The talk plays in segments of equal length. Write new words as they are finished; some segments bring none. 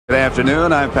Good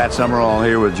afternoon. I'm Pat Summerall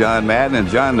here with John Madden. And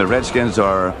John, the Redskins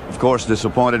are, of course,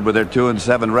 disappointed with their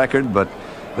 2-7 record, but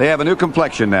they have a new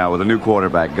complexion now with a new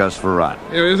quarterback, Gus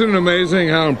Frerotte. Isn't it amazing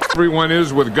how everyone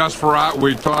is with Gus Frerotte?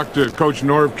 We talked to Coach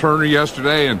Norv Turner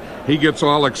yesterday, and he gets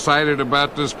all excited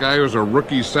about this guy who's a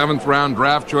rookie 7th-round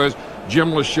draft choice. Jim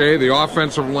Lachey, the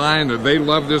offensive line, they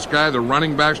love this guy. The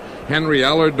running backs, Henry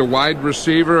Ellard, the wide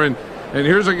receiver, and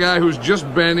here's a guy who's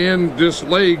just been in this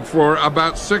league for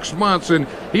about 6 months, and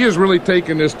he has really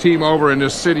taken this team over and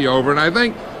this city over. And I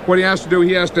think what he has to do,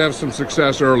 he has to have some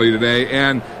success early today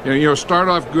and start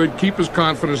off good, keep his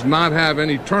confidence, not have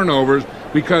any turnovers,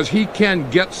 because he can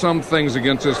get some things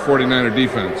against this 49er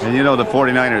defense. And the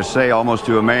 49ers say almost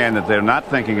to a man that they're not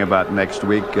thinking about next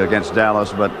week against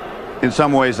Dallas, but in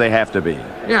some ways they have to be.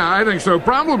 Yeah, I think so.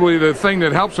 Probably the thing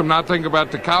that helps them not think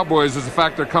about the Cowboys is the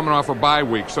fact they're coming off a bye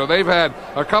week. So they've had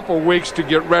a couple weeks to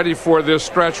get ready for this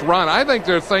stretch run. I think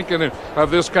they're thinking of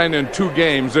this kind of in 2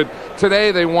 games. That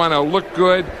today they want to look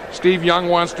good. Steve Young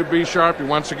wants to be sharp. He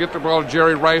wants to get the ball to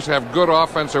Jerry Rice, have good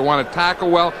offense. They want to tackle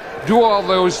well, do all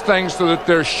those things so that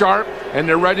they're sharp and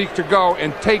they're ready to go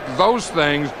and take those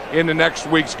things in the next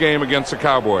week's game against the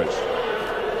Cowboys.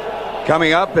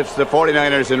 Coming up, it's the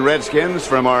 49ers and Redskins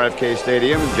from RFK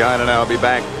Stadium. John and I will be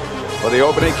back for the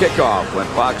opening kickoff when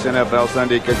Fox NFL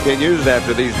Sunday continues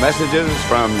after these messages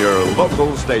from your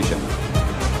local station.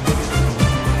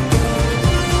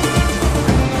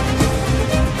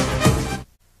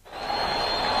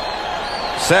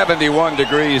 "71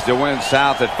 degrees to wind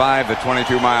south at 5 to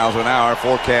 22 miles an hour.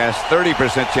 Forecast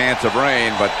 30% chance of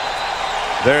rain, but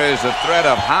there is a threat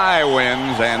of high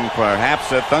winds and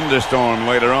perhaps a thunderstorm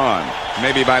later on,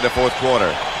 maybe by the 4th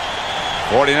quarter.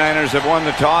 49ers have won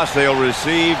the toss. They'll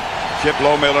receive. Chip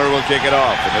Lohmiller will kick it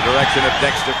off in the direction of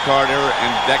Dexter Carter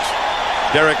and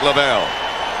Derek Lavelle.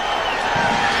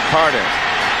 Carter.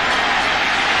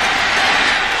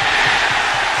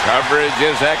 Coverage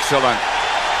is excellent.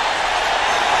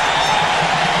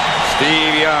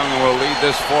 Steve Young will lead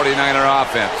this 49er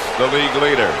offense, the league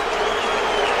leader.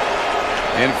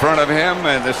 In front of him,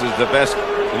 and this is the best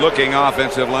looking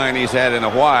offensive line he's had in a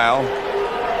while,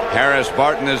 Harris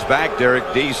Barton is back.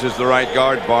 Derek Deese is the right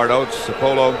guard. Bart Oates,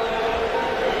 Sapolo.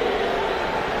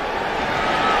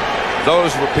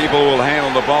 Those people who will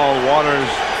handle the ball: Waters,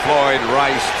 Floyd,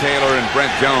 Rice, Taylor, and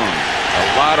Brent Jones.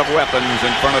 A lot of weapons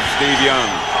in front of Steve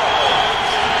Young.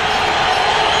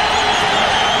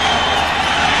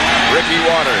 Ricky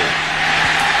Waters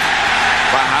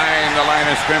behind the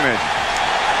line of scrimmage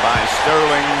by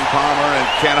Sterling, Palmer, and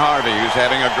Ken Harvey, who's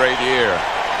having a great year.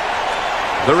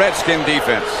 The Redskin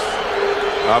defense.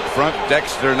 Up front,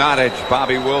 Dexter Nottage,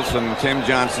 Bobby Wilson, Tim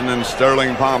Johnson, and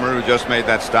Sterling Palmer, who just made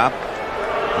that stop.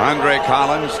 Andre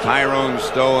Collins, Tyrone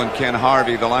Stowe, and Ken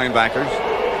Harvey, the linebackers.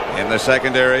 In the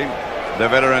secondary, the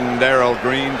veteran Darrell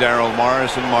Green, Darrell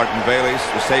Morrison, Martin Bailey,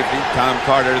 the safety, Tom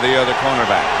Carter, the other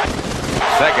cornerback.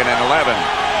 2nd and 11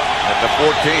 at the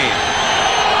 14.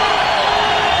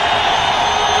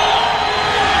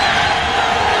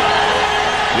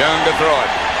 Young to throw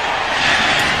it.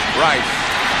 Rice.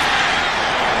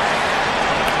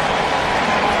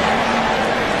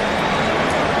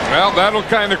 Well, that'll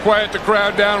kind of quiet the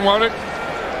crowd down, won't it?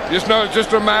 Just know it's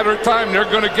just a matter of time. They're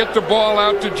going to get the ball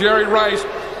out to Jerry Rice.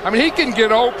 I mean, he can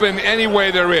get open any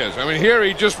way there is. I mean, here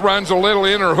he just runs a little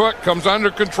inner hook, comes under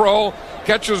control,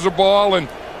 catches the ball. And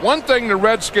one thing the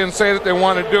Redskins say that they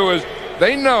want to do is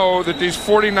they know that these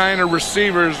 49er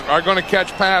receivers are going to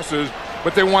catch passes,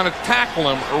 but they want to tackle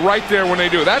him right there when they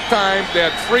do. That time, they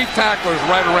had 3 tacklers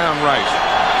right around Rice.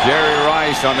 Jerry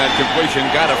Rice on that completion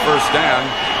got a first down.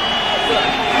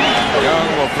 Young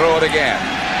will throw it again.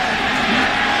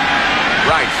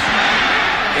 Rice,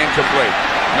 incomplete,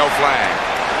 no flag.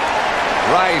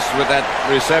 Rice, with that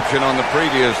reception on the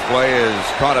previous play,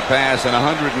 has caught a pass in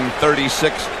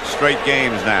 136 straight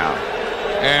games now.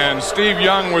 And Steve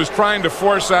Young was trying to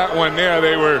force that one there.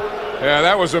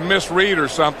 That was a misread or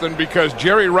something, because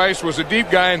Jerry Rice was a deep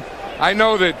guy, and I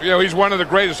know that he's one of the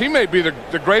greatest. He may be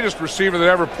the greatest receiver that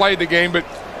ever played the game, but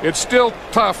it's still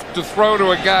tough to throw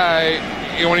to a guy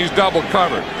when he's double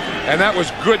covered. And that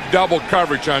was good double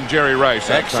coverage on Jerry Rice.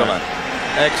 Excellent.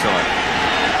 Excellent.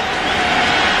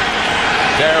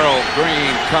 Darrell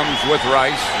Green comes with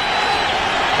Rice.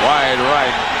 Wide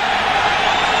right.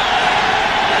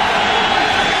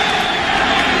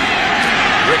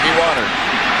 Ricky Waters.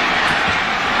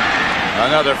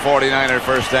 Another 49er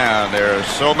first down. There are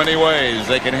so many ways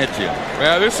they can hit you.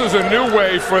 Yeah, this is a new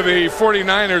way for the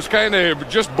 49ers, kind of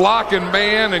just blocking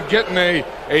man and getting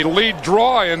a lead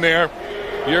draw in there.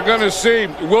 You're going to see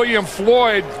William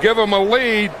Floyd give him a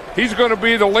lead. He's going to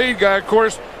be the lead guy. Of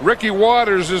course, Ricky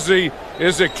Waters is the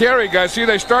is the carry guy. See,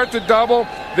 they start the double.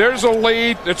 There's a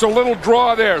lead. It's a little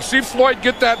draw there. See Floyd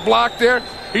get that block there?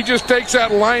 He just takes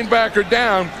that linebacker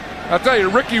down. I'll tell you,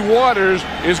 Ricky Waters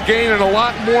is gaining a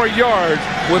lot more yards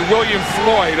with William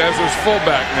Floyd as his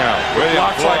fullback now. William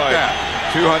blocks Floyd, like that.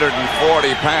 240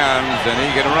 pounds, and he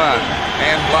can run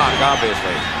and block,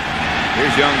 obviously.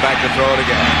 Here's Young back to throw it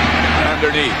again.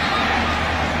 Underneath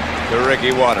to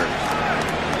Ricky Waters.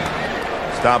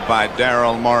 Stopped by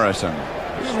Darrell Morrison.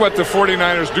 This is what the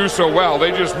 49ers do so well.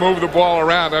 They just move the ball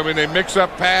around. I mean, they mix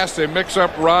up pass, they mix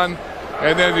up run,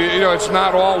 and then, it's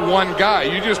not all one guy.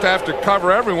 You just have to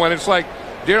cover everyone. It's like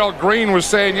Darrell Green was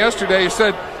saying yesterday. He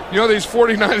said, these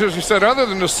 49ers, he said, other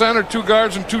than the center, 2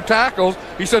 guards, and 2 tackles,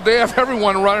 he said they have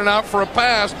everyone running out for a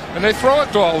pass, and they throw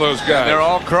it to all those guys. And they're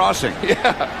all crossing.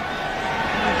 Yeah.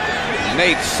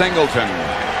 Nate Singleton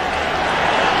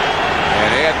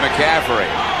and Ed McCaffrey.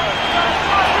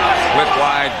 Split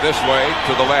wide this way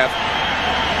to the left.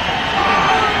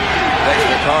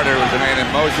 Dexter Carter was the man in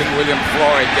motion. William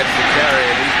Floyd gets the carry,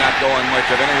 and he's not going much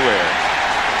of anywhere.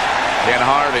 Ken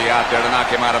Harvey out there to knock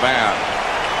him out of bounds.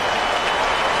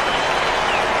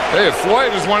 Hey,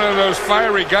 Floyd is one of those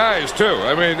fiery guys, too.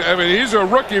 I mean, he's a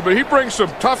rookie, but he brings some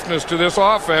toughness to this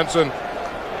offense, and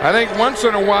I think once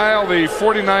in a while the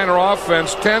 49er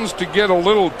offense tends to get a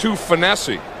little too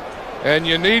finessey, and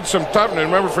you need some toughness.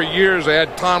 Remember, for years they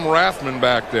had Tom Rathman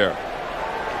back there.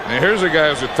 Now here's a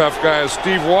guy who's a tough guy,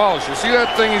 Steve Walsh. You see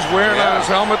that thing he's wearing on his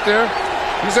helmet there?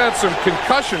 He's had some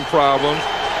concussion problems,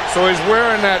 so he's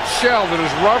wearing that shell that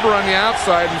is rubber on the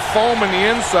outside and foam on the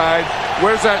inside.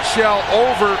 Wears that shell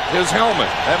over his helmet.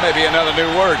 That may be another new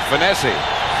word, finessey.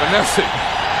 Finessey.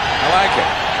 I like it.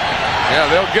 Yeah,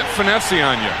 they'll get finessey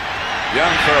on you.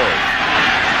 Young throws.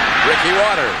 Ricky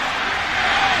Waters.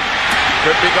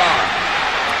 Could be gone.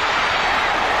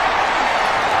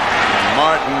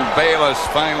 Martin Bayless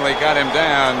finally got him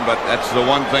down, but that's the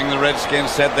one thing the Redskins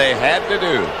said they had to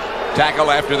do.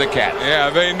 Tackle after the catch. Yeah,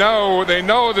 they know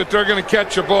that they're going to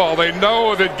catch a ball. They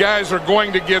know that guys are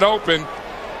going to get open.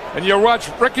 And you watch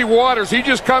Ricky Waters, he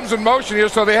just comes in motion here,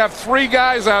 so they have 3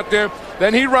 guys out there.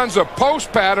 Then he runs a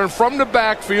post pattern from the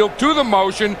backfield to the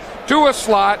motion, to a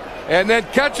slot, and then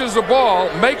catches the ball,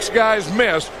 makes guys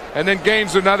miss, and then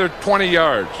gains another 20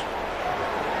 yards.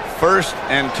 1st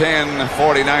and 10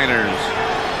 49ers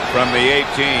from the 18.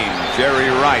 Jerry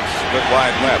Rice, split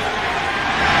wide left.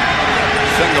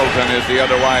 Singleton is the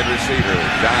other wide receiver.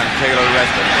 John Taylor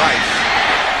resting. Rice,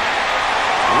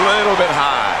 a little bit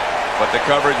high, but the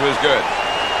coverage was good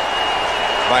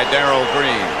by Darrell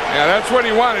Green. Yeah, that's what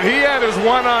he wanted. He had his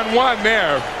one-on-one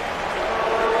there.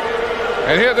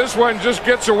 And here, this one just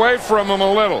gets away from him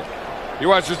a little. You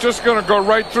watch, it's just going to go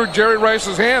right through Jerry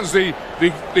Rice's hands. The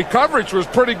coverage was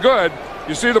pretty good.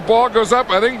 You see the ball goes up.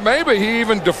 I think maybe he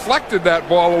even deflected that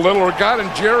ball a little or got in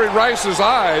Jerry Rice's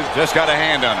eyes. Just got a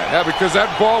hand on it. Yeah, because that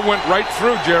ball went right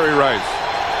through Jerry Rice.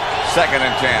 2nd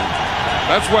and 10.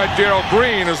 That's why Darrell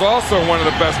Green is also one of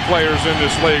the best players in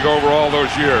this league over all those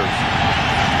years.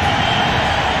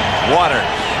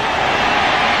 Waters.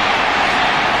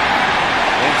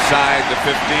 Inside the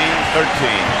 15,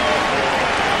 13.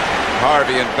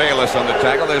 Harvey and Bayless on the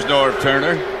tackle. There's Norv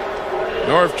Turner.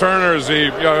 Norv Turner is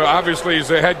obviously he's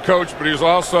the head coach, but he's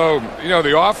also,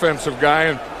 the offensive guy.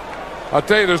 And I'll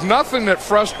tell you, there's nothing that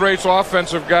frustrates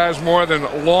offensive guys more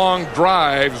than long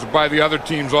drives by the other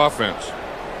team's offense.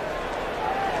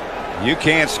 You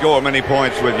can't score many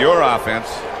points with your offense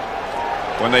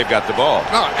when they've got the ball.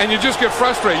 No, and you just get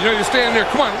frustrated. You're standing there,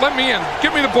 come on, let me in.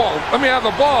 Give me the ball. Let me have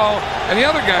the ball. And the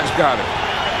other guy's got it.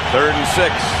 3rd and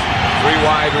 6. 3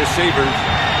 wide receivers.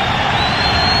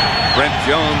 Brent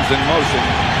Jones in motion.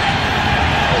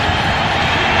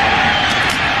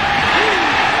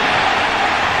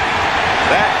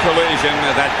 That collision,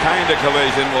 that kind of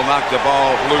collision, will knock the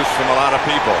ball loose from a lot of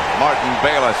people. Martin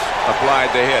Bayless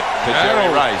applied the hit to Jerry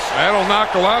Rice. That'll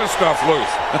knock a lot of stuff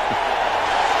loose.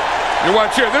 You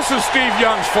watch here. This is Steve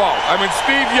Young's fault. I mean,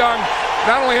 Steve Young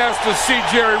not only has to see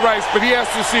Jerry Rice, but he has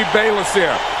to see Bayless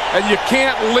there. And you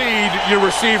can't lead your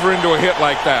receiver into a hit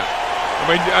like that. I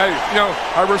mean,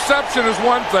 a reception is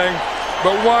one thing,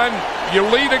 but you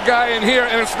lead a guy in here,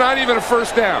 and it's not even a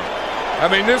first down. I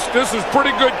mean, this is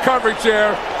pretty good coverage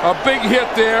there, a big hit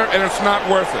there, and it's not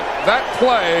worth it. That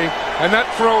play and that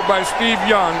throw by Steve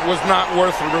Young was not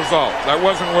worth the result. That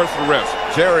wasn't worth the risk.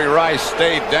 Jerry Rice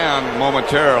stayed down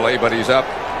momentarily, but he's up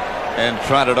and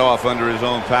trotted off under his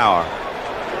own power.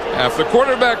 Now, if the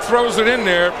quarterback throws it in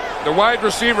there, the wide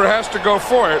receiver has to go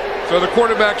for it, so the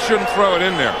quarterback shouldn't throw it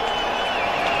in there.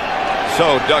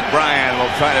 So Doug Bryan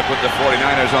will try to put the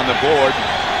 49ers on the board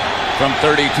from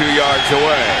 32 yards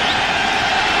away.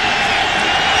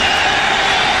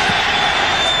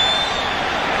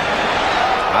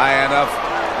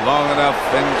 long enough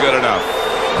and good enough.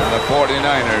 And the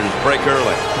 49ers break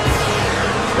early.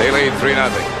 They lead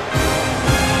 3-0.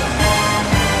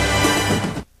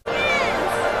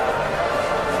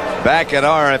 Back at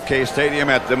RFK Stadium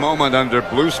at the moment under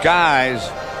blue skies.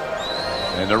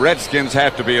 And the Redskins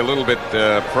have to be a little bit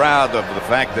proud of the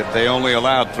fact that they only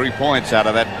allowed 3 points out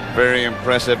of that very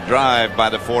impressive drive by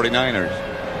the 49ers.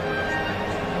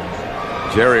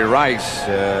 Jerry Rice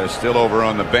still over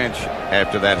on the bench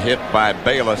after that hit by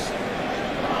Bayless.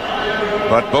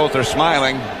 But both are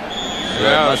smiling. So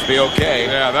that must be okay.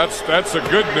 Yeah, that's the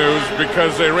good news,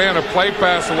 because they ran a play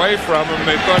pass away from him.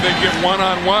 They thought they'd get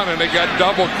one-on-one, and they got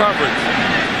double coverage.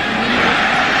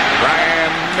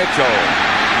 Brian Mitchell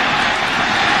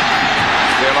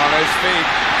still on his feet.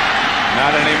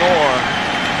 Not anymore.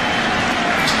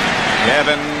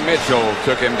 Kevin Mitchell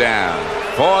took him down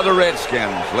for the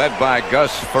Redskins, led by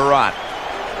Gus Frerotte.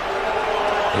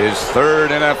 His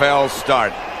third NFL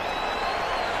start.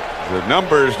 The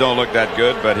numbers don't look that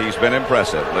good, but he's been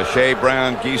impressive. Lachey,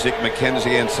 Brown, Giesick,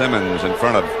 McKenzie, and Simmons in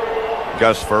front of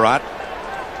Gus Frerotte.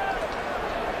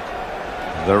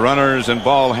 The runners and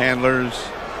ball handlers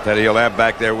that he'll have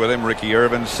back there with him: Ricky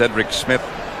Irvin, Cedric Smith,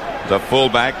 the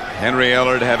fullback, Henry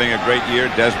Ellard having a great year,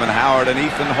 Desmond Howard, and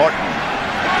Ethan Horton.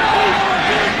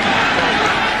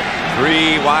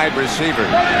 3 wide receivers.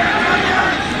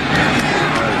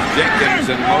 Jenkins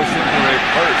in motion,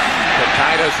 reverse to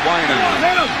Titus Winan.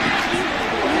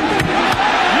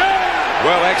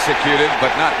 Well executed,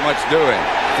 but not much doing.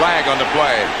 Flag on the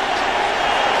play.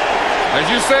 As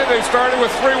you said, they started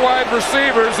with 3 wide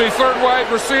receivers. The third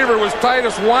wide receiver was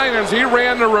Titus Winans. He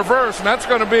ran the reverse, and that's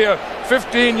going to be a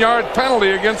 15-yard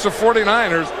penalty against the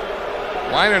 49ers.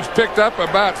 Winans picked up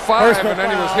about 5, and then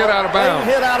he was hit out of bounds.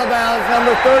 Hit out of bounds,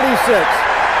 number 36.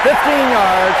 15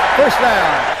 yards, first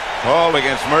down. Called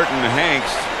against Merton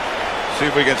Hanks. See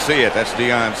if we can see it. That's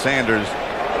Deion Sanders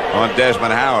on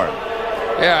Desmond Howard.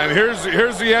 Yeah, and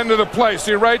here's the end of the play.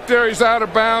 See, right there, he's out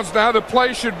of bounds. Now the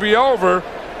play should be over.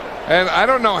 And I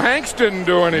don't know, Hanks didn't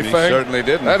do anything. He certainly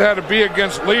didn't. That had to be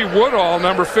against Lee Woodall.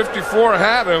 Number 54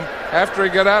 had him. After he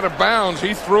got out of bounds,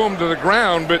 he threw him to the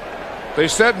ground. But they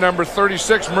said number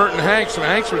 36, Merton Hanks, and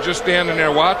Hanks was just standing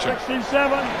there watching.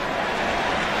 67.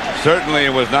 Certainly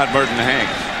it was not Merton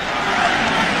Hanks.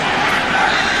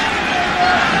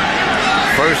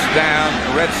 First down,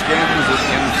 Redskins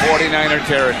in 49er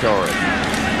territory.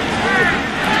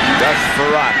 Gus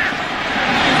Frerotte.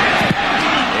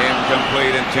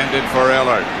 Incomplete, intended for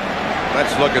Ellard.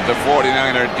 Let's look at the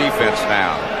 49er defense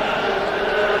now.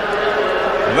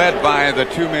 Led by the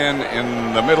 2 men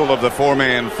in the middle of the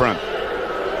 4-man front.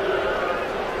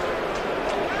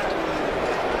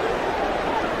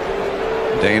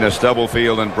 Dana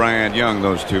Stubblefield and Brian Young,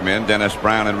 those 2 men. Dennis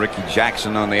Brown and Ricky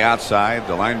Jackson on the outside.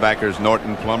 The linebackers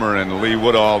Norton Plummer and Lee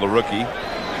Woodall, the rookie.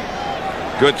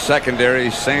 Good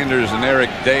secondary, Sanders and Eric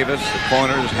Davis. The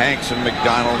corners, Hanks and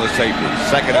McDonald, the safeties.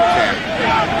 2nd and 10.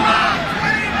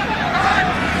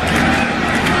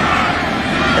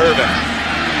 Irvin.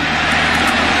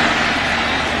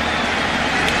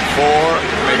 4,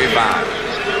 maybe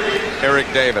 5.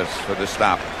 Eric Davis for the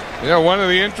stop. Yeah, one of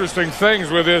the interesting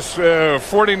things with this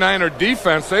 49er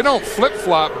defense, they don't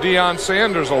flip-flop Deion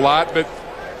Sanders a lot, but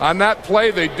on that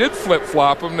play they did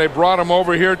flip-flop him. They brought him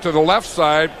over here to the left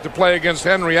side to play against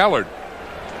Henry Ellard.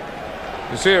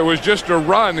 You see, it was just a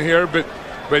run here, but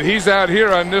he's out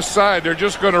here on this side. They're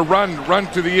just going to run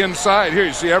to the inside here.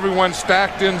 You see everyone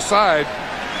stacked inside.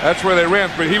 That's where they ran,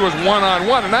 but he was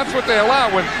one-on-one, and that's what they allow.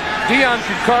 When Deion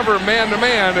can cover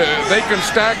man-to-man, they can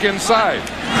stack inside.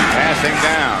 Passing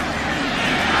down.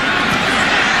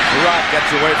 Frerotte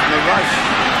gets away from the rush.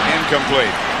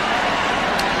 Incomplete.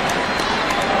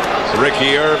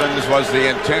 Ricky Irvin was the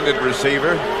intended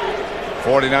receiver.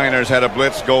 49ers had a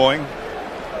blitz going.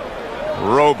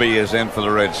 Roby is in for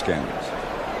the Redskins.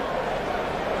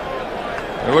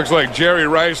 It looks like Jerry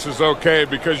Rice is okay,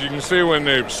 because you can see when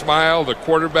they smile, the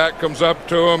quarterback comes up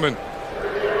to him and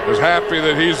is happy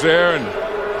that he's there. And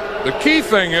the key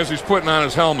thing is he's putting on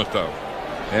his helmet, though.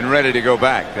 And ready to go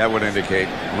back. That would indicate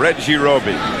Reggie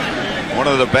Roby, one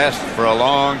of the best for a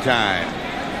long time.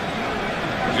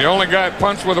 He's the only guy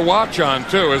punts with a watch on,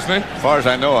 too, isn't he? As far as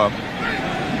I know of.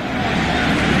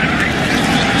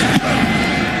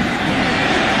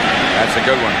 That's a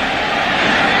good one.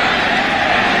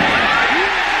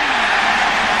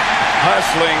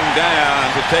 Hustling down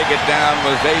to take it down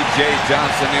was A.J.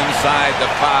 Johnson inside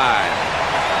the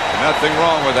 5. Nothing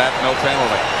wrong with that. No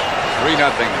penalty. 3-0,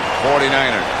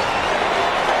 49ers.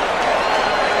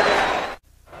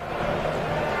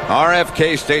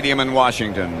 RFK Stadium in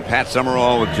Washington. Pat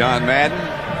Summerall with John Madden.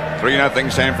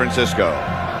 3-0 San Francisco.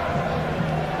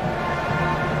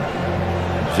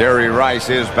 Jerry Rice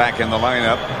is back in the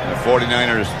lineup. The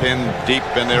 49ers pinned deep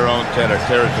in their own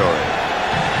territory.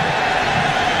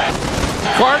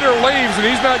 Carter leaves, and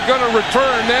he's not going to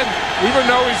return. Then, even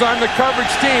though he's on the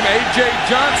coverage team, A.J.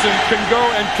 Johnson can go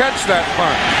and catch that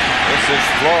punt. This is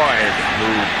Floyd,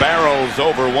 who barrels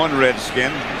over one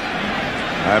Redskin.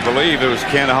 I believe it was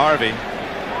Ken Harvey.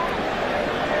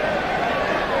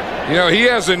 You know, he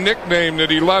has a nickname that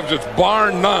he loves. It's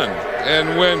Bar None.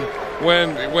 And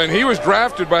when he was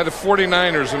drafted by the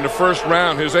 49ers in the first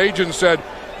round, his agent said,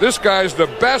 this guy's the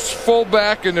best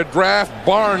fullback in the draft,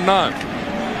 bar none.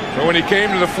 So when he came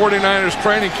to the 49ers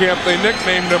training camp, they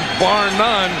nicknamed him Bar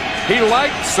None. He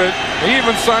likes it. He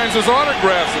even signs his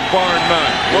autographs at Bar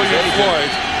None. William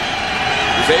Floyd.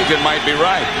 His agent might be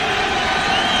right.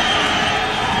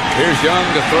 Here's Young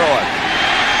to throw it.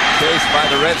 Chased by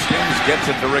the Redskins, gets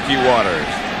it to Ricky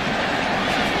Waters.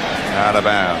 Out of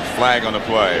bounds. Flag on the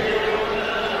play.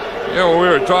 You know, we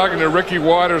were talking to Ricky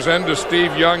Waters and to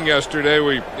Steve Young yesterday.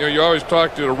 You always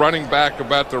talk to the running back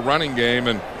about the running game,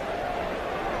 and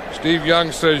Steve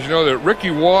Young says, that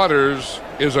Ricky Waters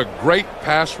is a great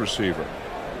pass receiver.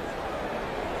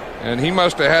 And he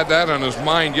must have had that on his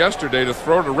mind yesterday to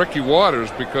throw to Ricky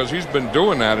Waters, because he's been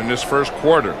doing that in this first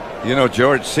quarter.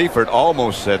 George Seifert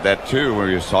almost said that too when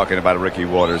he was talking about Ricky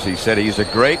Waters. He said he's a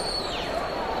great,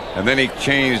 and then he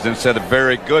changed and said a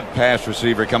very good pass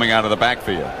receiver coming out of the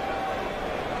backfield.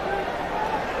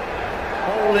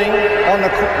 Holding on the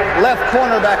left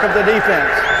cornerback of the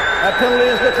defense. That penalty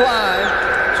is declined.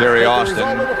 Jerry Austin.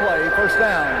 Austin. The play, first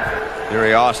down.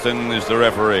 Jerry Austin is the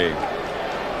referee.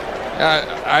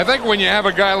 I think when you have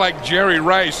a guy like Jerry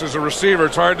Rice as a receiver,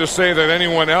 it's hard to say that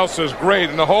anyone else is great,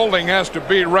 and the holding has to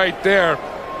be right there.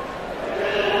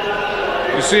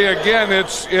 You see, again,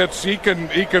 it's he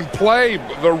can play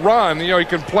the run. He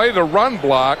can play the run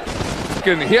block. He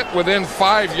can hit within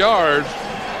 5 yards,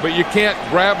 but you can't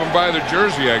grab him by the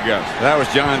jersey, I guess. That was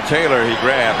John Taylor he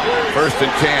grabbed. 1st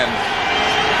and 10.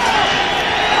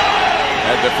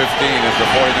 At the 15 as the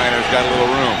 49ers got a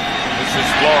little room. This is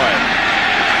Floyd.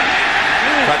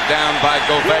 Cut down by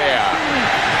Gouveia.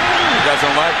 He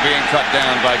doesn't like being cut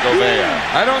down by Gouveia.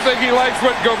 I don't think he likes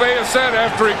what Gouveia said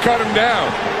after he cut him down.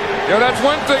 That's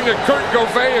one thing that Kurt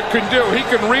Gouveia can do. He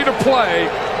can read a play,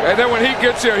 and then when he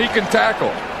gets there, he can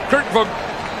tackle. Kurt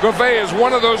Gouveia is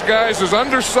one of those guys who's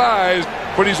undersized,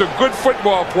 but he's a good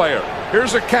football player.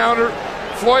 Here's a counter.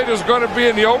 Floyd is going to be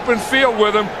in the open field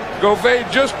with him. Gouveia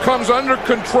just comes under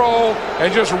control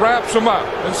and just wraps him up.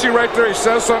 And see right there, he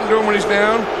says something to him when he's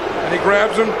down, and he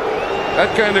grabs him.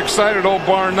 That kind of excited old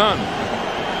Bar None.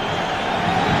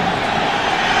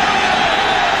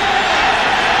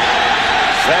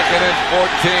 Second and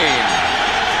 14.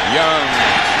 Young.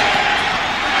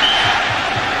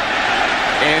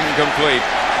 Incomplete.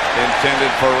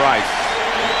 Intended for Rice.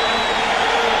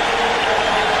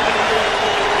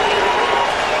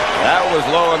 That was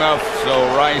low enough so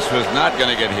Rice was not going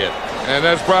to get hit. And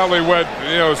that's probably what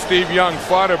Steve Young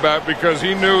thought about, because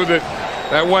he knew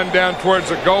that one down towards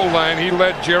the goal line, he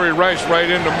led Jerry Rice right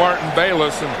into Martin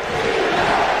Bayless, and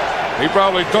he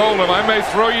probably told him, I may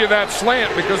throw you that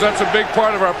slant because that's a big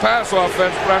part of our pass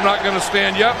offense, but I'm not going to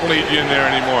stand you up and lead you in there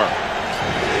anymore.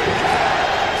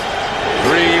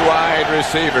 3 wide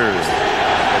receivers.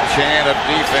 A chant of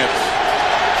defense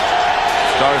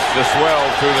starts to swell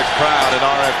through the crowd at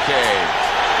RFK.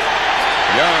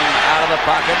 Young out of the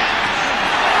pocket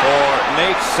for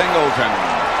Nate Singleton.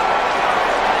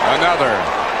 Another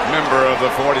member of the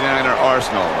 49er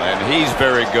arsenal, and he's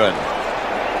very good.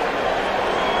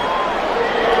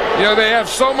 They have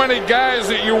so many guys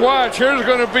that you watch. Here's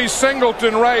going to be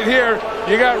Singleton right here.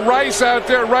 You got Rice out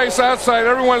there, Rice outside.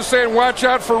 Everyone's saying, watch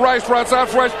out for Rice, watch out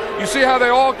for Rice. You see how they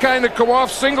all kind of come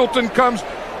off. Singleton comes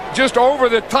just over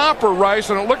the top of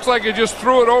Rice, and it looks like he just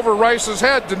threw it over Rice's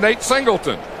head to Nate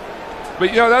Singleton.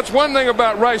 But, that's one thing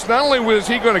about Rice. Not only is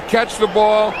he going to catch the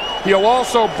ball, he'll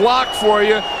also block for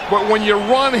you. But when you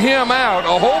run him out,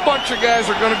 a whole bunch of guys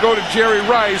are going to go to Jerry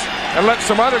Rice and let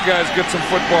some other guys get some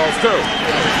footballs, too.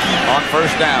 On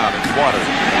first down, it's Waters.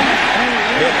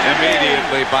 Hit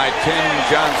immediately by Tim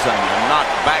Johnson and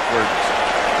knocked backwards.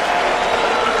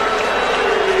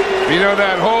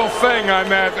 That whole thing on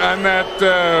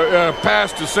that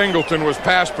pass to Singleton was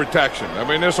pass protection. I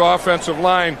mean, this offensive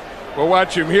line, we'll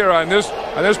watch him here on this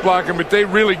blocking, but they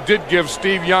really did give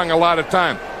Steve Young a lot of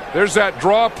time. There's that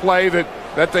draw play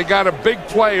that they got a big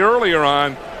play earlier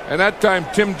on, and that time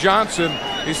Tim Johnson,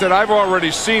 he said, I've already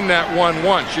seen that one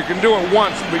once. You can do it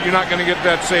once, but you're not going to get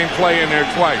that same play in there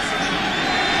twice.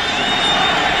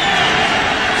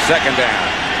 Second down.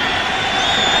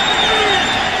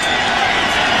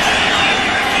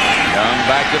 Young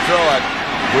back to throw it.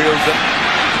 Wheels it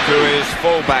to his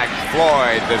fullback,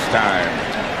 Floyd, this time.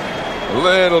 A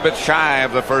little bit shy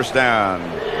of the first down.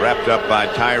 Wrapped up by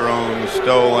Tyrone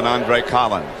Stowe and Andre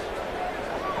Collins.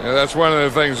 Yeah, that's one of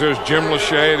the things. There's Jim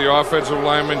Lachey, the offensive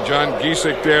lineman, John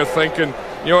Giesick there thinking,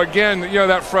 again,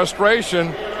 that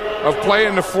frustration of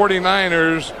playing the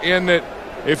 49ers in that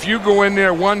if you go in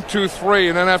there 1, 2, 3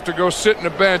 and then have to go sit in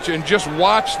the bench and just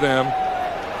watch them,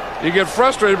 you get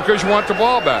frustrated because you want the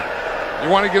ball back. You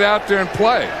want to get out there and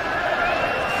play.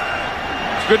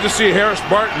 It's good to see Harris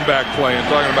Barton back playing,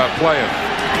 talking about playing.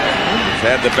 He's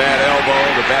had the bad elbow,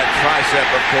 the bad tricep,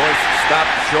 of course. Stopped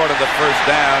short of the first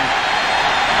down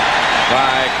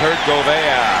by Kurt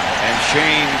Govea and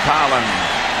Shane Collins.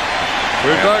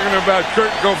 We're talking about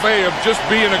Kurt Govea just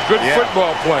being a good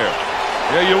football player.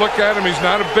 Yeah, you look at him, he's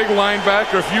not a big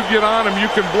linebacker. If you get on him, you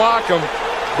can block him.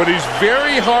 But he's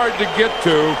very hard to get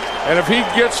to. And if he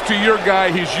gets to your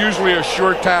guy, he's usually a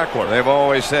sure tackler. They've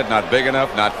always said not big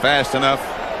enough, not fast enough.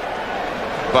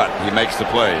 But he makes the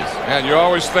plays. And you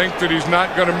always think that he's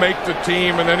not going to make the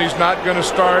team and then he's not going to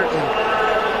start.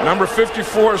 And number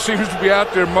 54 seems to be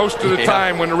out there most of the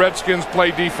time when the Redskins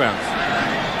play defense.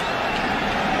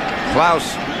 Klaus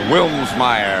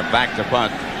Wilmsmeyer back to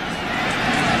punt.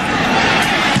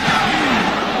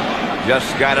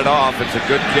 Just got it off. It's a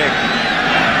good kick.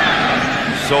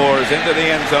 Soars into the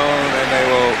end zone and they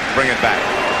will bring it back.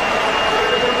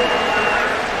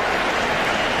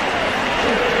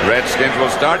 Redskins will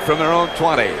start from their own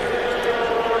 20.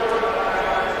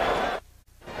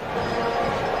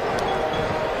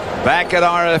 Back at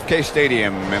RFK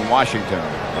Stadium in Washington.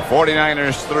 The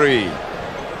 49ers 3.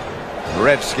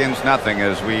 Redskins nothing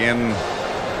as we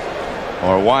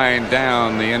wind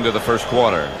down the end of the first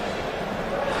quarter.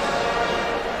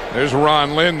 There's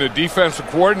Ron Lynn, the defensive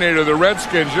coordinator of the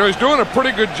Redskins. He's doing a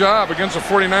pretty good job against the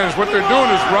 49ers. What they're doing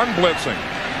is run blitzing.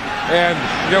 And,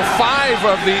 5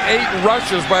 of the 8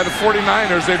 rushes by the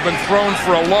 49ers, they've been thrown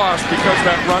for a loss because of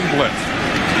that run blitz.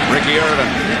 Ricky Irvin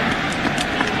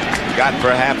got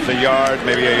perhaps a yard,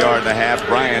 maybe a yard and a half.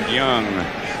 Bryant Young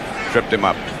tripped him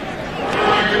up.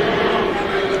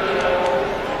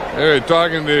 They're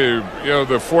talking to,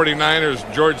 the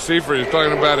 49ers, George Seifert is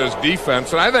talking about his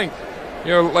defense. And I think,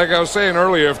 like I was saying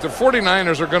earlier, if the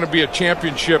 49ers are going to be a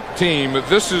championship team,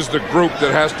 this is the group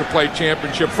that has to play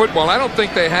championship football. And I don't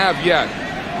think they have yet.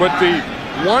 But the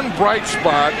one bright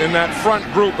spot in that front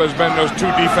group has been those 2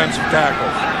 defensive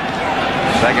tackles.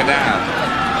 Second down.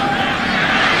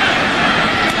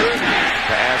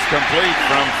 Pass complete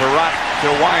from Frerotte to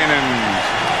Winans.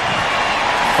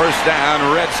 First down,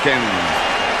 Redskins.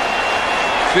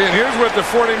 See, and here's what the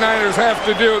 49ers have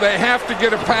to do. They have to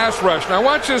get a pass rush. Now,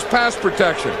 watch this pass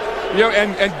protection.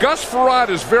 And Gus Frerotte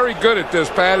is very good at this,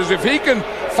 Pat, is if he can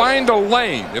find a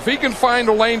lane,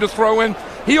 to throw in,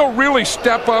 he'll really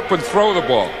step up and throw the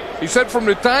ball. He said from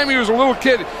the time he was a little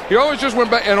kid, he always just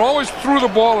went back and always threw the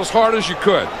ball as hard as you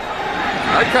could.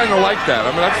 I kind of like that.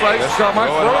 I mean, that's right. So I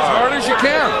throw as hard as you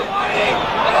can.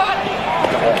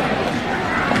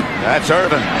 That's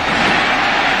Irvin.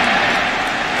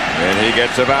 And he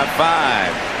gets about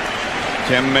 5.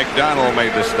 Tim McDonald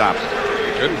made the stop.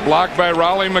 Good block by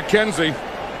Raleigh McKenzie.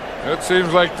 It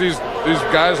seems like these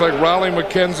guys like Raleigh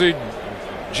McKenzie,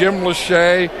 Jim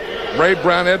Lachey, Ray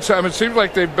Brown, Ed Simon, it seems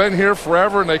like they've been here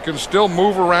forever and they can still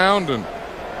move around and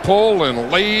pull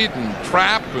and lead and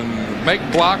trap and make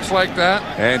blocks like that.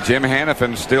 And Jim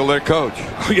Hanifin's still their coach.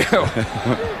 Oh, yeah.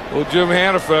 Well, Jim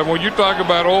Hanifin, when you talk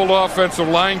about old offensive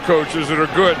line coaches that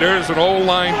are good, there's an old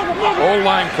line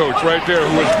coach right there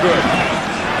who is good.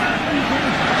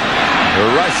 The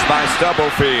rush by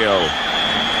Stubblefield.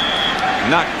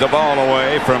 Knocked the ball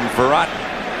away from Frerotte.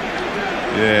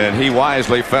 And he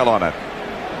wisely fell on it.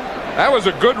 That was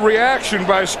a good reaction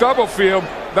by Stubblefield.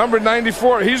 Number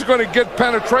 94, he's going to get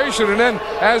penetration, and then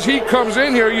as he comes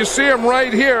in here, you see him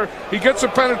right here. He gets a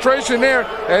penetration there,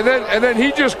 and then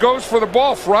he just goes for the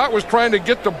ball. Frerotte was trying to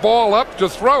get the ball up to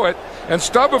throw it, and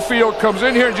Stubblefield comes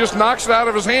in here and just knocks it out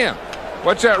of his hand.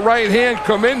 Watch that right hand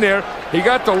come in there. He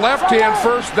got the left hand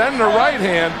first, then the right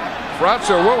hand. Frerotte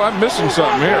said, whoa, I'm missing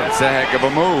something here. That's a heck of a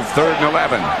move. 3rd and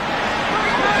 11.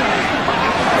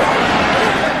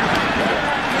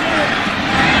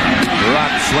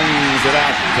 Frerotte slings it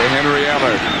out to Henry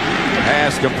Ellard.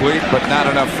 Pass complete, but not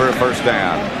enough for a first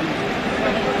down.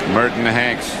 Merton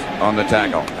Hanks on the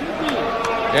tackle.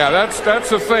 Yeah, that's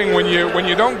the thing. When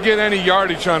you don't get any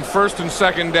yardage on 1st and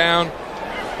 2nd down,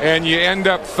 and you end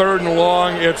up 3rd and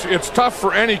long, it's tough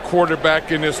for any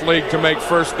quarterback in this league to make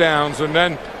first downs, and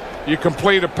then you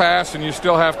complete a pass and you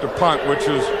still have to punt, which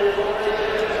has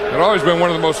always been one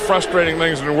of the most frustrating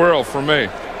things in the world for me.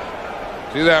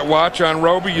 See that watch on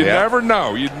Roby? You never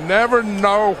know. You never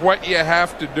know what you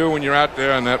have to do when you're out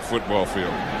there on that football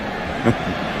field.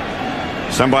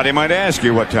 Somebody might ask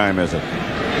you, what time is it?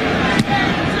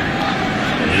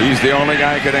 He's the only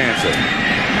guy who could answer.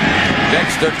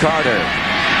 Dexter Carter.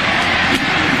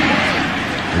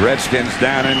 Redskins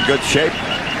down in good shape.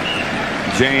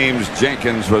 James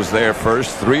Jenkins was there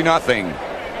first. 3-0.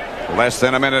 Less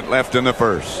than a minute left in the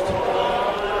first.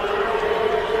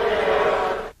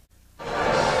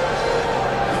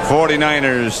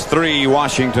 '49ers 3,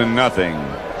 Washington 0.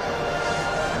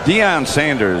 Deion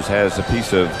Sanders has a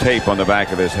piece of tape on the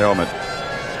back of his helmet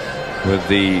with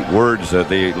the words,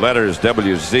 the letters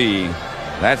WZ.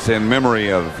 That's in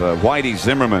memory of Whitey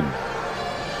Zimmerman,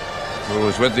 who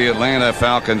was with the Atlanta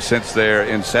Falcons since their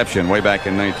inception way back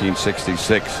in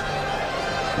 1966.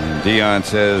 And Deion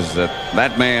says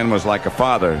that man was like a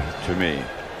father to me,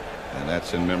 and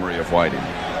that's in memory of Whitey.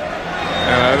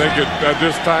 And I think at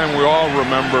this time we all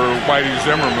remember Whitey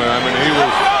Zimmerman. I mean, he was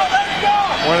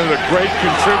one of the great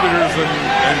contributors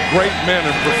and great men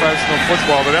in professional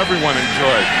football that everyone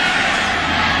enjoyed.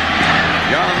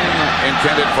 Young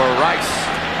intended for Rice,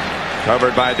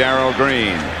 covered by Darrell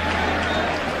Green.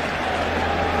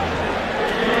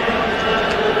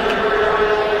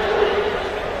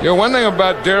 You know, one thing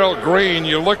about Darrell Green,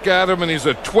 you look at him and he's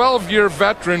a 12-year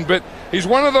veteran, but he's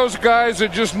one of those guys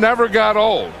that just never got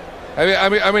old.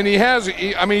 I mean,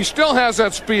 he still has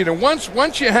that speed, and once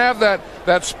you have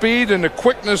that speed and the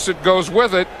quickness that goes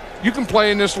with it, you can play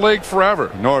in this league forever.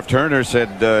 Norv Turner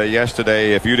said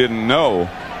yesterday, if you didn't know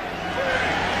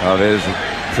of his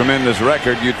tremendous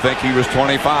record, you'd think he was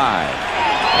 25.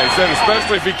 He said,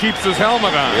 especially if he keeps his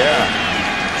helmet on. Yeah.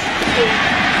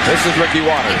 This is Ricky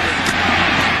Waters.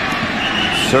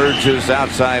 Surges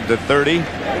outside the 30,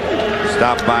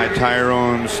 stopped by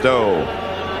Tyrone Stowe.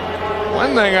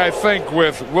 One thing I think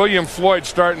with William Floyd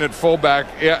starting at fullback,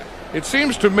 it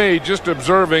seems to me, just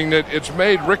observing, that it's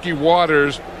made Ricky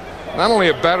Waters not only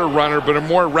a better runner, but a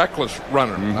more reckless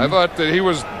runner. I thought that he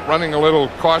was running a little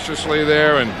cautiously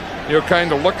there and,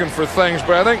 kind of looking for things.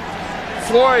 But I think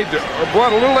Floyd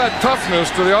brought a little of that toughness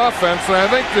to the offense, and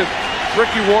I think that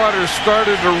Ricky Waters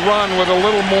started to run with a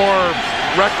little more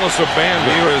reckless abandon.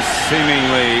 He was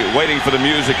seemingly waiting for the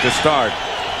music to start.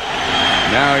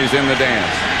 Now he's in the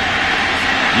dance.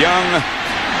 Young,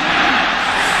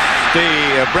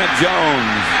 Brent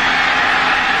Jones.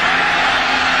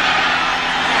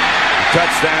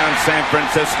 Touchdown, San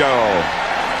Francisco.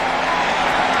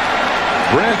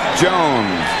 Brent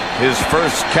Jones, his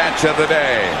first catch of the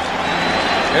day.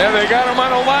 Yeah, they got him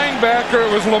on a linebacker.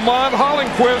 It was Lamont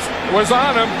Hollenquist was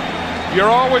on him.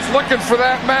 You're always looking for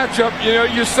that matchup.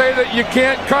 You say that you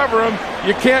can't cover him.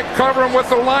 You can't cover him with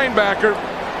a linebacker.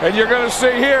 And you're going to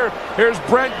see here's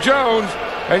Brent Jones.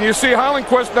 And you see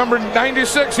Hollenquist, number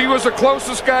 96, he was the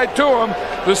closest guy to him.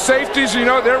 The safeties,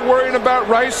 they're worrying about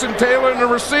Rice and Taylor and the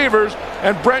receivers,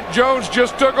 and Brent Jones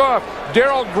just took off.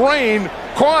 Darrell Green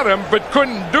caught him but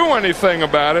couldn't do anything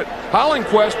about it.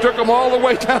 Hollenquist took him all the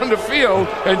way down the field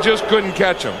and just couldn't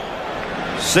catch him.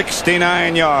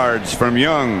 69 yards from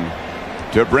Young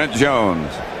to Brent Jones.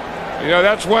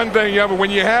 That's one thing. When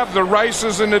you have the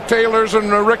Rices and the Taylors and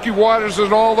the Ricky Waters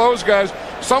and all those guys,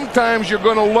 sometimes you're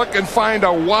going to look and find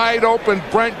a wide open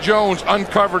Brent Jones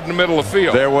uncovered in the middle of the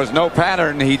field. There was no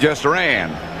pattern. He just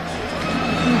ran.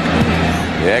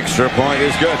 The extra point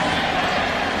is good.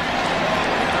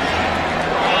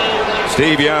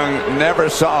 Steve Young never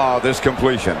saw this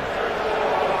completion.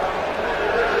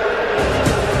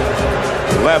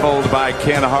 Leveled by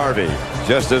Ken Harvey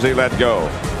just as he let go.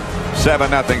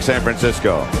 7-0 San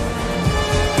Francisco.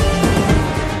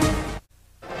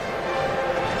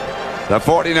 The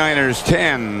 49ers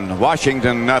 10,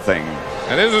 Washington 0.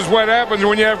 And this is what happens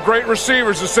when you have great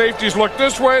receivers. The safeties look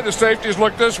this way, the safeties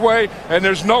look this way, and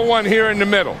there's no one here in the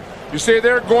middle. You see,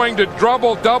 they're going to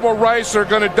double Rice, they're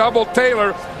going to double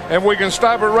Taylor, and we can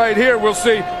stop it right here. We'll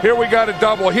see, here we got a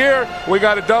double here, we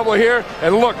got a double here,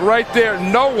 and look, right there,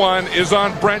 no one is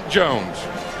on Brent Jones.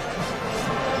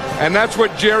 And that's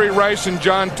what Jerry Rice and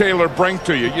John Taylor bring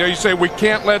to you. You say, we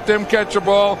can't let them catch a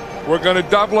ball, we're going to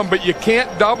double them, but you can't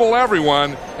double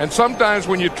everyone, and sometimes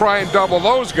when you try and double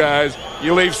those guys,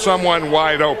 you leave someone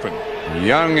wide open.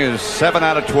 Young is 7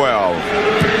 out of 12.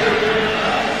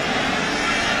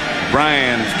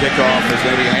 Bryan's kickoff is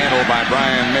going to be handled by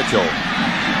Brian Mitchell.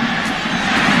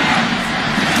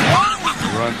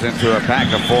 Runs into a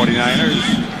pack of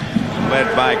 49ers,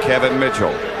 led by Kevin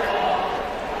Mitchell.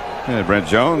 And Brent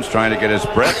Jones trying to get his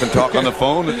breath and talk on the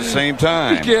phone at the same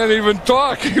time. He can't even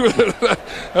talk.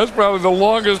 That's probably the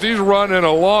longest he's run in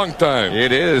a long time.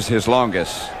 It is his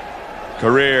longest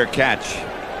career catch.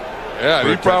 Yeah,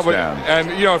 he probably, and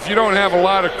you know, if you don't have a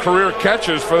lot of career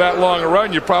catches for that long a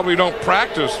run, you probably don't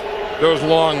practice those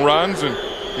long runs, and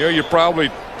you know, you probably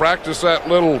practice that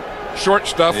little short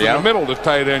stuff in the middle the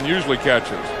tight end usually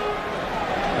catches.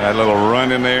 That little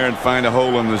run in there and find a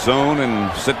hole in the zone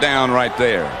and sit down right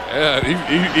there. Yeah,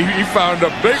 he found a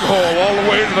big hole all the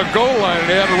way to the goal line, and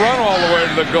he had to run all the way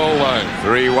to the goal line.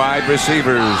 3 wide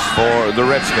receivers for the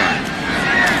Redskins.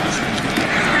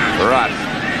 Frerotte.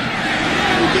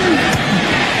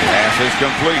 Pass is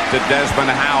complete to Desmond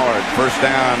Howard. First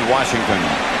down, Washington.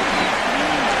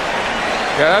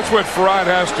 Yeah, that's what Frerotte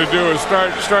has to do, is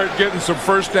start getting some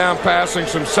first down passing,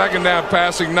 some second down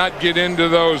passing, not get into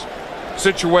those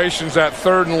situations at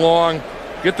 3rd and long.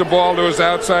 Get the ball to his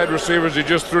outside receivers. He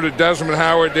just threw to Desmond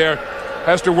Howard there.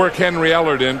 Has to work Henry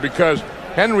Ellard in, because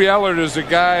Henry Ellard is a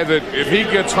guy that if he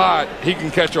gets hot, he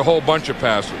can catch a whole bunch of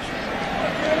passes.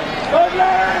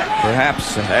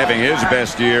 Perhaps having his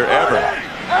best year ever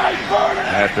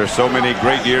after so many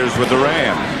great years with the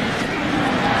Rams.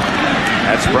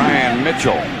 That's Brian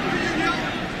Mitchell.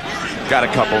 Got a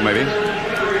couple maybe.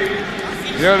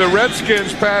 You know, the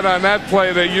Redskins, Pat, on that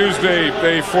play, they used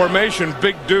a formation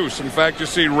big deuce. In fact, you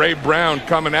see Ray Brown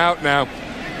coming out now.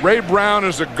 Ray Brown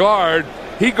is a guard.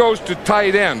 He goes to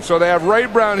tight end. So they have Ray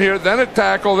Brown here, then a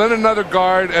tackle, then another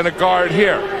guard, and a guard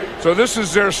here. So this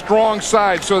is their strong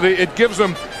side. So it gives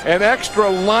them an extra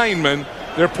lineman.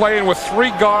 They're playing with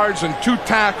 3 guards and 2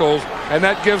 tackles, and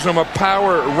that gives them a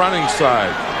power running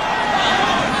side.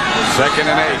 2nd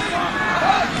and 8.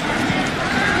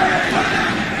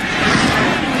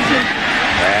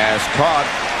 Pass caught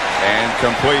and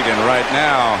complete. And right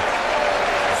now,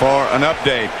 for an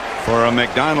update for a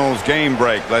McDonald's game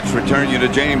break, let's return you to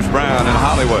James Brown in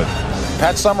Hollywood.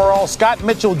 Pat Summerall, Scott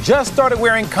Mitchell just started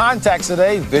wearing contacts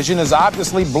today. Vision is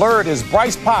obviously blurred as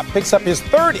Bryce Pop picks up his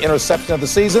 3rd interception of the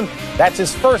season. That's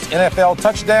his 1st NFL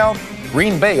touchdown.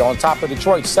 Green Bay on top of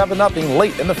Detroit 7-0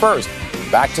 late in the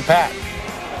 1st. Back to Pat.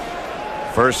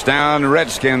 First down,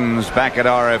 Redskins back at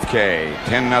RFK.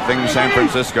 10-0 San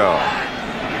Francisco.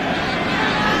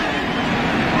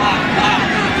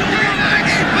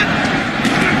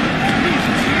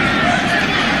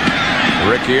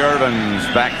 Ricky Irvin's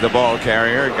back, the ball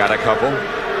carrier. Got a couple.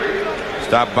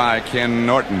 Stopped by Ken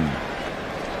Norton.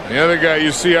 The other guy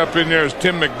you see up in there is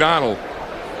Tim McDonald.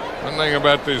 One thing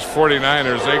about these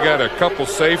 49ers, they got a couple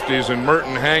safeties in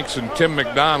Merton Hanks and Tim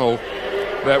McDonald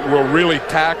that will really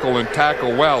tackle and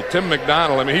tackle well. Tim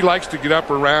McDonald, I mean, he likes to get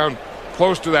up around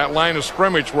close to that line of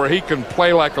scrimmage where he can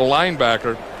play like a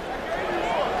linebacker.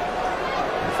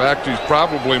 In fact, he's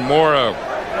probably more a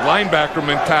linebacker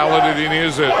mentality than he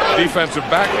is a defensive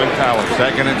back mentality.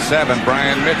 2nd and 7,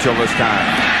 Brian Mitchell this time.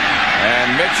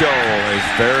 And Mitchell is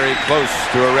very close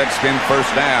to a Redskin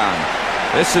first down.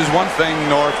 This is one thing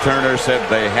North Turner said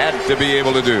they had to be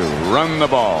able to do, run the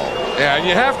ball. Yeah, and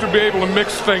you have to be able to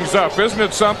mix things up. Isn't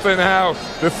it something how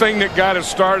the thing that got it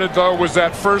started, though, was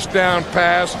that first down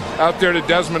pass out there to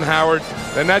Desmond Howard,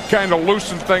 and that kind of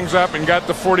loosened things up and got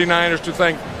the 49ers to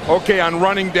think, okay, on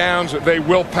running downs, they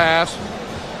will pass.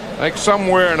 Like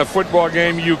somewhere in a football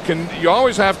game, you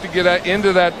always have to get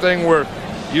into that thing where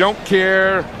you don't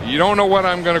care, you don't know what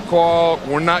I'm going to call,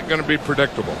 we're not going to be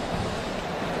predictable.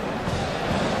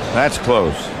 That's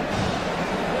close.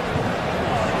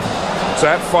 It's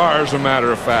that far, as a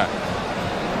matter of fact.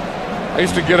 I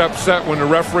used to get upset when the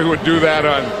referee would do that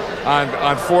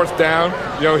on 4th down.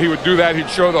 You know, he would do that, he'd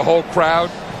show the whole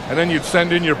crowd, and then you'd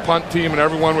send in your punt team and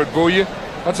everyone would boo you.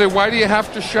 I'd say, why do you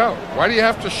have to show? Why do you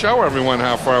have to show everyone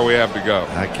how far we have to go?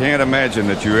 I can't imagine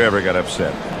that you ever got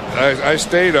upset. I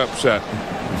stayed upset.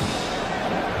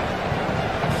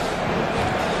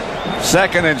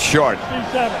 2nd and short.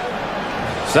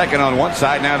 2nd on one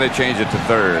side. Now they change it to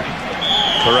 3rd.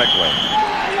 Correctly.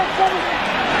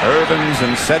 Irvins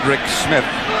and Cedric Smith.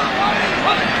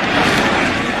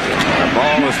 The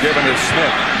ball is given to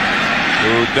Smith,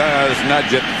 who does nudge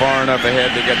it far enough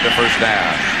ahead to get the first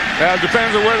down. Well, it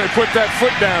depends on where they put that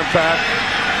foot down, Pat.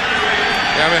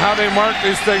 I mean, how they mark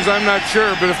these things, I'm not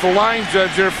sure. But if the line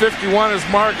judge there, 51, is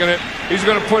marking it, he's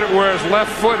going to put it where his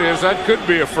left foot is. That could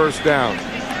be a first down.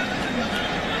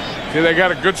 See, they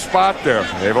got a good spot there.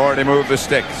 They've already moved the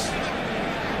sticks.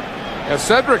 Yeah,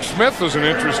 Cedric Smith was an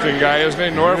interesting guy, isn't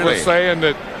he? Norv was saying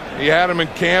that he had him in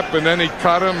camp, and then he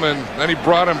cut him, and then he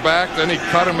brought him back, then he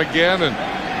cut him again, and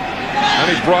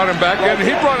he brought him back in.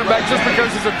 He brought him back just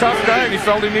because he's a tough guy, and he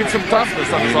felt he needs some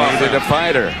toughness on his offense. He needed a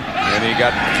fighter, and he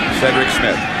got Cedric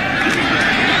Smith.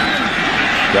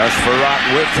 Gus Frerotte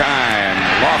with time,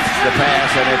 lofts the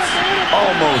pass, and it's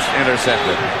almost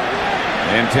intercepted.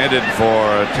 Intended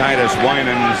for Titus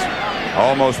Winans,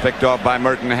 almost picked off by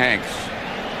Merton Hanks.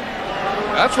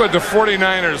 That's what the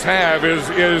 49ers have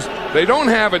is they don't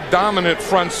have a dominant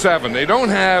front seven. They don't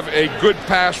have a good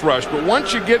pass rush. But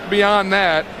once you get beyond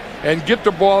that and get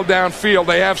the ball downfield,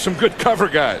 they have some good cover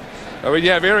guys. I mean,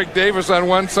 you have Eric Davis on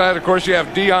one side. Of course, you have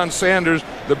Deion Sanders,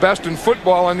 the best in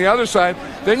football, on the other side.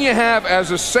 Then you have,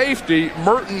 as a safety,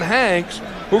 Merton Hanks,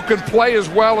 who can play as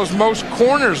well as most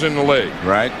corners in the league.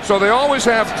 Right. So they always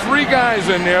have three guys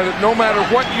in there that no matter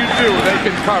what you do, they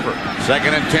can cover.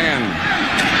 2nd and 10.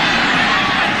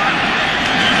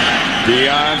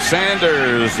 Deion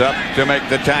Sanders up to make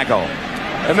the tackle.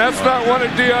 And that's not one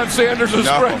of Deion Sanders'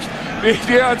 strengths.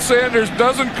 Deion Sanders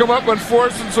doesn't come up on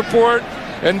force and support,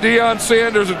 and Deion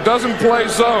Sanders doesn't play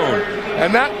zone.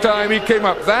 And that time he came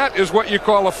up. That is what you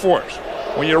call a force.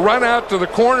 When you run out to the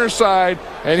corner side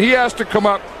and he has to come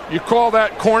up, you call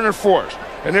that corner force.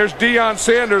 And there's Deion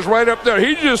Sanders right up there.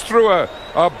 He just threw a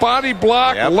body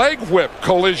block, leg whip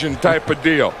collision type of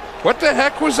deal. What the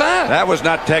heck was that? That was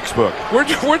not textbook. Where'd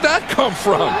that come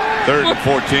from? 3rd and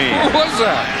 14. What was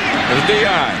that? It was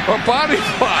Deion. A body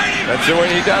block. That's the way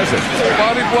he does it.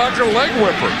 Body blocker, leg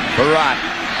whipper. Frerotte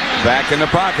back in the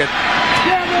pocket.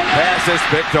 Pass is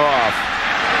picked off.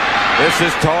 This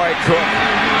is Toy Cook.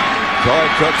 Toy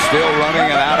Cook still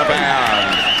running and out of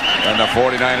bounds. And the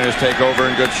 49ers take over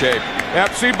in good shape.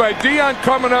 Yep, see, by Deion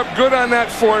coming up good on that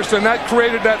force, and that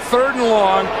created that 3rd and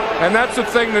long, and that's the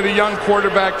thing that a young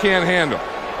quarterback can't handle.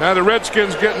 Now the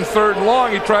Redskins getting 3rd and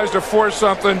long, he tries to force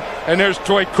something, and there's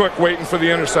Toy Cook waiting for the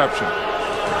interception.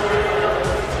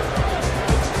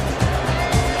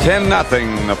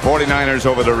 10-0, the 49ers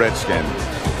over the Redskins.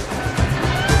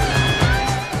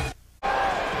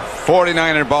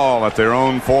 49er ball at their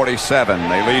own 47.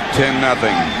 They lead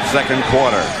 10-0, second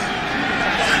quarter.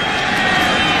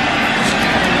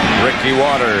 Ricky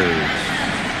Waters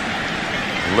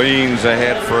leans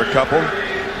ahead for a couple.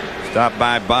 Stopped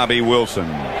by Bobby Wilson.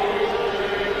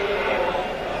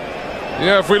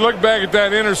 Yeah, if we look back at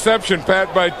that interception,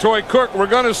 Pat, by Toy Cook, we're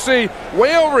going to see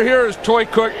way over here is Toy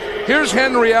Cook. Here's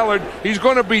Henry Ellard. He's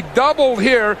going to be doubled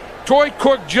here. Toy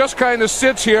Cook just kind of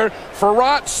sits here.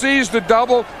 Frerotte sees the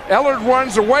double. Ellard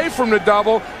runs away from the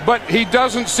double, but he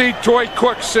doesn't see Toy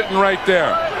Cook sitting right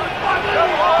there.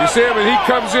 You see him, and he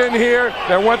comes in here,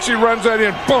 and once he runs that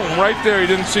in, boom, right there, he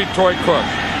didn't see Toy Cook.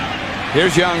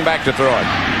 Here's Young back to throw it.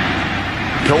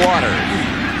 To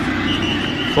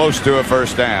Waters. Close to a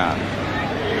first down.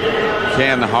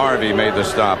 Ken Harvey made the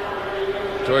stop.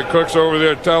 Toy Cook's over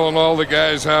there telling all the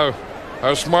guys how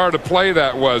smart a play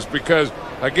that was, because,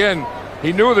 again,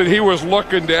 he knew that he was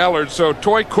looking to Ellard, so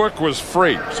Toy Cook was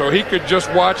free, so he could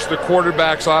just watch the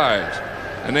quarterback's eyes.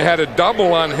 And they had a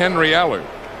double on Henry Ellard.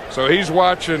 So he's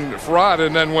watching Frerotte,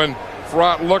 and then when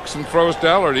Frerotte looks and throws to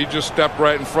Ellard, he just stepped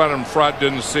right in front of him. Frerotte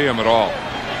didn't see him at all.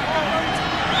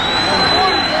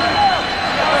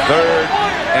 3rd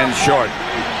and short.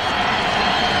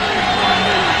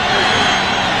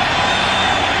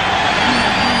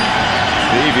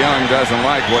 Steve Young doesn't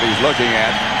like what he's looking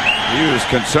at. He was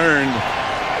concerned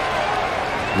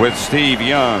with Steve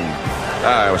Young.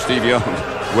 Steve Young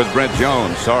with Brent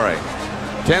Jones, sorry.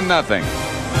 10-0.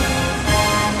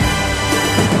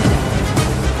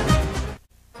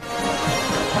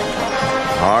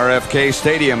 RFK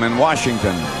Stadium in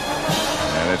Washington.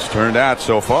 And it's turned out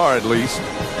so far, at least,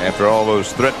 after all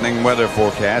those threatening weather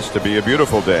forecasts, to be a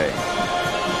beautiful day.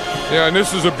 Yeah, and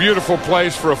this is a beautiful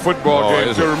place for a football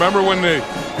game. So remember when the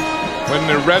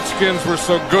Redskins were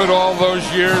so good all those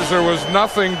years, there was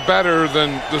nothing better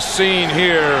than the scene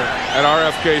here at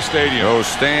RFK Stadium. Those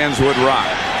stands would rock.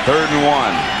 3rd and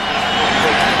 1.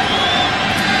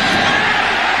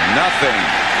 Nothing.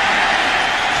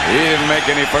 He didn't make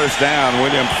any first down.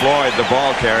 William Floyd, the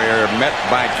ball carrier, met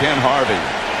by Ken Harvey.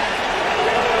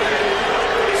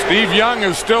 Steve Young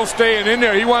is still staying in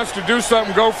there. He wants to do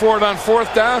something, go for it on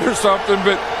 4th down or something,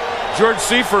 but George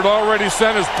Seifert already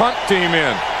sent his punt team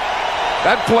in.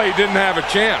 That play didn't have a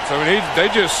chance. I mean, they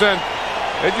just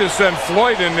sent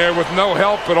Floyd in there with no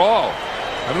help at all.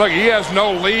 I mean, look, he has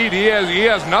no lead. He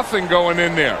has nothing going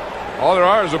in there. All there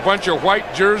are is a bunch of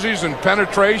white jerseys and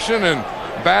penetration and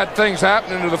bad things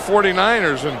happening to the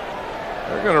 49ers, and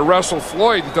they're going to wrestle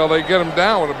Floyd until they get him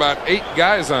down with about 8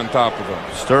 guys on top of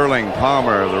him. Sterling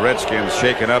Palmer, the Redskins,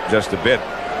 shaken up just a bit.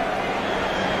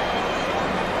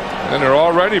 And they're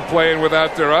already playing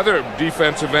without their other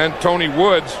defensive end, Tony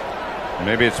Woods.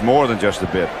 Maybe it's more than just a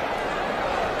bit.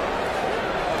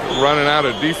 Running out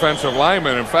of defensive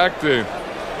linemen. In fact, the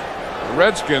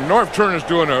Redskins, Norv Turner's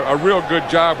doing a real good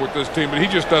job with this team, but he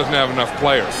just doesn't have enough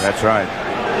players. That's right.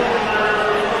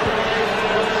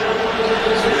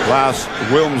 Klaus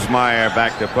Wilmsmeyer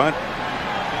back to punt.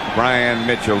 Brian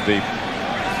Mitchell deep.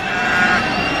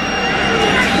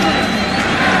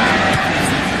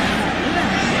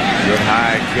 Good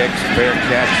high kicks, fair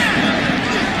catch.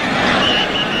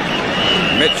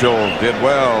 Mitchell did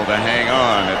well to hang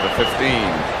on at the 15.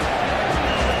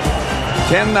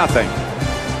 10-0.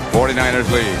 49ers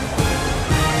lead.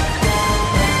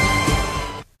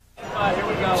 Here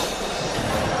we go.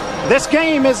 This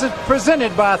game is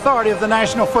presented by authority of the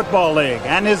National Football League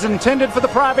and is intended for the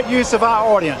private use of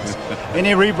our audience.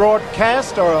 Any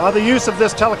rebroadcast or other use of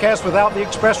this telecast without the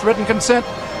express written consent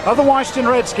of the Washington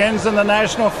Redskins and the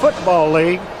National Football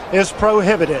League is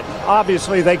prohibited.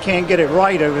 Obviously, they can't get it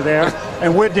right over there,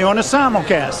 and we're doing a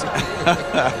simulcast.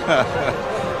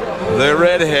 The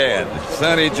redhead,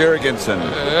 Sonny Jurgensen.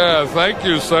 Yeah, thank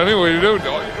you, Sonny. We do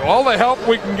all the help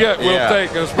we can get. We'll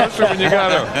take, especially when you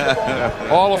got a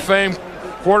Hall of Fame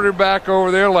quarterback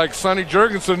over there like Sonny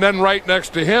Jurgensen. Then right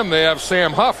next to him, they have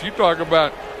Sam Huff. You talk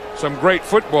about some great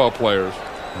football players.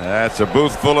 That's a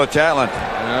booth full of talent.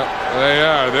 Yeah, they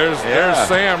are. There's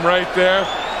Sam right there.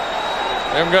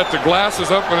 They haven't got the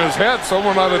glasses up in his head.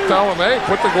 Someone ought to tell him, hey,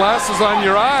 put the glasses on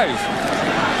your eyes.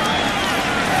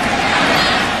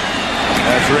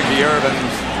 That's Ricky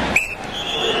Irvins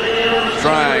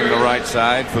trying the right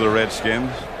side for the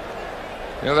Redskins.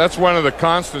 Yeah, that's one of the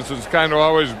constants. It's kind of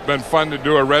always been fun to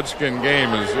do a Redskin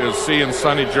game is seeing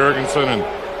Sonny Jurgensen and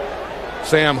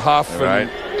Sam Huff. Right.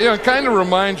 And, it kind of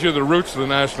reminds you of the roots of the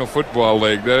National Football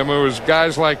League. It was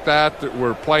guys like that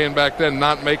were playing back then,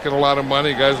 not making a lot of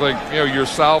money. Guys like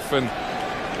yourself and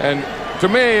to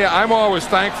me, I'm always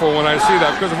thankful when I see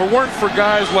that, because if it weren't for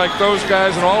guys like those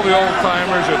guys and all the old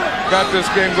timers that got this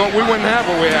game going, we wouldn't have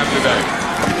what we have today.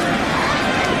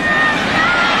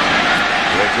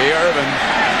 Ricky Irvins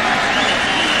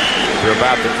to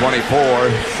about the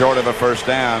 24, short of a first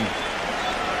down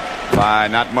by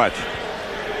not much.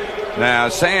 Now,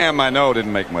 Sam, I know,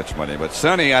 didn't make much money, but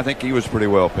Sonny, I think he was pretty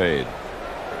well paid.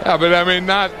 Yeah, but I mean,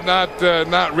 not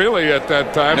really at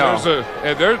that time. No.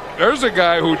 There's a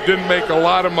guy who didn't make a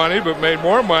lot of money, but made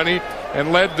more money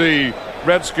and led the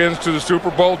Redskins to the Super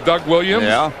Bowl. Doug Williams.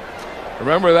 Yeah.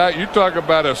 Remember that? You talk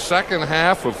about a second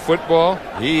half of football.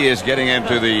 He is getting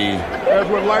into the That's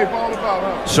what life all about,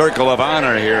 huh? Circle of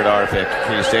Honor here at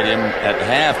RFK Stadium at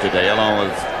half today, along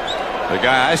with the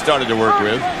guy I started to work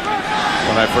with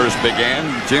when I first began,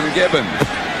 Jim Gibbons.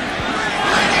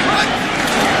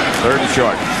 Third and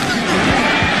short.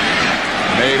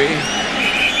 Maybe.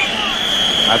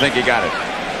 I think he got it.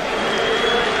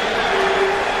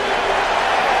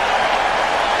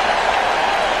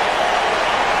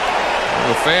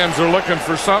 The fans are looking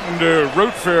for something to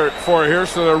root for here,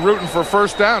 so they're rooting for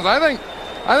first downs. I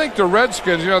think the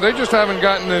Redskins, they just haven't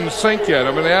gotten in sync yet.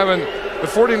 I mean, the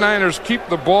 49ers keep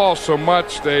the ball so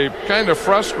much, they kind of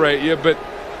frustrate you, but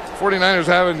 49ers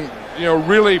haven't,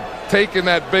 really taken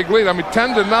that big lead. I mean,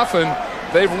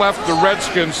 10-0, they've left the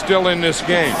Redskins still in this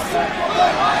game.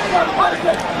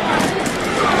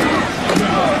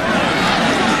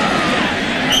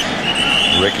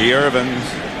 Ricky Irvins.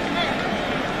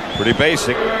 Pretty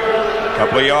basic.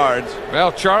 Couple of yards.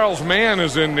 Well, Charles Mann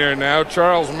is in there now.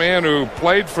 Charles Mann, who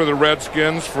played for the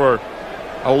Redskins for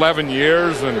 11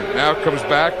 years and now comes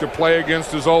back to play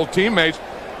against his old teammates.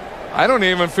 I don't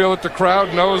even feel that the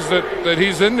crowd knows that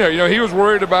he's in there. He was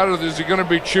worried about it. Is he going to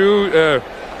be chewed?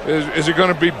 Is he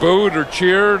going to be booed or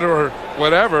cheered or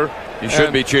whatever? He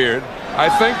should be cheered. I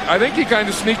think he kind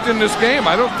of sneaked in this game.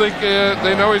 I don't think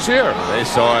they know he's here. They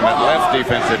saw him at left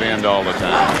defensive end all the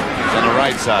time. He's on the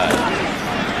right side.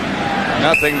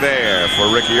 Nothing there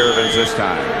for Ricky Irvins this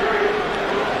time.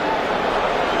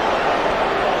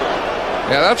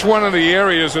 Yeah, that's one of the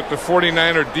areas that the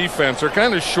 49er defense, they're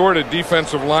kind of short of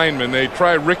defensive linemen. They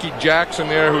try Ricky Jackson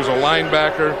there, who's a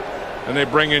linebacker, and they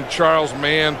bring in Charles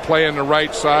Mann playing the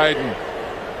right side.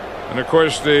 And of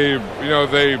course, they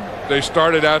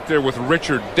started out there with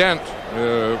Richard Dent,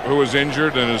 who was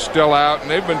injured and is still out,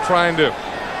 and they've been trying to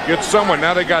get someone.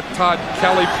 Now they got Todd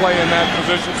Kelly playing that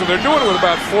position, so they're doing it with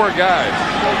about 4 guys.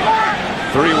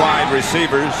 3 wide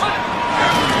receivers.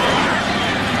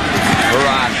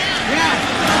 Frerotte.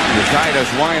 Titus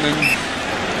Winan.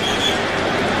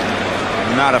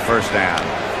 Not a first down.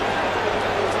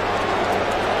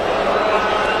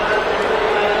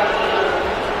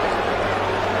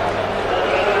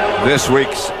 This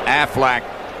week's Aflac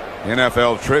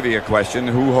NFL trivia question: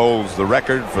 who holds the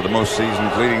record for the most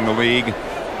seasons leading the league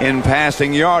in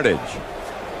passing yardage?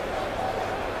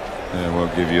 And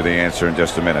we'll give you the answer in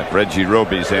just a minute. Reggie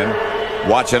Roby's in.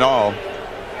 Watch it all.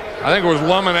 I think it was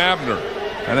Lum and Abner.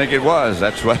 I think it was.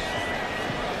 That's what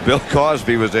Bill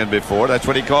Cosby was in before. That's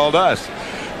what he called us.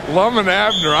 Lum and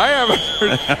Abner. I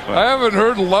haven't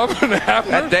heard Lum and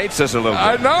Abner. That dates us a little bit.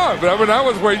 I know, but that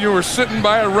was when you were sitting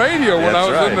by a radio when I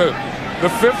was in the the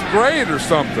 5th grade or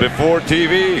something. Before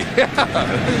TV. Yeah.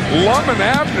 Lum and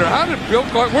Abner. How did Bill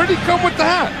Clark? Where did he come with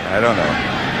that? I don't know.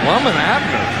 Lum and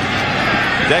Abner.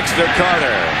 Dexter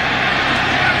Carter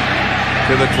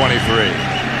to the 23.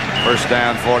 First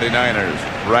down, 49ers.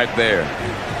 Right there.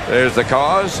 There's the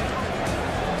cause.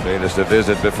 Paid us a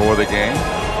visit before the game.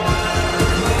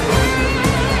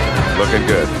 Looking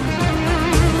good.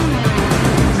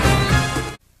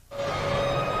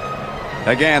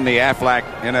 Again, the Aflac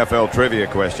NFL trivia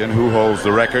question. Who holds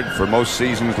the record for most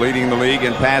seasons leading the league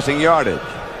in passing yardage?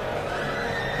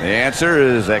 The answer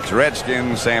is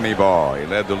ex-Redskins Sammy Baugh. He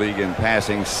led the league in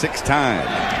passing 6 times.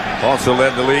 Also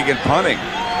led the league in punting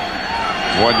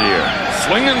 1 year.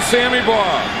 Slinging Sammy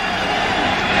Baugh.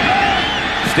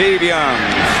 Steve Young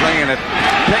slinging it.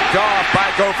 Picked off by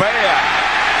Gouveia.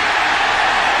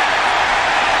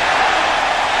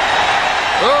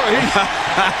 Oh, he's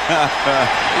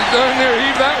done there.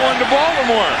 Heave that one to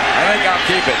Baltimore. I think I'll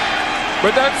keep it.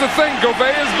 But that's the thing.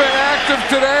 Gouveia's been active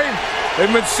today. They've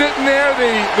been sitting there.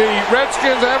 The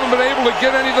Redskins haven't been able to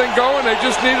get anything going. They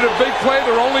just needed a big play.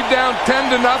 They're only down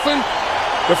 10-0.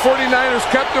 The 49ers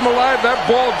kept him alive. That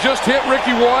ball just hit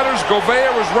Ricky Waters.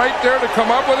 Gouveia was right there to come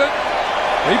up with it.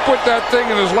 He put that thing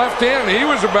in his left hand, and he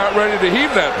was about ready to heave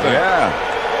that thing. Yeah,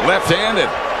 left-handed.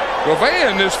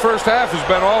 Gouveia in this first half has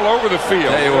been all over the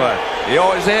field. Tell you what, he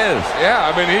always is. Yeah,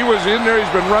 I mean, he was in there. He's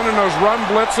been running those run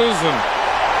blitzes, and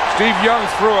Steve Young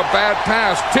threw a bad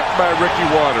pass tipped by Ricky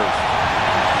Waters.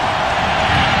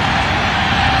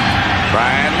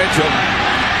 Brian Mitchell.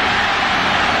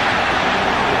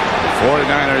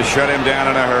 49ers shut him down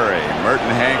in a hurry.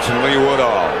 Merton Hanks and Lee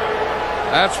Woodall.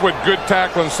 That's what good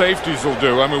tackling safeties will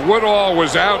do. I mean, Woodall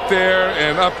was out there,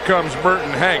 and up comes Merton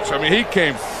Hanks. I mean, he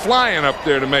came flying up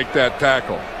there to make that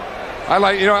tackle.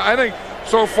 I think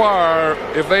so far,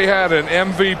 if they had an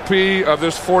MVP of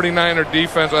this 49er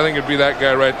defense, I think it'd be that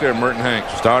guy right there, Merton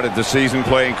Hanks. Started the season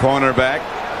playing cornerback.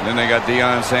 Then they got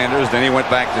Deion Sanders. Then he went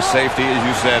back to safety, as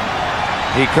you said.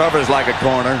 He covers like a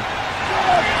corner.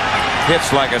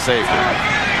 Hits like a safety.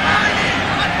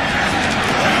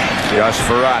 Josh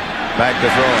Frerotte back to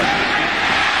throw it.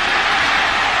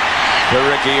 To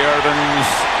Ricky Irvins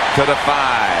to the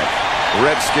 5.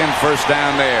 Redskin first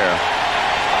down there.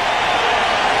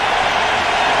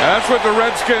 That's what the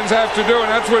Redskins have to do, and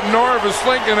that's what Norv is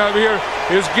thinking of here,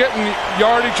 is getting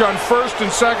yardage on first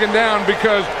and second down,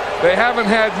 because they haven't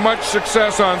had much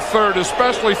success on third,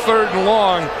 especially 3rd and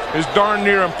long is darn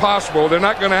near impossible. They're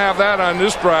not going to have that on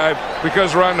this drive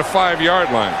because they're on the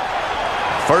 5-yard line.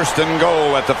 First and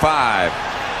goal at the 5.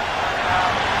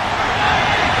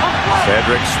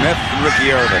 Cedric Smith and Ricky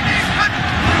Irvins.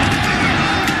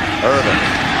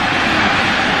 Irvins.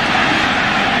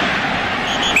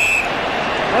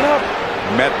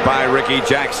 Met by Ricky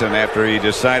Jackson after he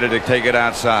decided to take it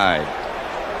outside.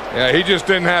 Yeah, he just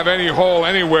didn't have any hole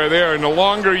anywhere there. And the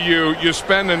longer you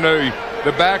spend in the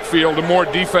backfield, the more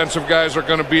defensive guys are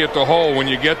going to be at the hole when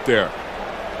you get there.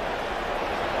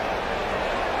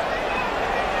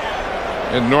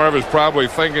 And Norv is probably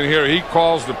thinking here, he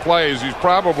calls the plays. He's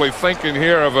probably thinking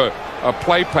here of a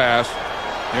play pass,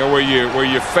 where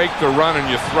you fake the run and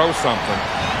you throw something.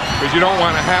 Because you don't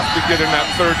want to have to get in that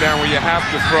 3rd down where you have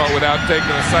to throw it without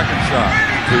taking a second shot.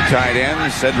 2 tight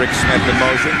ends, Cedric Smith in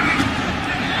motion.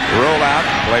 Roll out,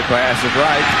 play pass is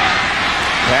right.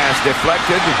 Pass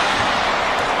deflected.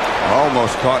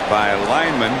 Almost caught by a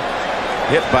lineman.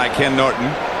 Hit by Ken Norton.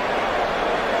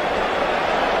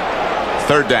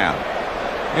 3rd down.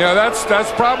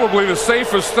 That's probably the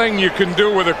safest thing you can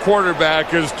do with a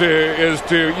quarterback is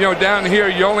to down here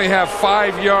you only have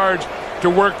 5 yards to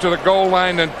work to the goal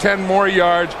line, and 10 more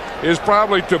yards is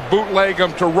probably to bootleg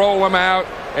them, to roll them out,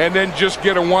 and then just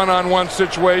get a one-on-one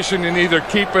situation and either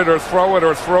keep it or throw it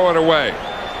away.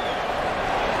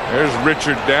 There's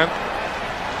Richard Dent,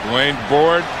 Dwayne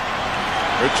Board.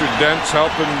 Richard Dent's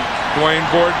helping Dwayne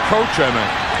Board coach, I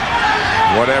think.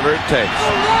 Whatever it takes.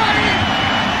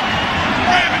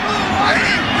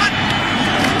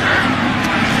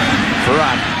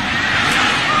 Frerotte.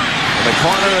 The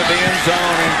corner of the end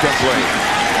zone, incomplete.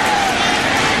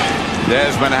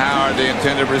 Desmond Howard, the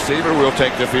intended receiver, will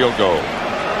take the field goal.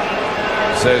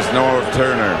 Says Norv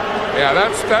Turner. Yeah,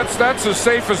 that's the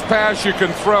safest pass you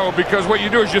can throw, because what you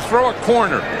do is you throw a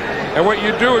corner, and what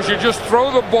you do is you just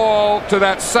throw the ball to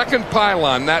that second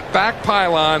pylon, that back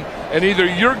pylon, and either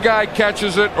your guy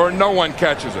catches it or no one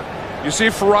catches it. You see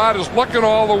Frerotte is looking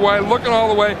all the way,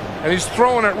 and he's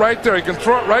throwing it right there. He can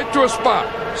throw it right to a spot.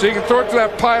 So you can throw it to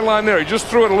that pylon there. He just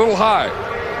threw it a little high.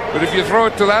 But if you throw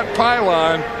it to that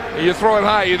pylon, and you throw it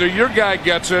high, either your guy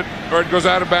gets it or it goes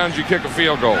out of bounds, you kick a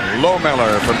field goal.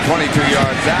 Lohmiller from 22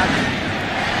 yards out.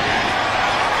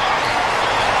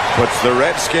 puts the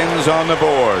Redskins on the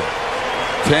board,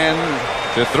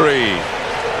 10-3.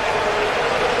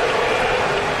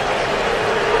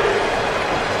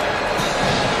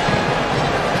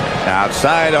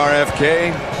 Outside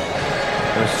RFK.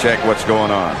 Let's check what's going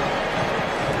on.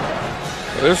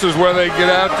 This is where they get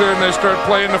out there and they start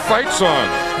playing the fight song.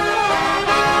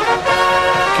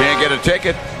 Can't get a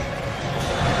ticket.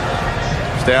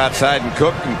 Stay outside and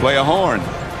cook and play a horn.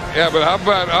 Yeah, but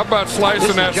how about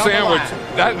slicing that sandwich?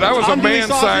 That was a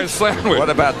man-sized sandwich. What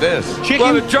about this? Chicken.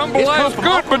 Well, the jambalaya is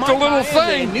good, but the little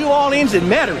thing. New Orleans and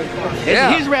Madden.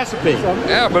 It's his recipe.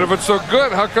 Yeah, but if it's so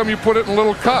good, how come you put it in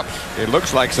little cups? It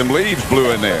looks like some leaves blew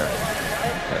in there.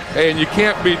 Hey, and you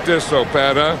can't beat this, though,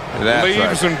 Pat, huh? That's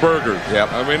leaves right. and burgers.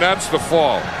 Yep. I mean, that's the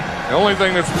fall. The only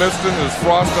thing that's missing is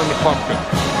frost on the pumpkin.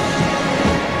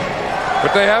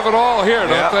 But they have it all here,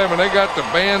 don't they? I mean, they got the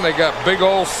band, they got big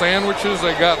old sandwiches,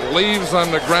 they got leaves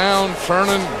on the ground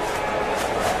turning.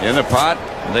 In the pot,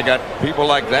 they got people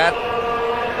like that.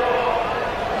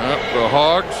 Yep, the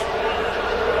hogs.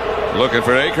 Looking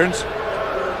for acorns.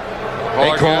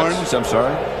 Acorns, I'm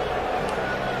sorry.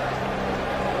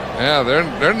 Yeah,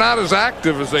 they're not as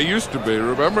active as they used to be.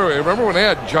 Remember when they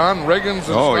had John Riggins and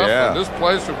stuff? Yeah. And this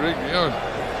place would be,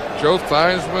 Joe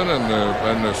Theismann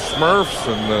and the Smurfs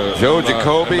and the Joe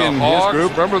Jacoby and his Hogs.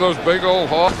 group. Remember those big old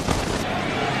hogs?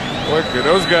 Boy,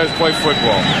 those guys play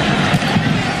football.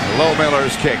 Low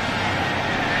Miller's kick.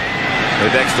 To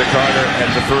Dexter Carter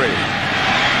at the 3.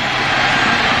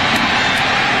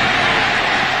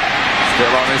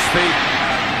 Still on his feet.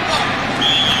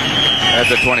 At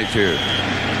the 22.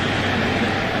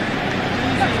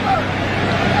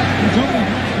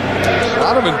 A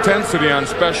lot of intensity on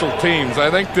special teams. I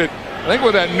think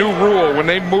with that new rule, when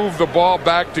they move the ball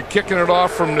back to kicking it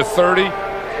off from the 30,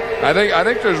 I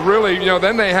think there's really,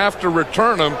 then they have to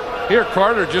return them. Here,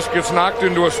 Carter just gets knocked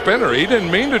into a spinner. He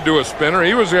didn't mean to do a spinner.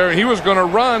 He was there. He was going to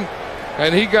run,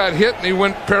 and he got hit, and he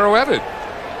went pirouetted.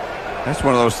 That's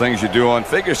one of those things you do on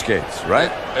figure skates,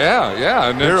 right? Yeah.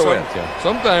 And then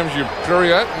sometimes you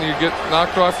pirouette and you get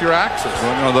knocked off your axis.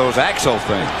 One of those axle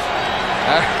things.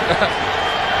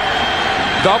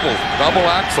 Double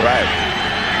axle. Right.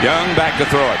 Young back to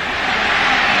throw it.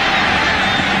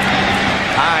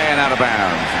 High and out of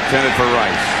bounds. Intended for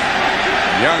Rice.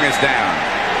 Young is down.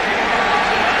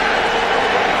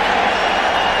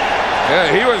 Yeah,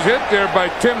 he was hit there by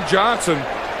Tim Johnson.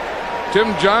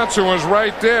 Tim Johnson was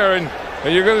right there, and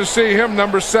you're going to see him,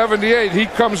 number 78. He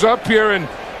comes up here, and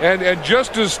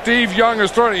just as Steve Young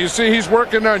is throwing it, you see he's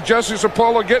working on Jesse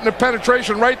Sapolo, getting the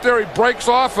penetration right there. He breaks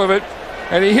off of it,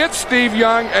 and he hits Steve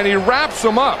Young, and he wraps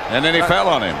him up. And then he fell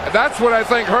on him. That's what I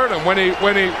think hurt him when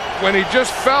he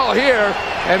just fell here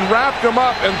and wrapped him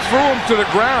up and threw him to the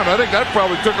ground. I think that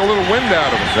probably took a little wind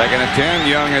out of him. 2nd and 10.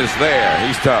 Young is there.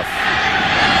 He's tough.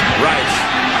 Rice,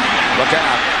 look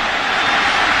out.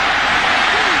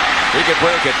 He could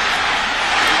break it.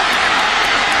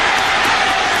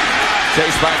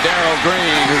 Chased by Darrell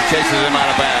Green, who chases him out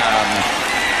of bounds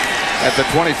at the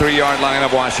 23-yard line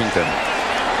of Washington.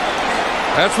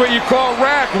 That's what you call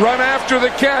rack, run after the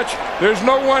catch. There's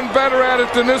no one better at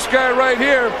it than this guy right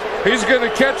here. He's going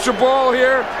to catch the ball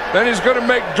here. Then he's going to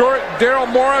make Darrell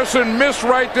Morrison miss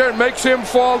right there. It makes him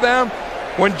fall down.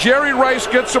 When Jerry Rice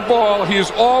gets the ball, he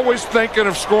is always thinking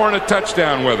of scoring a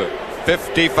touchdown with it.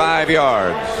 55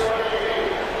 yards.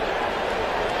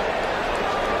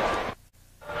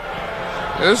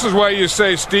 This is why you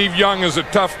say Steve Young is a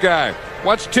tough guy.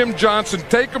 Watch Tim Johnson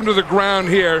take him to the ground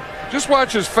here. Just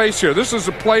watch his face here. This is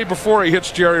a play before he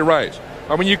hits Jerry Rice.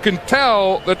 I mean, you can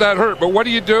tell that hurt, but what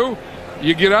do?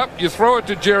 You get up, you throw it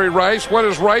to Jerry Rice. What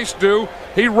does Rice do?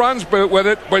 He runs with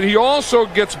it, but he also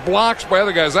gets blocks by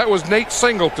other guys. That was Nate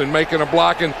Singleton making a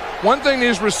block. And one thing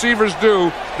these receivers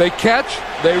do, they catch,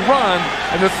 they run,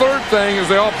 and the third thing is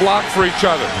they all block for each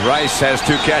other. Rice has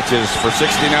 2 catches for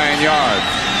 69 yards.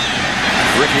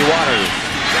 Ricky Waters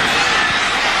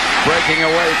breaking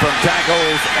away from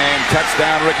tackles, and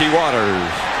touchdown Ricky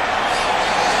Waters.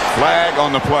 Flag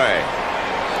on the play.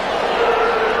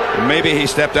 Maybe he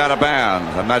stepped out of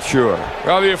bounds. I'm not sure.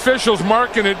 Well, the officials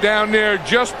marking it down there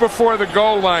just before the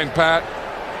goal line, Pat.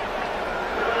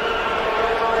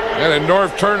 And then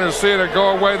Norv Turner seeing it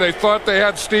go away. They thought they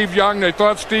had Steve Young. They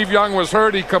thought Steve Young was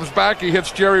hurt. He comes back. He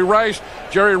hits Jerry Rice.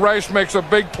 Jerry Rice makes a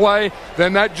big play.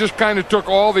 Then that just kind of took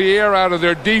all the air out of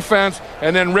their defense.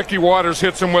 And then Ricky Waters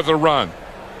hits him with a run.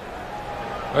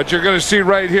 But you're going to see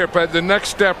right here, Pat, the next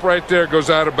step right there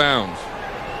goes out of bounds.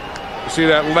 You see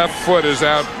that left foot is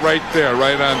out right there,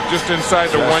 right on, just inside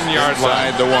the 1 yard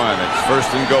line. Inside the 1. It's 1st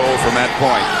and goal from that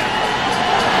point.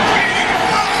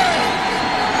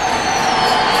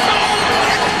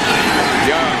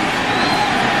 Young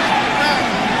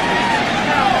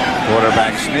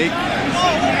Quarterback sneak.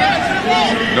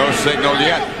 No signal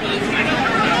yet.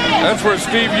 That's where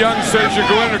Steve Young says you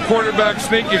go in a quarterback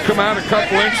sneak, you come out a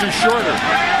couple inches shorter.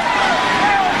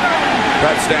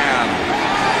 Touchdown.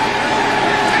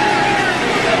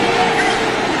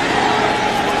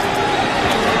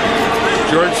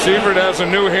 George Sievert has a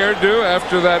new hairdo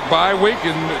after that bye week,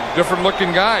 and different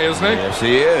looking guy, isn't he? Yes,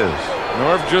 he is.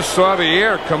 Norv just saw the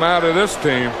air come out of this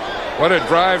team. What a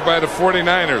drive by the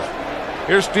 49ers.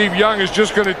 Here Steve Young is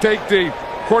just going to take the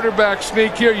quarterback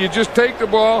sneak here. You just take the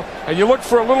ball and you look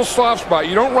for a little soft spot.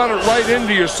 You don't run it right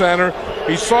into your center.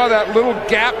 He saw that little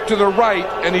gap to the right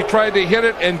and he tried to hit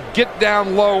it and get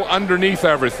down low underneath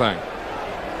everything.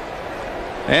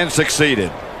 And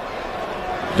succeeded.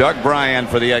 Doug Bryan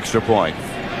for the extra point.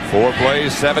 4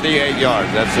 plays, 78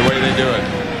 yards. That's the way they do it.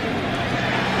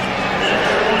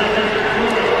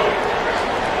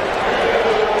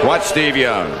 What's Steve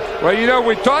Young? Well, you know,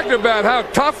 we talked about how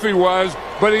tough he was,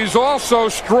 but he's also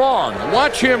strong.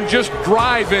 Watch him just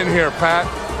drive in here, Pat.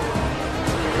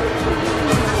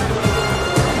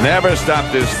 Never stopped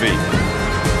his feet.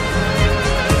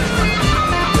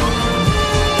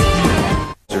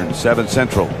 7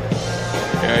 Central.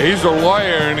 Yeah, he's a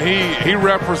lawyer, and he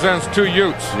represents 2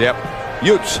 Utes. Yep.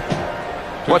 Utes.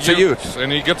 What's a Ute?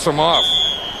 And he gets them off.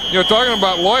 You know, talking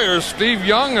about lawyers, Steve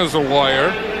Young is a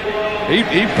lawyer. He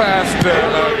passed,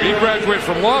 he graduated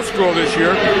from law school this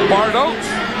year. Bart Oates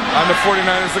on the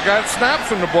 49ers, the guy that snaps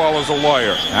from the ball, is a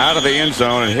lawyer. Out of the end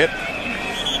zone and hit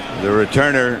the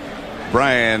returner,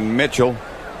 Brian Mitchell.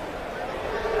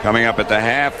 Coming up at the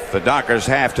half, the Dockers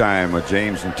halftime with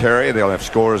James and Terry. They'll have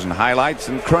scores and highlights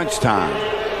and crunch time.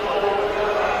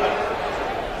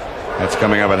 That's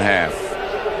coming up at half.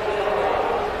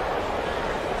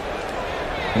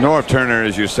 Norv Turner,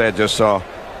 as you said, just saw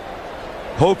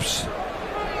hopes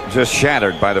just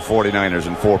shattered by the 49ers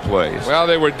in 4 plays. Well,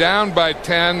 they were down by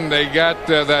 10. They got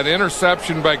that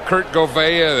interception by Kurt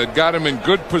Govea that got him in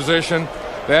good position.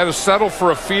 They had to settle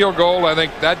for a field goal. I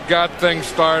think that got things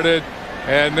started.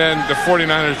 And then the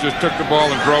 49ers just took the ball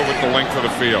and drove it the length of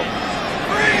the field.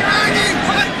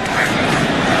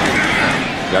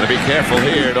 Got to be careful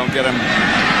here. Don't get them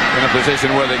in a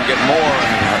position where they can get more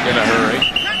in a hurry.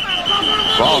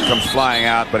 Ball comes flying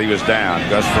out, but he was down.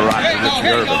 Gus Frerotte and Richie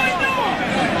Irvin.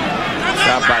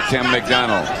 Stopped by Tim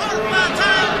McDonald.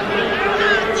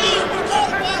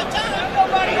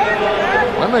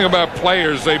 One thing about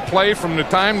players, they play from the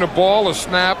time the ball is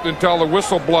snapped until the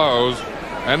whistle blows.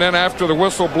 And then after the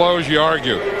whistle blows, you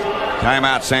argue.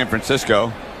 Timeout San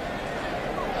Francisco.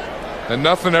 And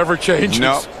nothing ever changes.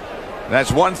 No.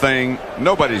 That's one thing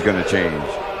nobody's going to change.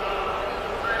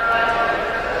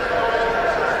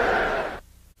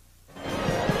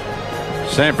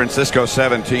 San Francisco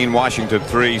 17, Washington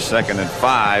 3, 2nd and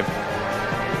 5.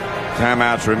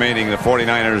 Timeouts remaining. The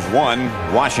 49ers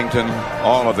 1, Washington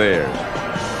all of theirs.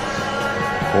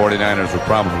 49ers will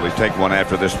probably take one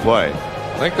after this play.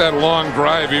 I think that long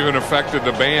drive even affected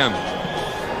the band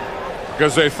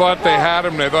because they thought they had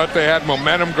him. They thought they had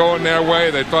momentum going their way.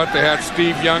 They thought they had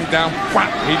Steve Young down.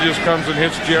 He just comes and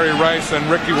hits Jerry Rice and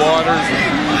Ricky Waters.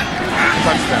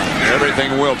 Touchdown.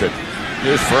 Everything wilted.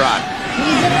 Here's Frerotte.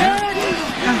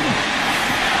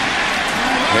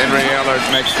 Henry Ellard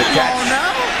makes the catch.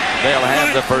 They'll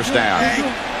have the first down.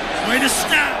 Way to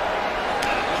stop.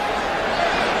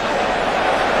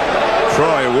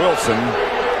 Troy Wilson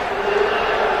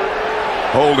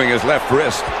holding his left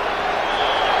wrist.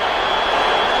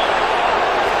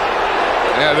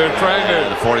 Yeah, they're trying to.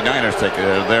 The 49ers take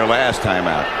their last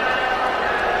timeout.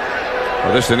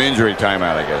 Well, this is an injury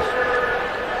timeout, I guess.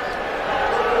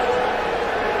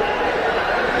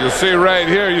 You'll see right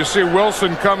here. You see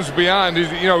Wilson comes beyond.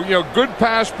 He's, you know, good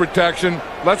pass protection.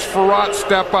 Let's Frerotte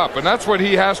step up, and that's what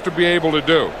he has to be able to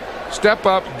do. Step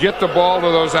up, get the ball to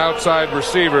those outside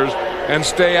receivers, and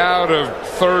stay out of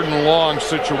 3rd and long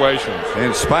situations.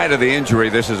 In spite of the injury,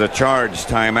 this is a charged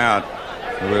timeout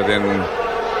within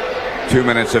 2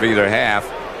 minutes of either half.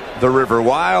 The River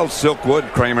Wild,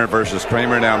 Silkwood, Kramer versus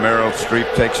Kramer. Now Meryl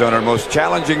Streep takes on her most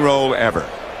challenging role ever,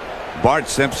 Bart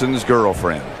Simpson's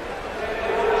girlfriend.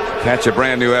 Catch a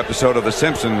brand new episode of The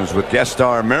Simpsons with guest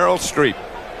star Meryl Streep.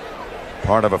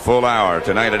 Part of a full hour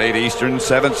tonight at 8 Eastern,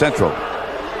 7 Central.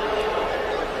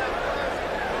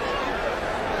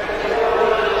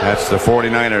 That's the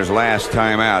 49ers' last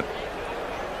timeout.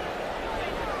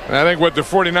 And I think what the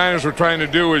 49ers were trying to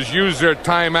do is use their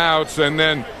timeouts and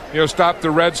then, stop the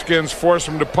Redskins, force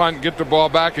them to punt, get the ball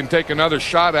back, and take another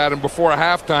shot at them before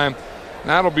halftime.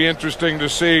 That'll be interesting to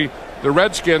see. The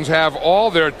Redskins have all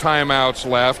their timeouts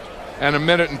left and 1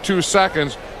 minute and 2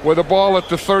 seconds. with a ball at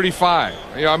the 35?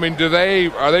 You know, I mean,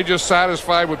 are they just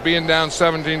satisfied with being down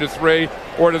 17-3,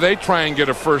 or do they try and get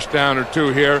a first down or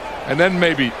two here and then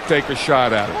maybe take a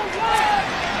shot at it?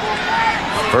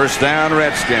 First down,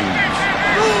 Redskins.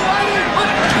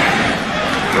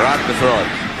 Frerotte to throw it.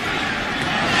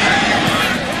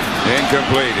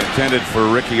 Incomplete. Intended for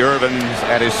Ricky Irvins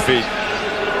at his feet.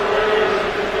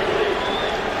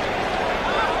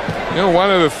 You know,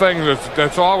 one of the things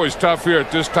that's always tough here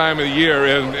at this time of the year,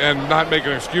 and not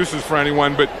making excuses for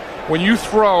anyone, but when you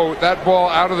throw that ball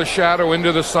out of the shadow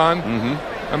into the sun,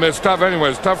 I mean, it's tough anyway.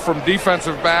 It's tough from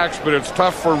defensive backs, but it's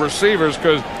tough for receivers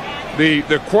because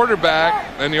the quarterback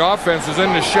and the offense is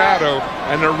in the shadow,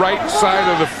 and the right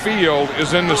side of the field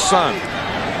is in the sun.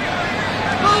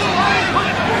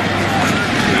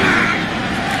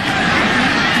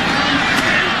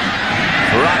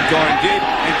 Frerotte going deep,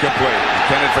 incomplete.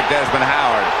 Intended for Desmond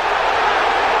Howard.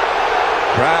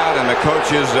 Crowd and the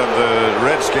coaches of the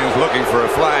Redskins looking for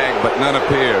a flag, but none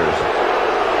appears.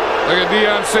 Look at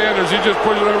Deion Sanders. He just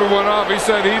pushed everyone off. He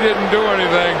said he didn't do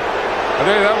anything.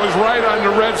 That was right on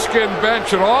the Redskin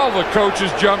bench, and all the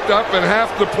coaches jumped up and half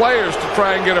the players to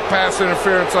try and get a pass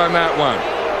interference on that one.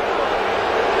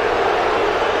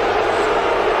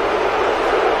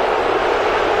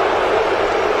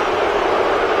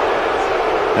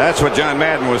 That's what John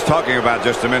Madden was talking about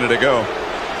just a minute ago.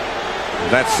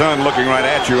 That sun looking right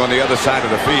at you on the other side of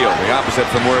the field, the opposite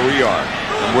from where we are,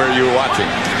 from where you're watching.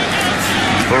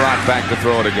 Frerotte back to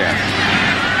throw it again.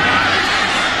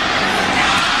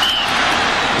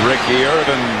 Ricky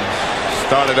Irvins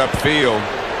started upfield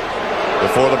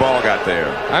before the ball got there.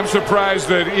 I'm surprised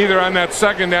that either on that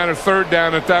second down or third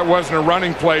down that wasn't a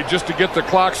running play just to get the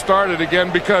clock started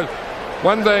again, because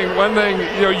one thing,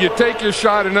 you know, you take your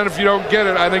shot, and then if you don't get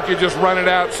it, I think you just run it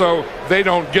out so they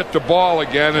don't get the ball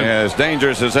again. And, as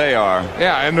dangerous as they are.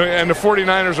 Yeah, and the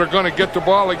 49ers are going to get the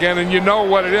ball again, and you know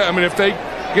what it is. I mean, if they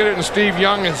get it in Steve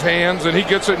Young's hands and he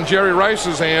gets it in Jerry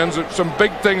Rice's hands, some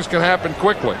big things can happen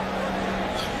quickly.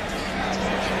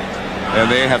 And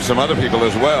they have some other people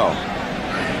as well.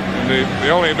 The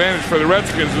only advantage for the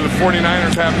Redskins is the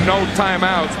 49ers have no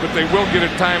timeouts, but they will get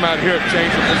a timeout here at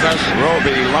change of possession.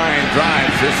 Roby line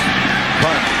drives this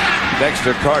punt.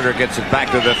 Dexter Carter gets it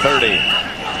back to the 30.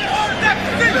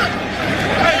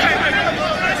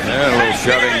 Yeah, a little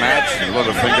shoving match, a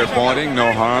little finger pointing,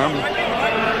 no harm.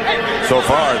 So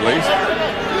far, at least.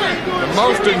 The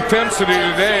most intensity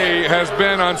today has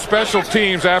been on special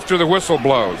teams after the whistle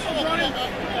blows.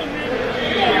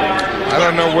 I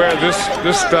don't know where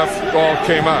this stuff all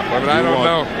came up. I mean, I don't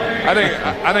know.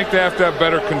 I think they have to have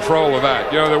better control of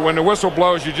that. You know, that when the whistle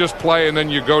blows, you just play, and then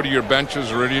you go to your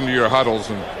benches or into your huddles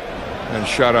and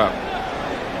shut up.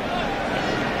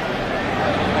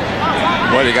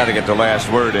 Well, you got to get the last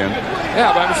word in.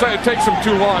 Yeah, but I'm saying it takes them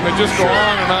too long. They just go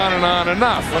on and on and on.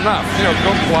 Enough. You know,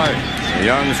 go play.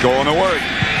 Young's going to work.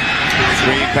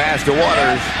 Screen pass to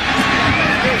Waters.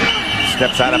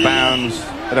 Steps out of bounds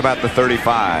at about the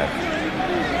 35.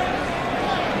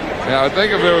 Yeah, I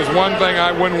think if there was one thing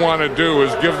I wouldn't want to do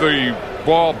is give the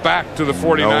ball back to the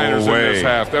 49ers in this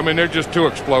half. I mean, they're just too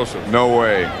explosive. No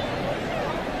way.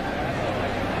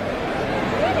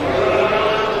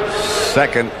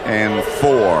 Second and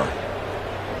 4.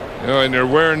 You know, and they're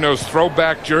wearing those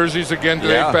throwback jerseys again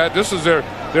today, yeah. Pat. This is they're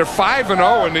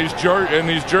 5-0 in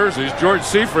these jerseys. George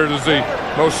Seifert is the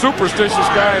most superstitious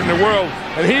guy in the world,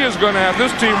 and he is going to have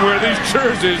this team wear these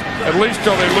jerseys at least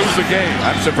till they lose the game.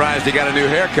 I'm surprised he got a new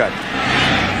haircut.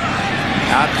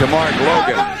 Out to Mark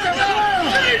Logan.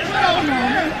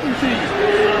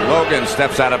 Logan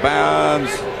steps out of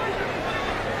bounds.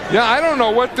 Yeah, I don't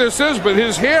know what this is, but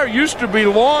his hair used to be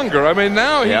longer. I mean,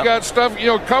 now he got stuff, you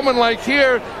know, coming like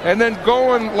here and then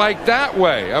going like that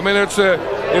way. I mean, it's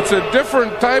a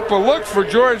different type of look for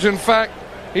George. In fact,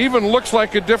 he even looks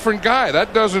like a different guy.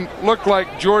 That doesn't look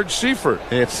like George Seifert.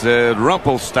 It's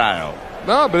Rumple style.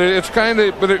 No, but it's kind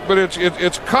of, but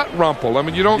it's cut rumple. I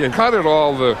mean, you don't cut it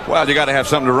all the. Well, you got to have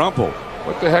something to rumple.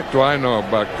 What the heck do I know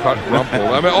about cut rumple?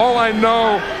 I mean, all I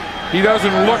know. He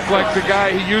doesn't look like the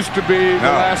guy he used to be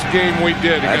the last game we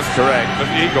did against the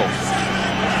Eagles.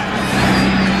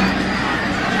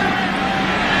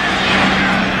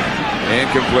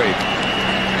 Incomplete.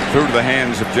 Through to the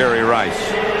hands of Jerry Rice.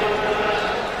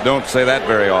 Don't say that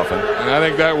very often. And I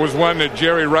think that was one that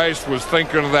Jerry Rice was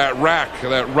thinking of, that rack,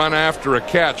 that run after a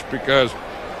catch, because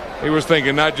he was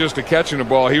thinking not just of catching the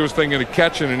ball, he was thinking of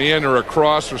catching an in or a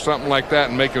cross or something like that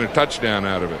and making a touchdown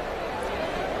out of it.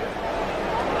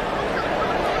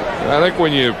 I think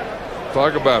when you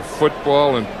talk about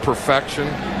football and perfection,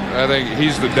 I think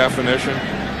he's the definition.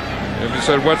 If you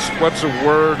said what's a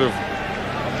word of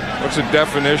What's the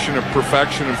definition of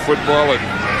perfection in football? It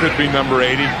could be number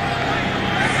 80.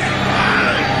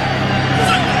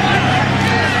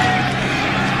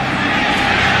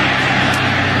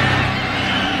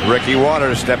 Ricky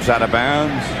Waters steps out of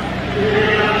bounds.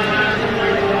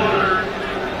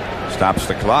 Stops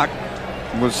the clock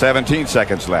with 17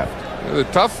 seconds left. The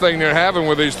tough thing they're having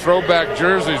with these throwback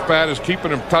jerseys, Pat, is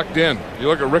keeping them tucked in. You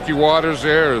look at Ricky Waters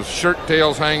there, his shirt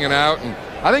tails hanging out, and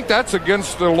I think that's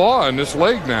against the law in this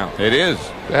league now. It is.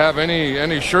 To have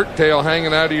any shirt tail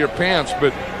hanging out of your pants,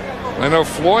 but I know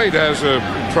Floyd has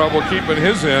trouble keeping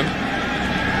his in.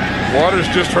 Waters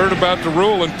just heard about the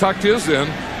rule and tucked his in.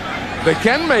 They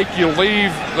can make you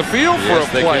leave the field for a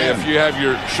play if you have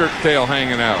your shirt tail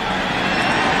hanging out.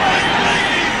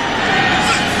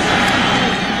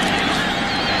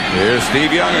 Here's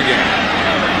Steve Young again.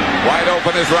 Wide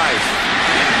open is Rice.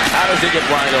 How does he get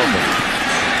wide open?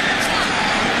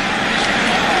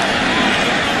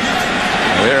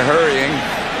 They're hurrying.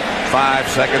 5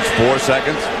 seconds, 4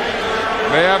 seconds.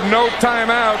 They have no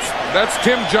timeouts. That's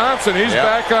Tim Johnson. He's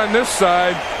back on this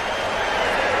side.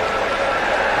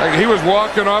 Like he was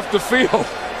walking off the field.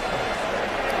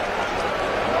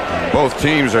 Both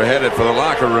teams are headed for the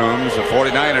locker rooms. The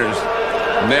 49ers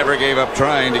never gave up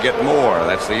trying to get more.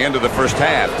 That's the end of the first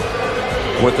half.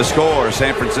 With the score,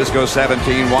 San Francisco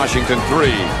 17, Washington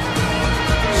 3.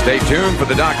 Stay tuned for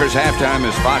the Dockers halftime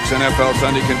as Fox NFL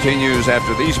Sunday continues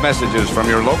after these messages from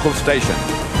your local station.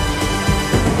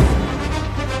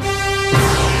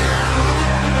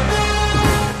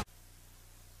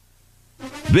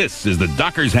 This is the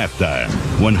Dockers halftime.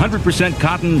 100%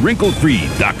 cotton, wrinkle-free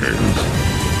Dockers.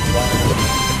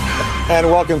 And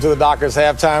welcome to the Dockers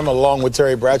halftime. Along with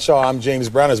Terry Bradshaw, I'm James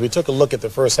Brown. As we took a look at the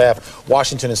first half,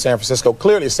 Washington and San Francisco.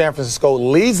 Clearly, San Francisco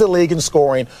leads the league in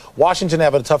scoring. Washington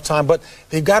having a tough time, but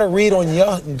they've got to read on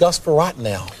young Gus Frerotte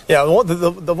now. Yeah,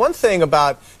 the one thing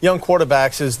about young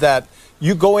quarterbacks is that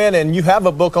you go in and you have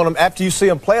a book on them after you see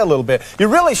them play a little bit. You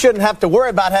really shouldn't have to worry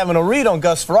about having a read on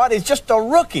Gus Frerotte. He's just a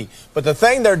rookie. But the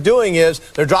thing they're doing is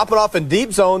they're dropping off in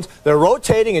deep zones. They're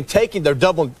rotating and they're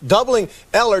doubling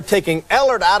Ellard, taking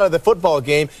Ellard out of the football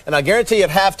game. And I guarantee you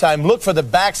at halftime, look for the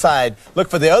backside. Look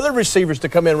for the other receivers to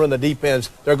come in and run the deep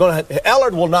ends.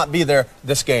 Ellard will not be there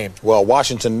this game. Well,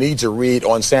 Washington needs a read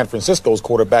on San Francisco's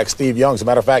quarterback, Steve Young. As a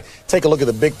matter of fact, take a look at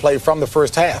the big play from the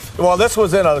first half. Well, this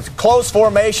was in a close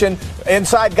formation.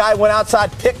 Inside guy went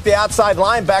outside, picked the outside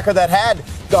linebacker that had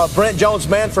Brent Jones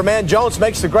man for man. Jones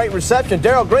makes the great reception.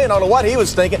 Darrell Green, I don't know what he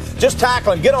was thinking. Just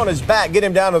tackle him, get on his back, get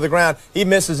him down to the ground. He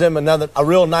misses him a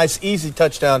real nice, easy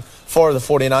touchdown for the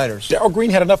 49ers. Darrell Green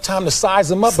had enough time to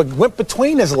size him up, but went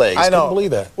between his legs. I know. Couldn't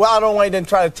believe that. Well, I don't know why he didn't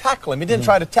try to tackle him. He didn't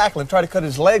try to tackle him, try to cut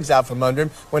his legs out from under him,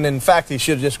 when in fact he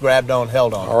should have just grabbed on,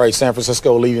 held on. All right, San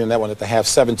Francisco leading that one at the half,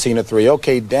 17-3.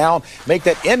 Okay, down. Make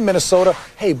that in Minnesota.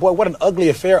 Hey, boy, what an ugly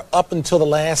affair up until the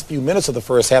last few minutes of the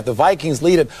first half. The Vikings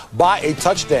lead it by a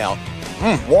touchdown.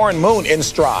 Warren Moon in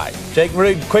stride. Jake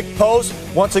Reed, quick post.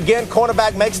 Once again,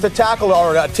 cornerback makes the tackle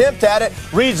or attempt at it.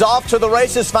 Reed's off to the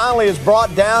races. Finally is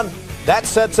brought down. That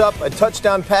sets up a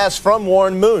touchdown pass from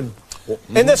Warren Moon.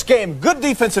 In this game, good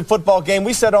defensive football game.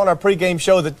 We said on our pregame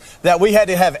show that we had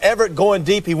to have Everett going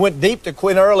deep. He went deep to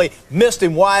Quinn early, missed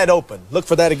him wide open. Look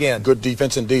for that again. Good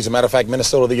defense indeed. As a matter of fact,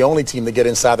 Minnesota, the only team to get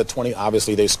inside the 20.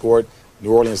 Obviously, they scored.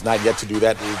 New Orleans not yet to do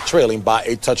that, trailing by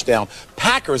a touchdown.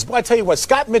 Packers, boy, I tell you what,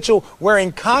 Scott Mitchell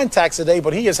wearing contacts today,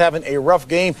 but he is having a rough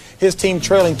game. His team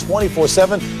trailing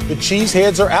 24-7. The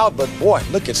Cheeseheads are out, but boy,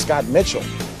 look at Scott Mitchell.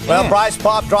 Well, Bryce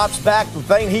Pop drops back. The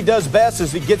thing he does best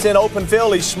is he gets in open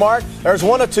field. He's smart. There's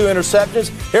 1 or 2 interceptions.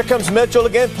 Here comes Mitchell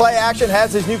again. Play action.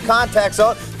 Has his new contacts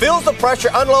on. Feels the pressure.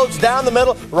 Unloads down the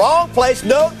middle. Wrong place.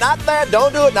 No, not there.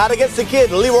 Don't do it. Not against the kid.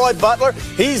 Leroy Butler.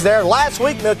 He's there. Last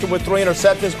week, Mitchell with 3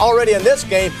 interceptions. Already in this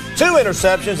game, 2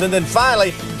 interceptions. And then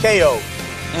finally, KO.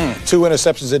 2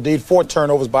 interceptions indeed, 4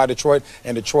 turnovers by Detroit,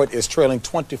 and Detroit is trailing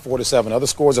 24-7. Other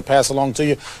scores to pass along to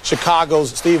you. Chicago's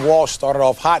Steve Walsh started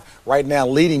off hot, right now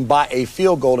leading by a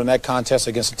field goal in that contest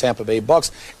against the Tampa Bay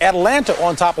Bucks. Atlanta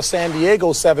on top of San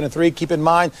Diego, 7-3. Keep in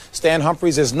mind, Stan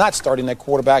Humphries is not starting that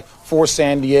quarterback for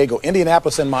San Diego.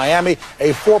 Indianapolis and Miami,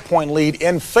 a 4-point lead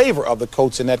in favor of the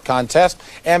Colts in that contest.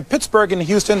 And Pittsburgh and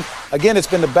Houston, again, it's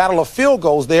been the battle of field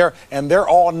goals there, and they're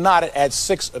all knotted at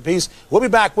 6 apiece. We'll be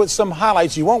back with some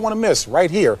highlights you won't want to miss right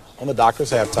here on the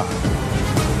Dockers Halftime.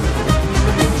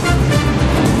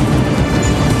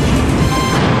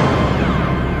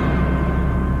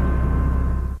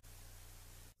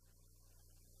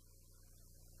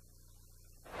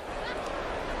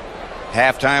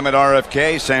 Halftime at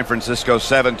RFK, San Francisco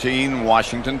 17,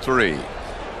 Washington 3.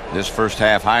 This first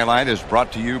half highlight is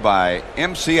brought to you by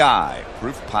MCI,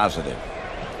 proof positive.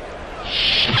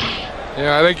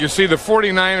 Yeah, I think you see the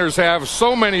 49ers have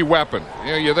so many weapons.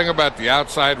 You think about the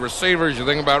outside receivers, you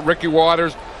think about Ricky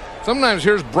Waters. Sometimes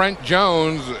here's Brent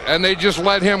Jones, and they just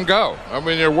let him go. I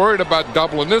mean, they're worried about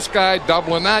doubling this guy,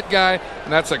 doubling that guy,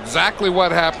 and that's exactly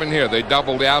what happened here. They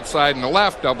doubled the outside and the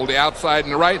left, doubled the outside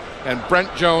and the right, and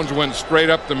Brent Jones went straight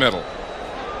up the middle.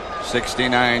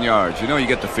 69 yards. You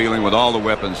get the feeling with all the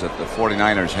weapons that the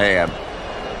 49ers have,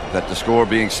 that the score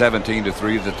being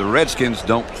 17-3, that the Redskins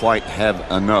don't quite have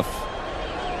enough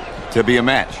to be a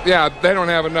match. Yeah, they don't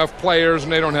have enough players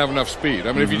and they don't have enough speed.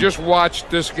 I mean, if you just watch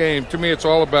this game, to me it's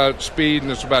all about speed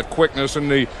and it's about quickness, and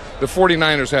the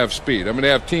 49ers have speed. I mean, they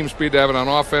have team speed. They have it on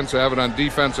offense, they have it on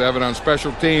defense, they have it on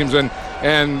special teams, and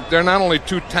they're not only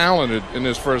too talented in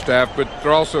this first half, but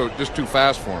they're also just too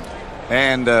fast for them.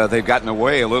 And they've gotten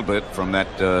away a little bit from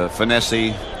that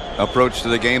finesse approach to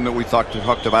the game that we talked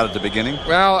about at the beginning.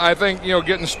 Well, I think,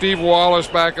 getting Steve Wallace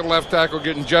back at left tackle,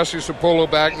 getting Jesse Sapolo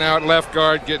back now at left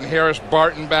guard, getting Harris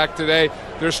Barton back today.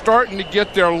 They're starting to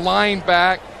get their line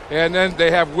back, and then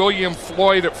they have William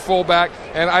Floyd at fullback,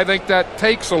 and I think that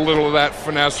takes a little of that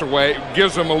finesse away. It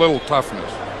gives them a little toughness.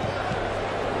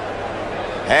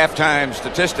 Halftime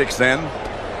statistics then.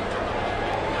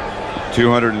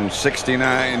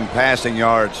 269 passing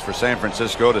yards for San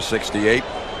Francisco to 68.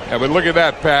 Yeah, but look at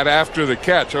that, Pat, after the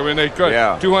catch. I mean, they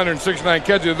got 269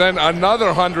 catches, then another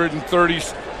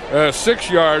 136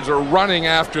 yards are running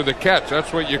after the catch.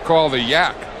 That's what you call the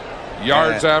yak,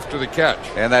 yards after the catch.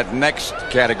 And that next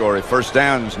category, first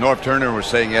downs, Norv Turner was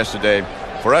saying yesterday,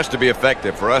 for us to be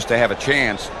effective, for us to have a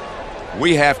chance,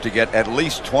 we have to get at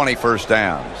least 20 first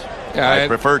downs. Yeah, I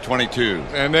prefer 22.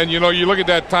 And then, you look at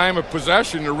that time of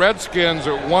possession. The Redskins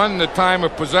won the time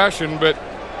of possession, but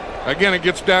again, it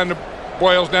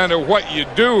boils down to what you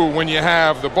do when you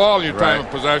have the ball in your time of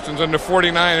possessions, and the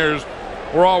 49ers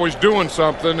were always doing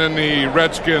something, and the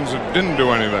Redskins didn't do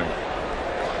anything.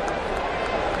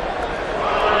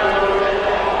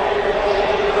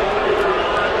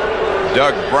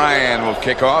 Doug Bryan will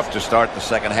kick off to start the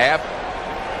second half.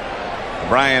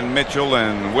 Brian Mitchell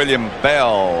and William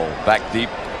Bell back deep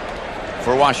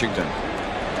for Washington.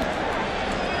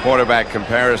 Quarterback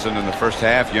comparison in the first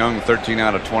half. Young 13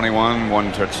 out of 21,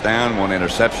 1 touchdown, 1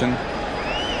 interception.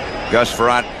 Gus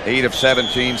Frerotte 8 of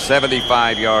 17,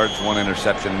 75 yards, 1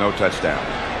 interception, no touchdown.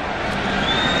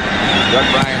 Doug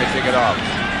Bryan to kick it off.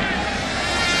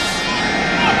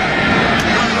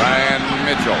 Brian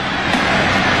Mitchell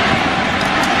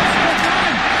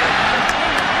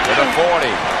to the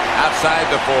 40, outside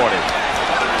the 40.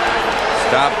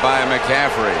 Stopped by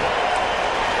McCaffrey.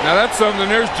 Now that's something.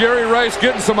 There's Jerry Rice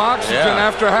getting some oxygen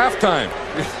after halftime.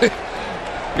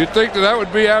 You'd think that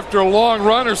would be after a long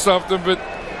run or something, but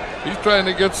he's trying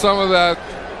to get some of that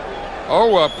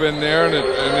up in there, and he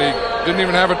didn't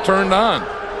even have it turned on.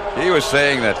 He was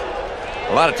saying that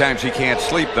a lot of times he can't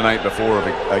sleep the night before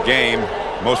a game.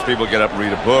 Most people get up and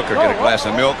read a book or get a glass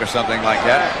of milk or something like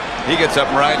that. He gets up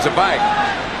and rides a bike.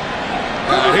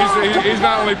 He's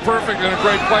not only perfect and a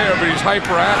great player, but he's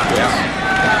hyperactive.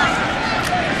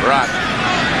 Frerotte.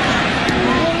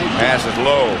 Pass is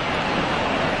low.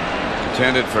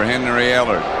 Intended for Henry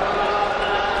Ellard.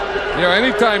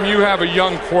 Anytime you have a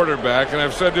young quarterback, and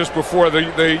I've said this before,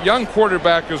 the young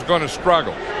quarterback is going to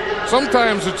struggle.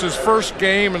 Sometimes it's his first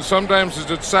game, and sometimes it's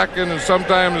his second, and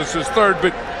sometimes it's his third.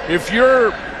 But if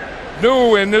you're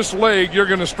new in this league, you're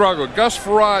going to struggle. Gus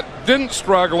Frerotte didn't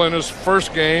struggle in his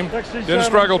first game, didn't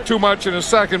struggle too much in his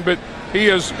second, but he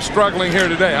is struggling here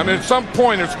today. I mean, at some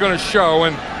point it's going to show,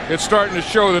 and it's starting to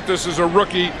show that this is a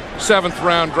rookie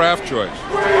 7th-round draft choice.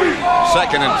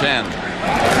 2nd and 10.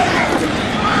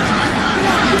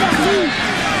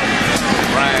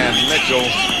 Brian Mitchell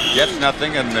gets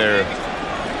nothing, and they're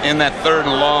in that 3rd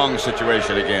and long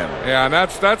situation again. Yeah, and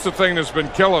that's the thing that's been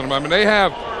killing them. I mean, they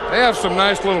have some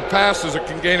nice little passes that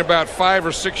can gain about 5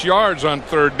 or 6 yards on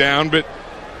 3rd down, but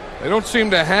they don't seem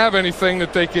to have anything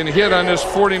that they can hit on this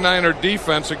 49er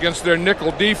defense against their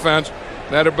nickel defense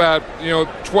at about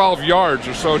 12 yards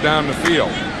or so down the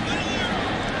field.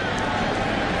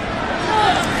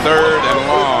 3rd and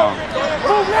long.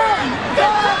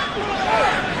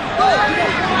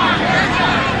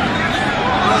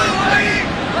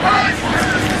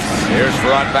 Here's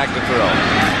Frerotte back to throw.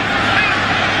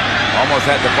 Almost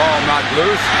had the ball knocked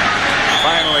loose.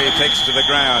 Finally, he takes to the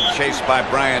ground, chased by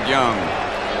Bryant Young.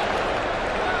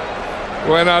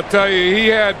 Well, I'll tell you, he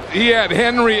had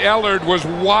Henry Ellard was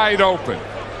wide open.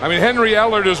 I mean, Henry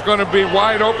Ellard is going to be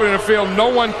wide open in the field. No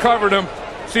one covered him.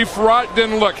 See, Frerotte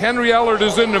didn't look. Henry Ellard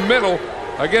is in the middle.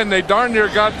 Again, they darn near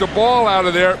got the ball out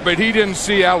of there, but he didn't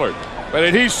see Ellard. But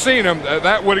had he seen him,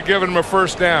 that would have given him a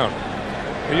first down.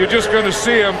 And you're just going to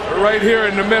see him right here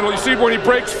in the middle. You see when he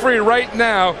breaks free right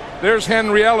now, there's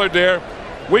Henry Ellard there.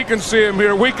 We can see him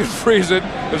here. We can freeze it.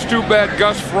 It's too bad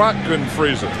Gus Frerotte couldn't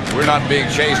freeze it. We're not being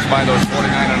chased by those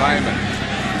 49er linemen.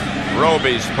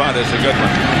 Roby's punt is a good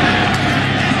one.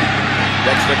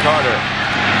 Dexter Carter.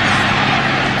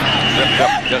 Zipped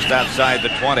up just outside the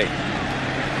 20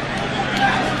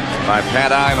 by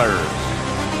Pat Eilers.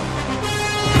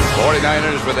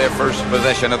 49ers with their first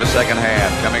possession of the second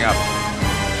half coming up.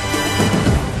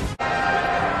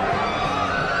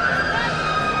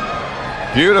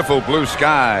 Beautiful blue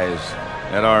skies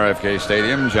at RFK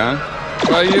Stadium, John.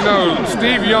 Well, you know,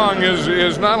 Steve Young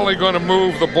is not only going to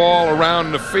move the ball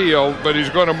around the field, but he's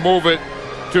going to move it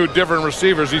to different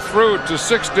receivers. He threw it to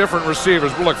 6 different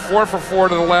receivers. Look, 4 for 4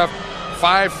 to the left,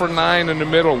 5 for 9 in the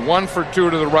middle, 1 for 2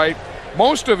 to the right.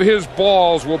 Most of his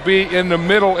balls will be in the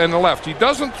middle and the left. He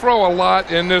doesn't throw a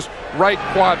lot in this right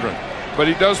quadrant, but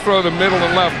he does throw the middle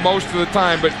and left most of the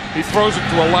time, but he throws it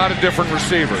to a lot of different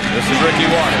receivers. This is Ricky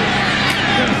Waters.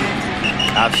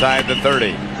 Outside the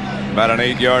 30. About an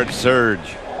 8-yard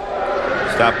surge.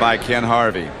 Stopped by Ken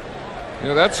Harvey. You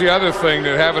know, that's the other thing,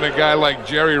 that having a guy like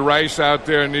Jerry Rice out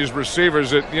there and these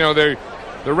receivers, that, you know, the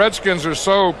Redskins are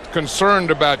so concerned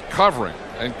about covering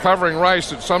and covering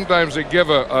Rice that sometimes they give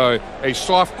a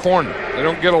soft corner. They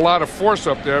don't get a lot of force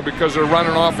up there because they're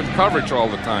running off in coverage all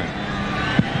the time.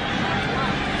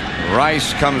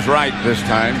 Rice comes right this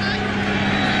time.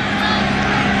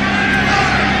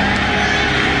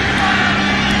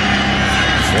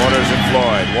 Waters and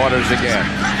Floyd. Waters again.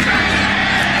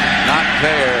 Not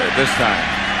there this time.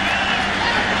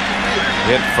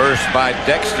 Hit first by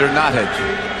Dexter Nottage.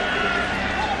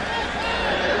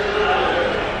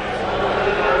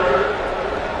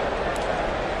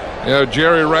 You know,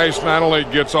 Jerry Rice not only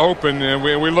gets open, and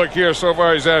we look here, so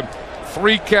far he's had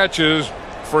 3 catches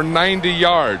for 90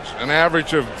 yards, an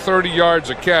average of 30 yards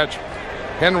a catch.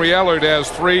 Henry Ellard has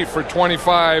 3 for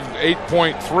 25,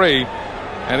 8.3.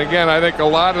 And again, I think a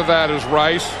lot of that is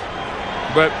Rice,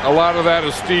 but a lot of that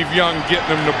is Steve Young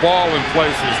getting him the ball in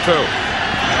places too.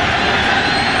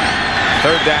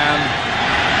 3rd down,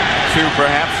 2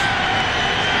 perhaps.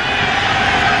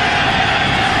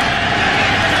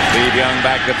 Steve Young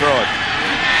back to throw it.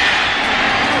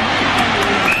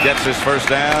 Gets his first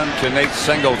down to Nate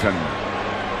Singleton.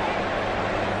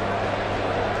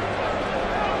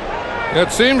 It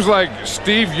seems like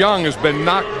Steve Young has been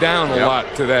knocked down a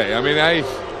lot today. I mean,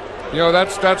 you know,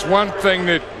 that's one thing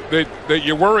that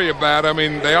you worry about. I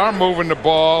mean, they are moving the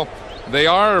ball, they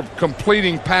are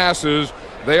completing passes,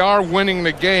 they are winning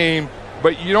the game,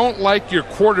 but you don't like your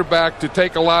quarterback to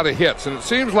take a lot of hits. And it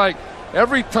seems like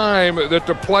every time that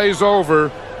the play's over,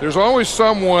 there's always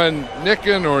someone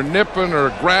nicking or nipping or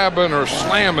grabbing or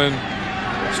slamming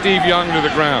Steve Young to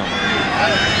the ground.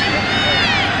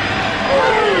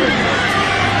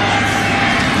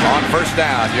 On first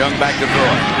down, Young back to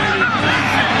throw it.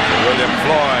 William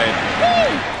Floyd.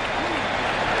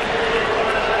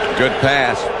 Good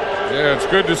pass. Yeah, it's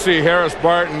good to see Harris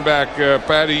Barton back.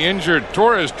 Patty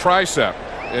tore his tricep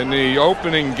in the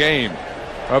opening game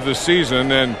of the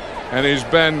season, and he's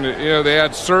been, you know, they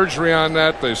had surgery on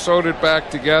that. They sewed it back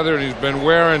together, and he's been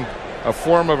wearing a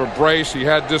form of a brace. He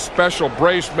had this special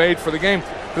brace made for the game.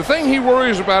 The thing he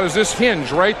worries about is this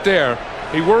hinge right there.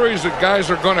 He worries that guys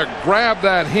are going to grab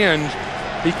that hinge.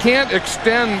 He can't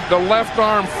extend the left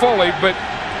arm fully, but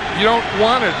you don't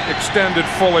want it extended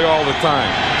fully all the time.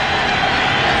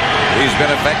 He's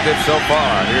been effective so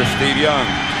far. Here's Steve Young.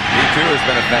 He too has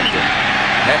been effective.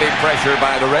 Heavy pressure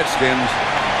by the Redskins,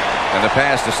 and the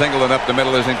pass to Singleton up the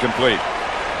middle is incomplete.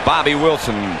 Bobby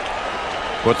Wilson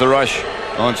with the rush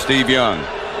on Steve Young.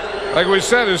 Like we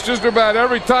said, it's just about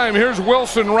every time. Here's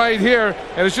Wilson right here,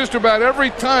 and it's just about every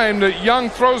time that Young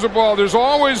throws a ball, there's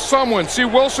always someone. See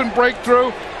Wilson break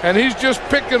through, and he's just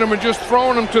picking them and just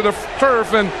throwing them to the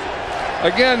turf. And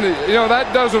again, you know,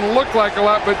 that doesn't look like a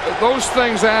lot, but those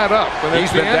things add up. And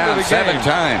he's been down 7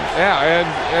 times. Yeah,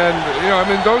 and you know, I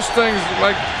mean, those things,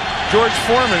 like George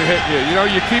Foreman hit you. You know,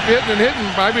 you keep hitting and hitting.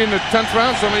 Maybe in the 10th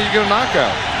round, somebody you get a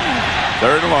knockout.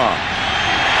 3rd and long.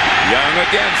 Young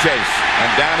again chase, and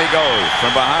down he goes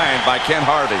from behind by Ken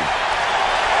Harvey.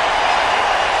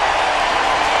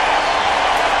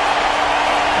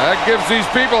 That gives these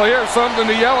people here something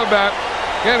to yell about.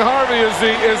 Ken Harvey is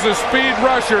the speed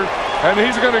rusher, and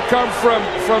he's going to come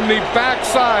from the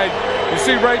backside. You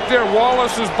see right there,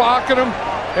 Wallace is blocking him,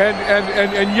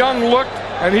 and Young looked,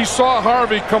 and he saw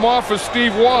Harvey come off of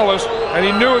Steve Wallace, and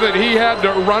he knew that he had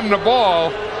to run the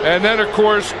ball. And then, of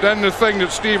course, then the thing that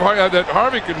that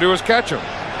Harvey can do is catch him.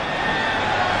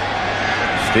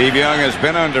 Steve Young has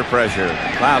been under pressure.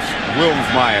 Klaus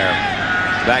Wilmsmeyer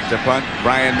Back to punt.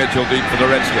 Brian Mitchell deep for the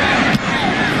Redskins.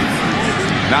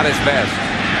 Not his best.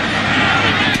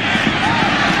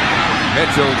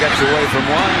 Mitchell gets away from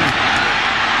one.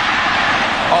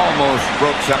 Almost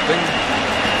broke something.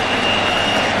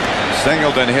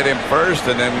 Singleton hit him first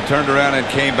and then turned around and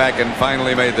came back and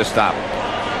finally made the stop.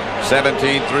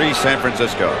 17-3 San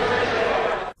Francisco.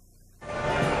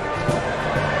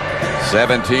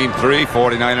 17-3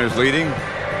 49ers leading.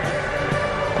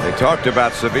 They talked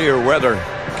about severe weather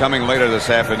coming later this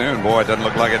afternoon. Boy, it doesn't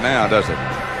look like it now, does it?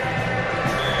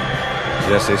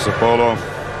 Jesse Sapolo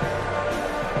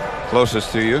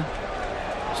closest to you.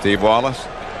 Steve Wallace.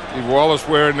 Steve Wallace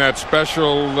wearing that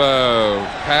special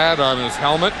pad on his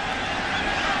helmet.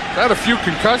 Had a few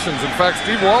concussions. In fact,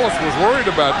 Steve Wallace was worried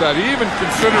about that. He even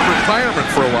considered retirement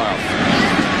for a while.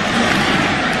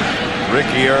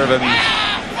 Ricky Irvin,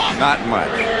 not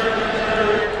much.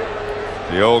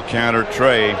 The old counter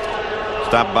Trey,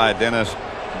 stopped by Dennis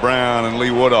Brown and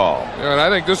Lee Woodall. Yeah, and I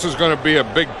think this is going to be a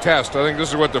big test. I think this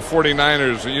is what the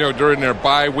 49ers, during their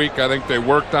bye week, I think they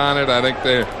worked on it. I think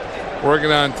they're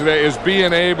working on today is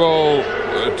being able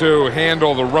to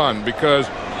handle the run, because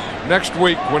next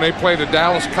week when they play the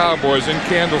Dallas Cowboys in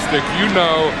Candlestick, you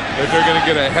know that they're going to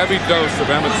get a heavy dose of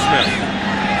Emmitt Smith.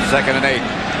 2nd and 8.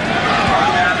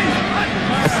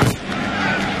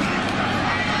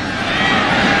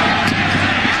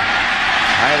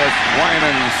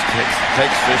 Winans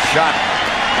takes the shot,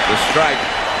 the strike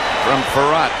from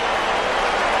Frerotte.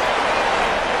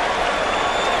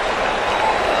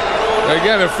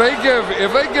 Again, if they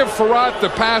give Frerotte the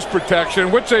pass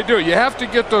protection, which they do, you have to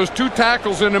get those 2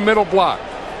 tackles in the middle block.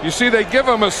 You see, they give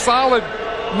him a solid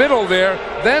middle there.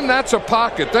 Then that's a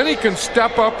pocket. Then he can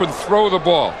step up and throw the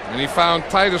ball. And he found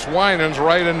Titus Winans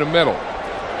right in the middle.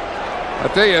 I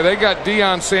tell you, they got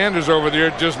Deion Sanders over there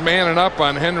just manning up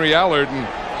on Henry Ellard, and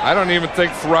I don't even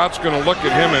think Freratte's going to look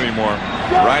at him anymore.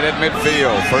 Right at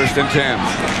midfield, 1st and 10.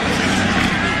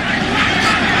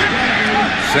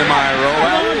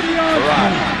 Semi-rollout.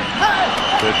 Frerotte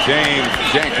to James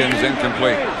Jenkins,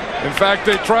 incomplete. In fact,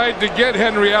 they tried to get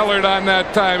Henry Ellard on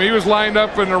that time. He was lined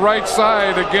up in the right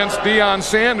side against Deion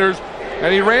Sanders,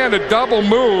 and he ran a double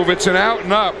move. It's an out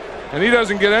and up, and he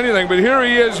doesn't get anything. But here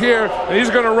he is here, and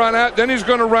he's going to run out, then he's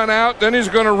going to run out, then he's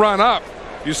going to run up.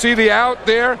 You see the out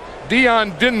there?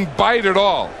 Deion didn't bite at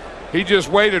all. He just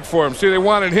waited for him. See, they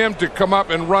wanted him to come up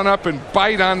and run up and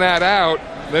bite on that out.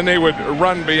 Then they would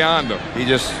run beyond him. He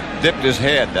just dipped his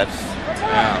head. That's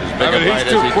he's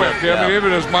too quick. I mean,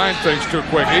 even his mind thinks too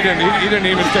quick. He didn't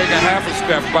even take a half a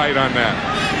step bite on that.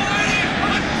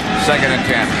 2nd and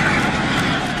 10.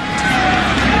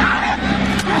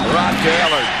 Rod to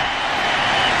Ellard.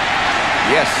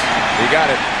 Yes, he got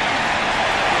it.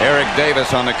 Eric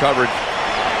Davis on the coverage.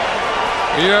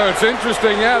 It's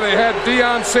interesting. Yeah, they had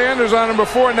Deion Sanders on him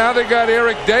before. Now they got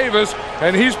Eric Davis,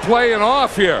 and he's playing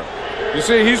off here. You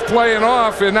see, he's playing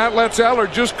off, and that lets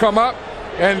Ellard just come up.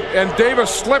 And Davis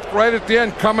slipped right at the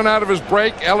end coming out of his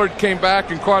break. Ellard came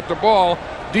back and caught the ball.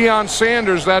 Deion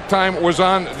Sanders that time was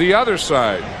on the other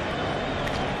side.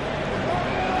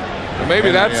 So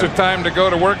maybe that's the time to go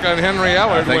to work on Henry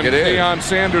Ellard when Deion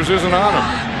Sanders isn't on him.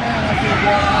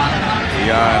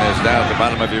 Deion is down at the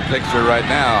bottom of your picture right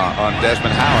now on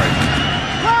Desmond Howard.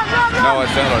 No,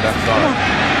 it's Ellard, I'm sorry.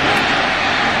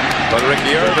 But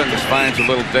Ricky Irvin finds a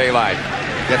little daylight.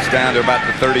 Gets down to about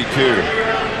the 32.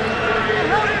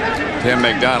 Tim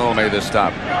McDonald made the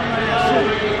stop.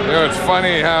 It's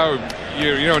funny how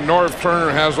Norv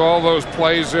Turner has all those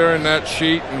plays there in that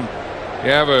sheet, and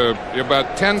you have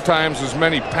about 10 times as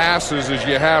many passes as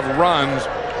you have runs.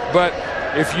 But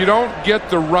if you don't get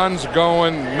the runs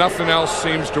going, nothing else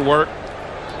seems to work.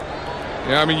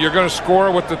 I mean, you're going to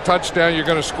score with the touchdown, you're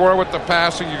going to score with the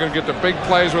passing, you're going to get the big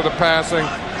plays with the passing.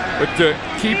 But to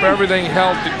keep everything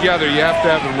held together, you have to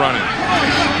have the running.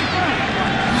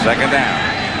 2nd down.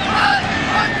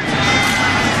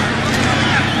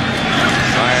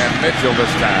 Brian Mitchell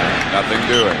this time. Nothing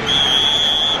doing.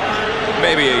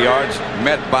 Maybe a yard's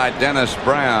met by Dennis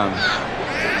Brown.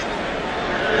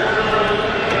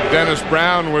 Dennis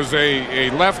Brown was a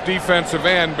left defensive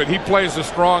end, but he plays the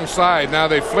strong side. Now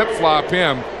they flip-flop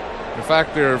him. In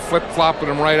fact, they're flip-flopping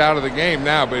him right out of the game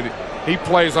now, but he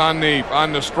plays on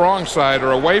the strong side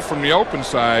or away from the open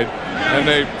side, and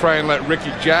they try and let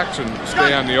Ricky Jackson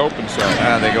stay on the open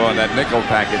side. They go on that nickel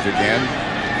package again.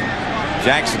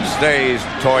 Jackson stays.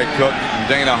 Toy Cook and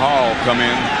Dana Hall come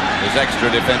in as extra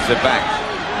defensive backs.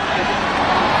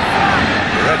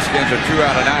 The Redskins are 2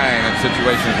 out of 9 in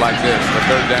situations like this, the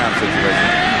 3rd down situation.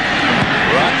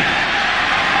 Run.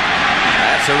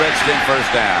 That's a Redskin 1st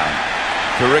down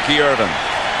to Ricky Irvin.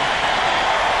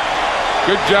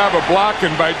 Good job of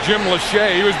blocking by Jim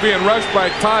Lachey. He was being rushed by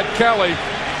Todd Kelly,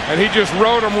 and he just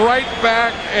rode him right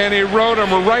back, and he rode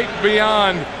him right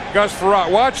beyond Gus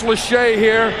Frerotte. Watch Lachey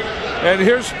here, and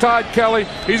here's Todd Kelly.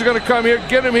 He's going to come here,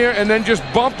 get him here, and then just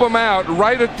bump him out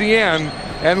right at the end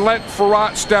and let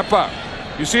Frerotte step up.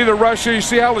 You see the rush here. You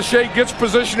see how Lachey gets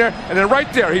position there, and then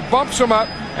right there, he bumps him up,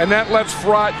 and that lets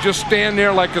Frerotte just stand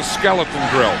there like a skeleton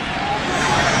drill.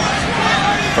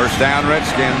 First down,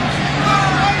 Redskins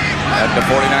at the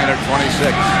 49er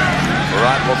 26.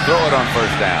 Frerotte will throw it on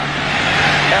first down.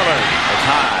 Eller is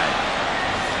high.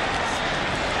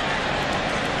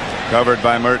 Covered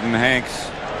by Merton Hanks.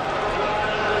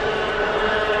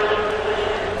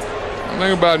 One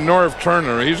thing about Norv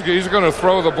Turner, he's going to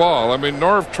throw the ball. I mean,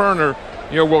 Norv Turner,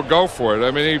 will go for it.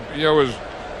 I mean, he, was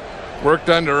worked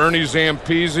under Ernie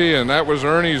Zampese, and that was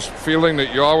Ernie's feeling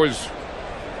that you always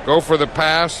go for the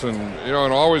pass and,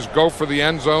 and always go for the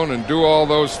end zone and do all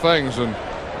those things. And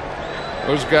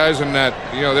those guys in that,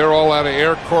 they're all out of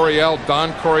Air Coryell,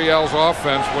 Don Coryell's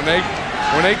offense. When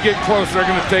they get close, they're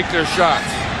going to take their shots.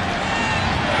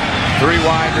 3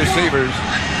 wide receivers.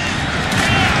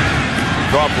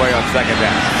 Draw play on second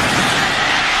down.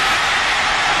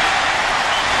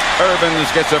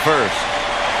 Irvins gets a first.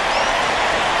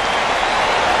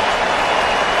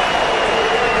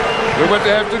 What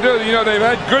they have to do, they've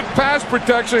had good pass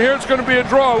protection. Here it's going to be a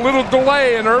draw, a little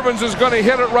delay, and Irvins is going to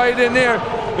hit it right in there.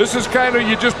 This is kind of,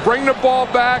 you just bring the ball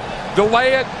back,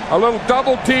 delay it, a little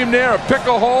double team there, pick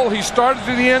a hole. He started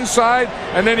to the inside,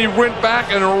 and then he went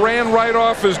back and ran right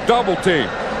off his double team.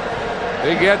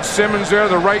 They had Simmons there,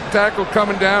 the right tackle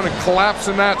coming down and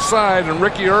collapsing that side, and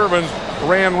Ricky Irvins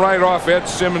ran right off Ed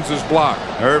Simmons' block.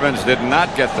 Irvins did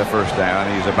not get the first down.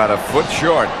 He's about a foot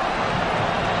short.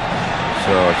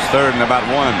 So it's third and about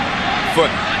 1 foot.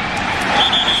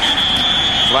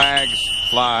 Flags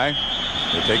fly.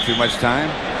 They take too much time.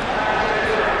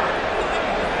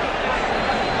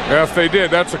 Yeah, if they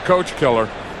did, that's a coach killer.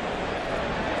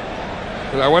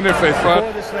 I wonder if they thought.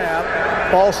 Before the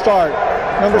snap, ball start.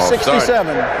 Number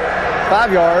 67.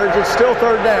 5 yards. It's still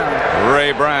third down.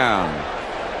 Ray Brown.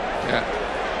 Yeah,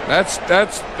 that's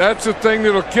the thing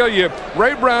that'll kill you.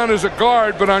 Ray Brown is a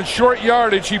guard, but on short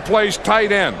yardage he plays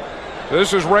tight end.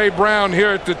 This is Ray Brown here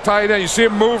at the tight end. You see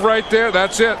him move right there?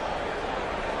 That's it.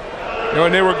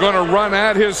 And they were going to run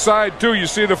at his side, too. You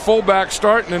see the fullback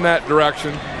starting in that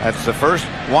direction. That's the first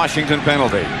Washington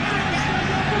penalty.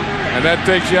 And that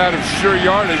takes you out of sure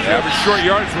yardage. You have a short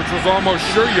yardage, which was almost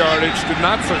sure yardage, to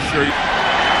not so sure.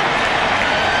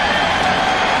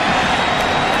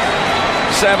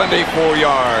 74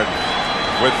 yards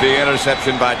with the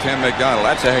interception by Tim McDonald.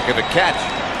 That's a heck of a catch.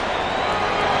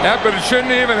 Yeah, but it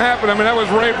shouldn't even happen. I mean, that was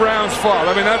Ray Brown's fault.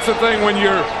 I mean, that's the thing when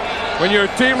you're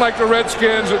a team like the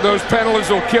Redskins, those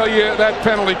penalties will kill you. That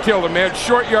penalty killed him. They had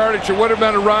short yardage. It would have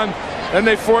been a run. Then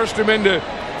they forced him into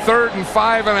 3rd and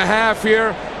 5.5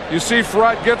 here. You see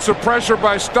Frerotte gets the pressure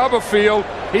by Stubblefield.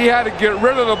 He had to get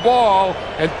rid of the ball,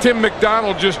 and Tim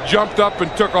McDonald just jumped up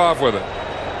and took off with it.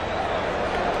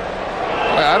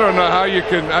 I don't know how you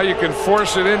can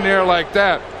force it in there like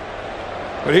that.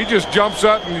 But he just jumps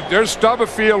up, and there's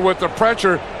Stubblefield with the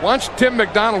pressure. Watch Tim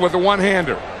McDonald with a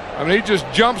one-hander. I mean, he just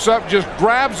jumps up, just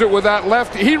grabs it with that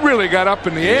left. He really got up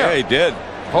in the air. Yeah, he did.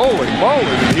 Holy moly,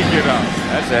 did he get up.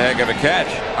 That's a heck of a catch.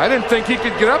 I didn't think he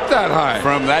could get up that high.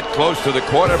 From that close to the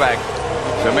quarterback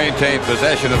to maintain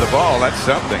possession of the ball, that's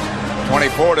something.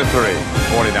 24-3,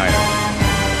 49ers.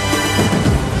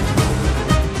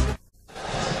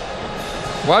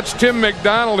 Watch Tim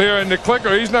McDonald here in the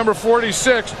clicker. He's number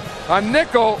 46. On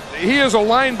nickel, he is a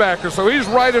linebacker, so he's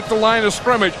right at the line of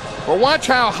scrimmage. But watch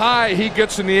how high he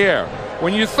gets in the air.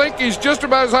 When you think he's just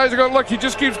about as high as he goes, look, he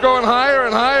just keeps going higher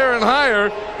and higher and higher.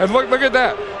 And look at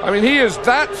that. I mean, he is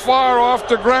that far off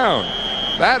the ground.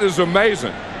 That is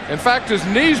amazing. In fact, his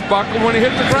knees buckled when he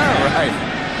hit the ground. Right.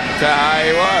 That's how high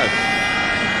he was.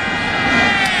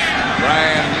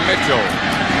 Brian Mitchell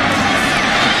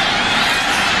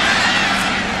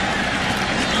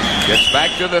gets back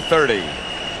to the 30.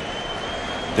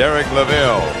 Derek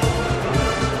LaVille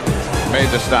made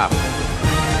the stop.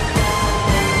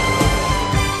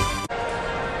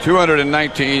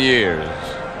 219 years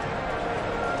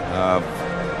of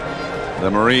the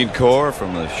Marine Corps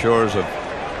from the shores of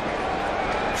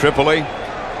Tripoli.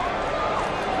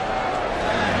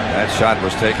 That shot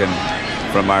was taken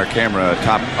from our camera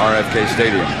atop RFK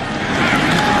Stadium.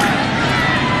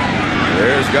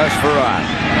 There's Gus Frerotte.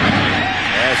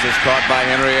 Pass is caught by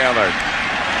Henry Ellard.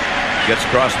 Gets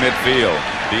across midfield.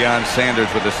 Deion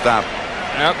Sanders with the stop.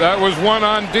 Yep, that was one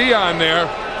on Deion there.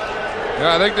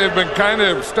 Yeah, I think they've been kind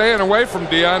of staying away from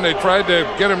Deion. They tried to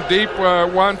get him deep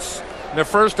once, In the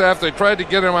first half, they tried to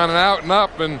get him on an out and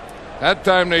up, and that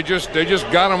time they just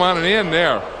got him on an in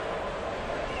there.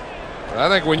 I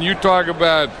think when you talk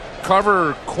about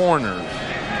cover corners,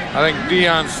 I think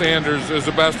Deion Sanders is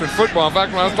the best in football. In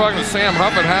fact, when I was talking to Sam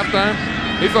Huff at halftime,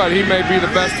 he thought he may be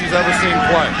the best he's ever seen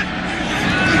play.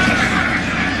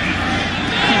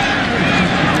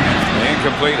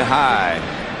 Incomplete high.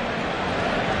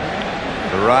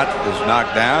 Frerotte is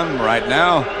knocked down right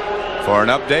now. For an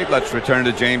update, let's return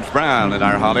to James Brown in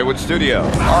our Hollywood studio.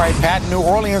 All right, Pat, New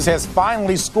Orleans has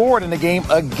finally scored in the game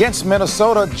against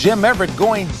Minnesota. Jim Everett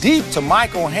going deep to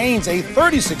Michael Haynes, a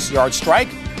 36-yard strike.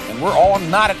 And we're all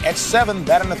knotted at 7,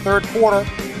 that in the third quarter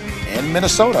in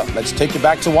Minnesota. Let's take you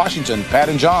back to Washington, Pat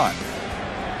and John.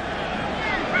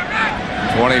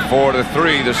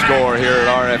 24-3 the score here at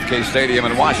RFK Stadium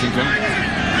in Washington.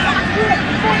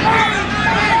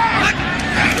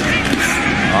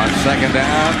 On second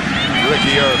down,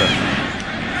 Ricky Irvin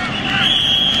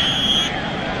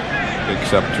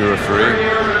picks up 2 or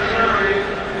 3.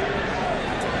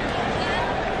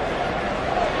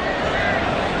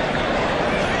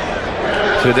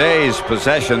 Today's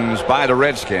possessions by the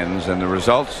Redskins and the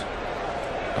results: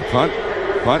 a punt,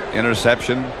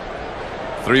 interception,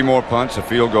 3 more punts, a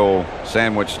field goal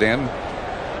sandwiched in,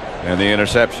 and the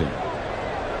interception.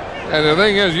 And the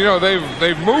thing is, you know, they've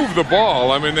moved the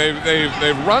ball. I mean,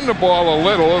 they've run the ball a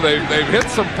little. They've hit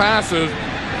some passes,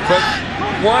 but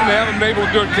 1, they haven't been able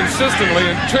to do it consistently,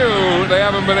 and 2, they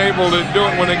haven't been able to do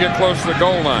it when they get close to the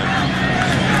goal line.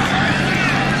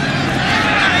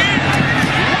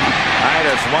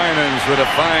 Titus Winans with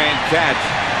a fine catch.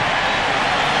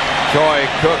 Troy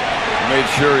Cook made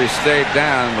sure he stayed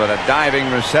down, but a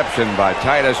diving reception by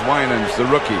Titus Winans, the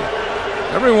rookie.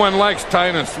 Everyone likes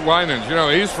Titus Winans. You know,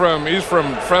 he's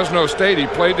from Fresno State. He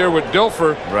played there with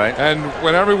Dilfer. Right. And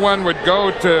when everyone would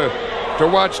go to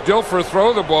watch Dilfer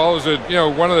throw the ball as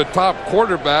one of the top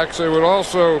quarterbacks, they would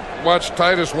also watch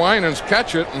Titus Winans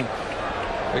catch it, and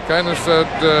they kind of said,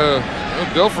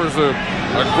 Dilfer's a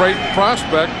great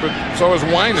prospect, but so is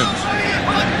Winans.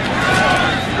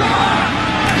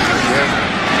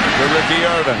 To Ricky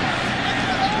Irvin.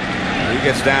 He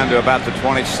gets down to about the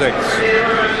 26.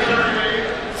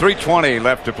 3:20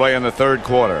 left to play in the third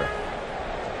quarter.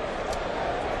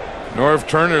 Norv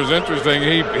Turner is interesting.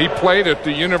 He played at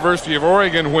the University of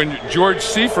Oregon when George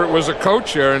Seifert was a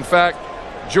coach there. In fact,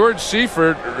 George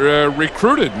Seifert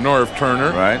recruited Norv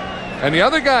Turner. Right. And the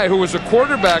other guy who was a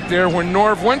quarterback there when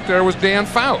Norv went there was Dan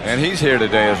Fouts. And he's here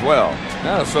today as well.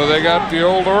 Yeah, so they got the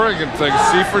old Oregon thing.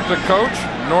 Seifert the coach,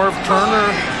 Norv Turner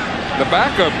the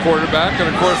backup quarterback, and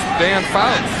of course Dan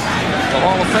Fouts, the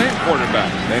Hall of Fame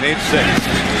quarterback. They need 6.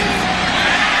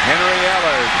 Henry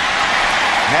Ellard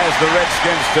has the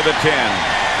Redskins to the 10.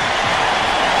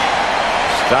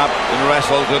 Stopped and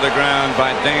wrestled to the ground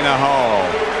by Dana Hall.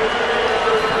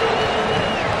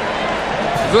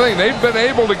 They've been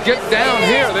able to get down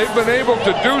here. They've been able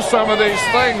to do some of these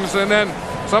things, and then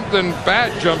something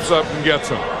bad jumps up and gets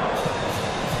them.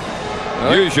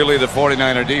 Usually the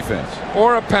 49er defense.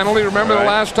 Or a penalty. Remember the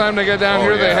last time they got down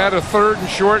here, they had a 3rd and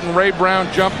short, and Ray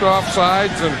Brown jumped off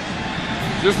sides. And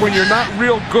just when you're not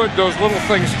real good, those little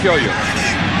things kill you.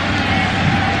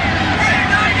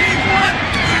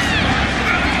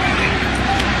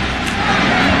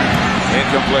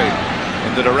 Incomplete.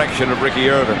 In the direction of Ricky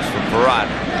Irvin from Frerotte.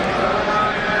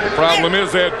 The problem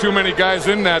is they had too many guys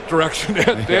in that direction. They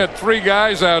had 3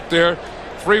 guys out there,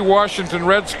 3 Washington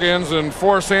Redskins and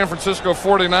 4 San Francisco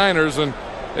 49ers, and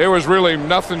there was really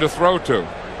nothing to throw to.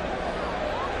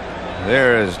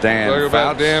 There is Dan Fouts.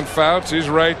 About Dan Fouts. He's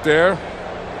right there.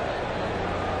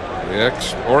 The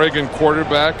ex-Oregon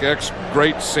quarterback,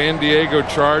 ex-great San Diego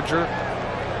Charger,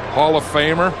 Hall of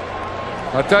Famer.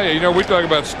 I'll tell you, we talk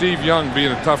about Steve Young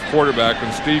being a tough quarterback,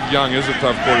 and Steve Young is a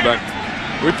tough quarterback.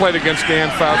 We played against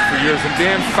Dan Fouts for years, and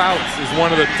Dan Fouts is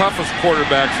one of the toughest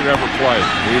quarterbacks that ever played.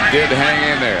 He did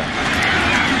hang in there.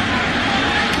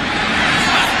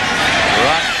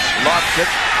 Frerotte lost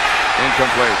it.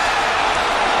 Incomplete.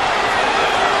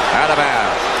 Out of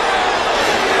bounds.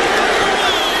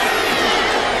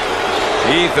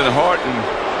 Ethan Horton.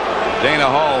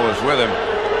 Dana Hall was with him.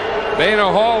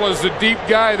 Dana Hall is the deep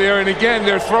guy there, and again,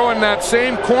 they're throwing that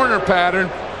same corner pattern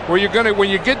where when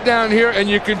you get down here and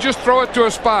you can just throw it to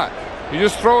a spot. You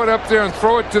just throw it up there and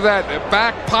throw it to that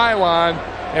back pylon,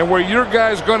 and where your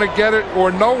guy's going to get it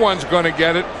or no one's going to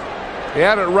get it. He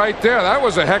had it right there. That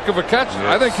was a heck of a catch. Yes.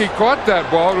 I think he caught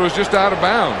that ball. It was just out of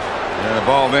bounds. And the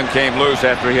ball then came loose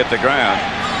after he hit the ground.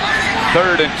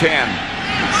 3rd and 10.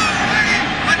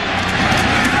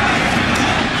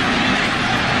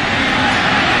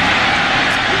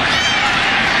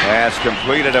 Pass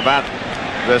completed about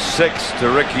the 6 to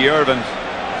Ricky Irvin.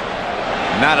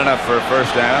 Not enough for a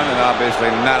first down, and obviously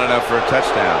not enough for a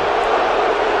touchdown.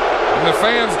 And the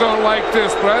fans don't like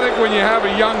this, but I think when you have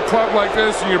a young club like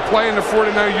this and you're playing the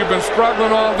 49ers, you've been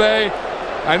struggling all day.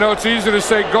 I know it's easy to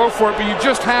say go for it, but you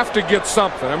just have to get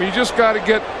something. I mean, you just got to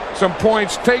get some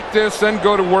points. Take this, then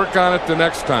go to work on it the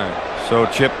next time. So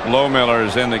Chip Lohmiller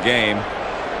is in the game.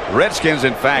 Redskins,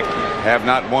 in fact, have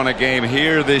not won a game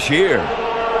here this year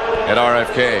at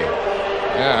RFK.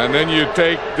 Yeah, and then you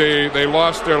take they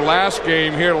lost their last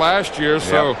game here last year,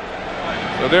 so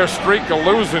their streak of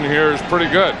losing here is pretty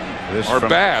good. This or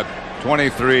bad.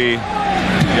 23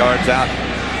 yards out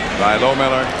by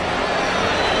Lohmiller.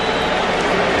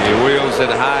 He wheels it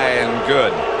high and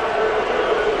good.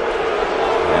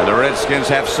 And the Redskins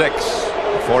have 6.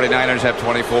 The 49ers have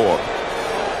 24.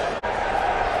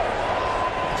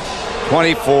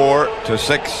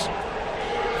 24-6.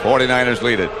 49ers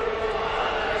lead it.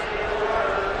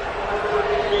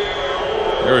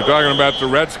 We were talking about the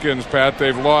Redskins, Pat.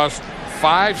 They've lost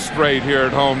 5 straight here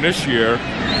at home this year,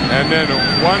 and then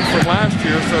 1 from last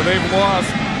year, so they've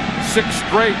lost 6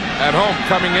 straight at home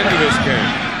coming into this game.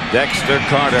 Dexter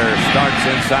Carter starts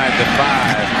inside the 5.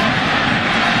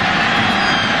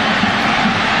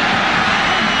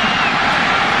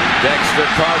 Dexter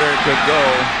Carter could go.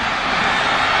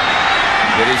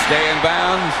 Did he stay in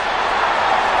bounds?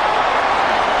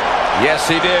 Yes,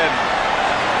 he did.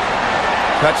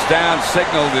 Touchdown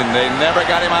signaled, and they never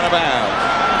got him out of bounds.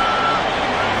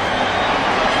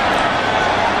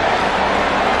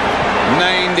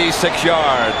 96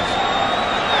 yards.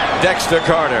 Dexter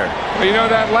Carter. You know,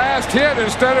 that last hit,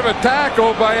 instead of a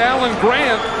tackle by Alan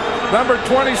Grant, number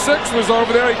 26 was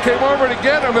over there. He came over to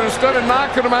get him, and instead of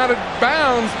knocking him out of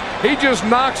bounds, he just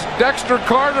knocks Dexter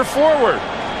Carter forward.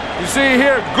 You see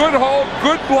here, good hold,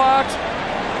 good blocks.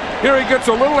 Here he gets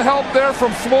a little help there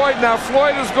from Floyd. Now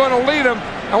Floyd is going to lead him.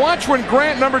 Now watch when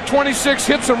Grant, number 26,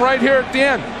 hits him right here at the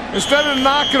end. Instead of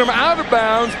knocking him out of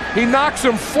bounds, he knocks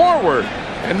him forward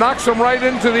and knocks him right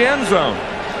into the end zone.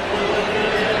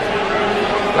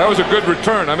 That was a good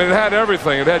return. I mean, it had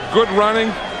everything. It had good running,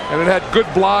 and it had good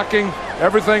blocking.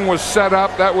 Everything was set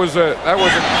up. That was a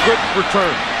good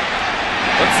return.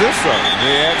 What's this though?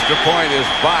 The extra point is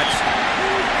botched.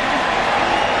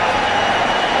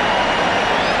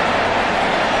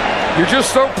 You're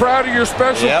just so proud of your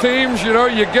special teams. You know,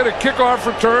 you get a kickoff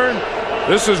return.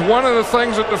 This is one of the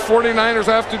things that the 49ers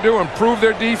have to do, improve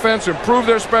their defense, improve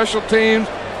their special teams.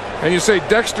 And you say,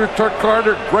 Dexter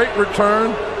Carter, great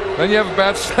return. Then you have a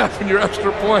bad snap in your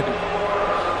extra point.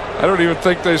 I don't even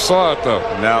think they saw it, though.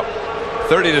 No.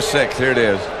 30-6, here it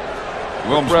is.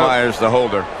 Wilmsmeyer's the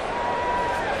holder.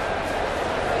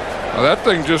 Well, that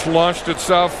thing just launched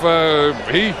itself.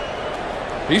 He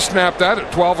snapped that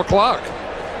at 12 o'clock.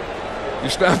 You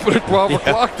snap it at 12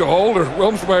 o'clock, the holder.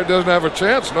 Wilmsmeyer doesn't have a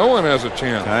chance. No one has a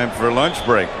chance. Time for a lunch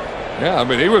break. Yeah, I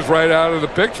mean, he was right out of the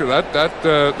picture.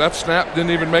 That snap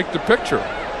didn't even make the picture.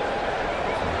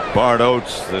 Bart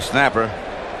Oates, the snapper,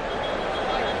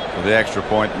 for the extra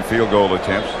point and field goal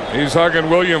attempts. He's hugging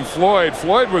William Floyd.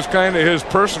 Floyd was kind of his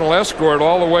personal escort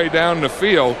all the way down the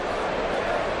field.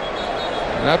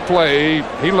 And that play,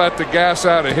 he let the gas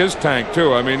out of his tank,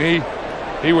 too. I mean,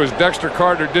 he was Dexter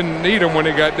Carter, didn't need him when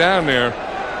he got down there.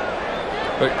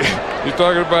 But he's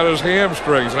talking about his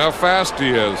hamstrings and how fast he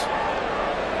is.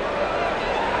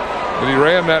 But he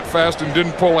ran that fast and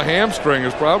didn't pull a hamstring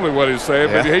is probably what he's saying.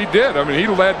 But he did. I mean, he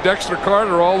led Dexter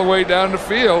Carter all the way down the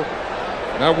field.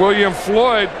 Now William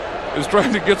Floyd is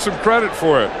trying to get some credit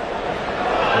for it.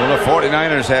 Well, the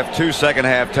 49ers have 2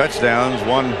 second-half touchdowns,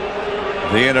 one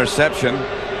the interception,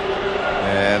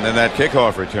 and then that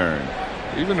kickoff return.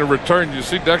 Even the return, you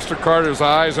see Dexter Carter's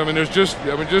eyes. I mean, just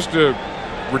a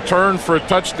return for a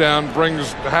touchdown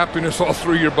brings happiness all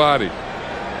through your body.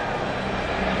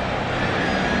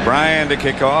 Bryan to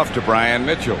kick off to Brian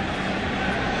Mitchell.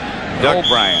 Doug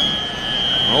Bryan.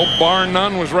 Old bar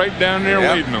none was right down there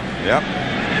leading them. Yep.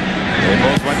 They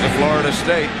both went to Florida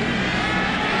State.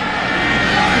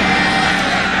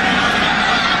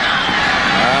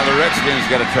 The Redskins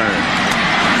got a turn.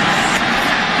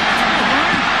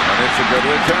 But it's a good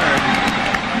return.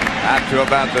 Out to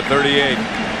about the 38.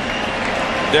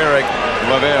 Derek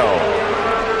Lavelle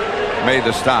made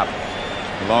the stop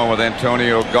along with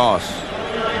Antonio Goss.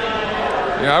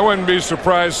 Yeah, I wouldn't be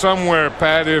surprised somewhere,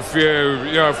 Pat, if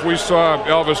if we saw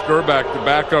Elvis Grbac, the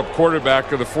backup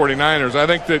quarterback of the 49ers. I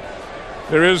think that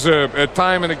there is a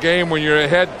time in a game when you're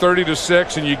ahead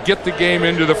 30-6 and you get the game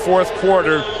into the fourth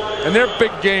quarter, and their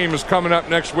big game is coming up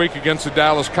next week against the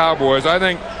Dallas Cowboys. I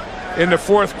think in the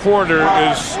fourth quarter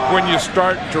is when you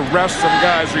start to rest some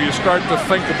guys, or you start to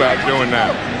think about doing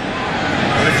that.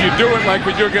 And if you do it like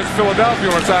we do against Philadelphia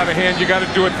when it's out of hand, you got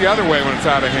to do it the other way when it's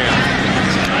out of hand.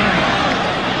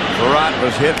 Frerotte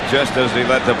was hit just as he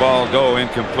let the ball go,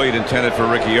 incomplete, intended for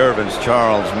Ricky Irvin's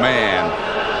Charles Mann.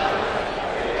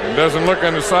 It doesn't look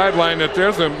on the sideline that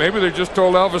there's a, maybe they just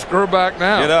told Elvis Grbac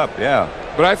now. Get up, yeah.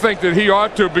 But I think that he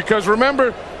ought to, because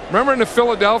remember in the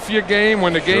Philadelphia game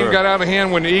when the game got out of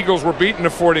hand, when the Eagles were beating the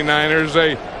 49ers,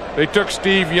 they took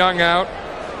Steve Young out,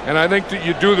 and I think that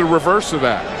you do the reverse of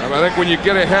that. I think when you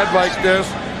get ahead like this,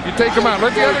 you take him out,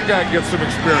 let the other guy get some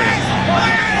experience.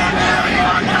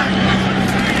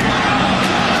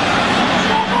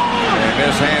 And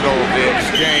mishandled the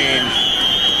exchange.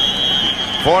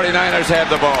 49ers had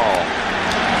the ball.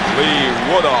 Lee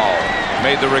Woodall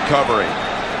made the recovery.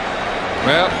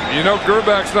 Well, you know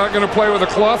Gerbach's not going to play with a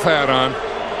cloth hat on.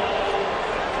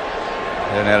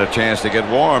 Didn't have a chance to get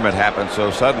warm. It happened so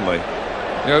suddenly.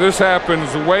 You know, this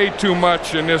happens way too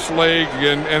much in this league,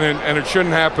 and it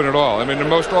shouldn't happen at all. I mean, the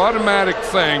most automatic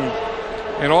thing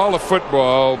in all of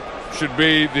football should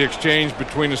be the exchange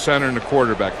between the center and the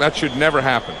quarterback. That should never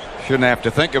happen. Shouldn't have to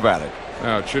think about it.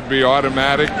 No, it should be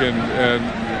automatic, and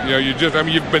you know,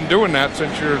 you've been doing that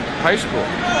since you're in high school,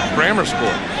 grammar school.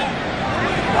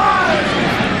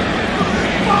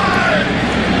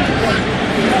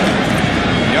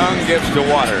 Young gives to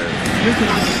Waters.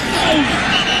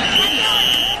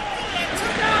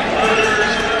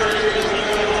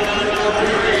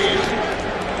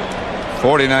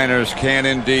 '49ers can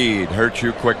indeed hurt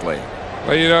you quickly.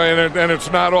 Well, you know, and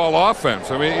it's not all offense.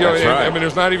 I mean, you know, right. I mean,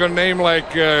 there's not even a name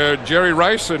like Jerry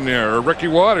Rice in there or Ricky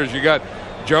Waters. You got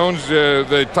Jones,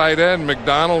 the tight end.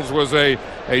 McDonald's was a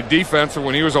defensive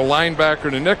when he was a linebacker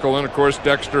in the nickel, and of course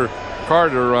Dexter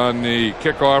Carter on the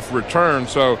kickoff return.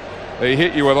 So they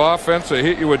hit you with offense, they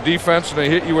hit you with defense, and they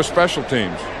hit you with special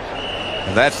teams.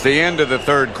 And that's the end of the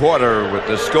third quarter with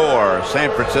the score: San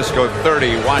Francisco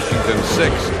 30, Washington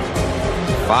 6.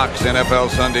 Fox NFL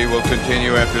Sunday will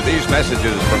continue after these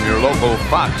messages from your local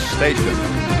Fox station.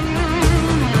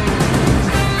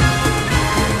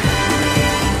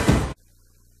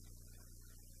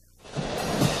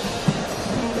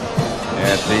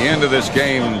 At the end of this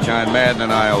game, John Madden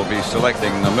and I will be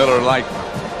selecting the Miller Lite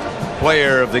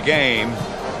player of the game.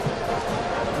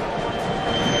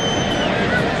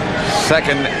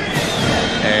 Second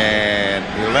and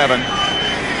 11.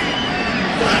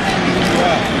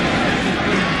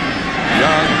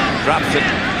 Young drops it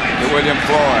to William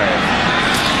Floyd.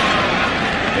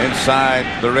 Inside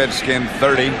the Redskin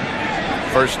 30.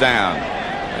 First down.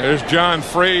 There's John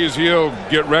Freeze. He'll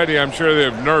get ready. I'm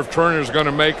sure the Nerve Turner's going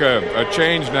to make a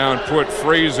change now and put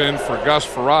Freeze in for Gus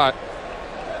Frerotte.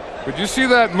 Did you see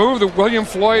that move that William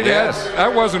Floyd had?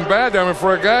 That wasn't bad. I mean,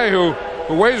 for a guy who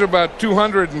weighs about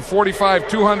 245,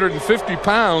 250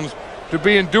 pounds to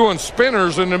be doing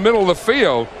spinners in the middle of the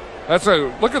field.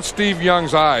 Look at Steve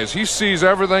Young's eyes. He sees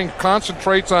everything,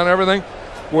 concentrates on everything.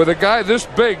 With a guy this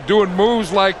big doing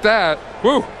moves like that,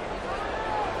 whoo.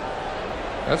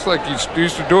 That's like you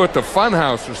used to do at the fun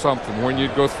house or something when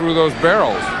you'd go through those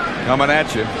barrels. Coming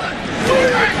at you.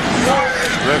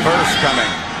 Reverse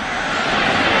coming.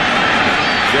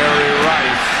 Jerry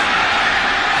Rice.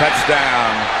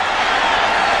 Touchdown.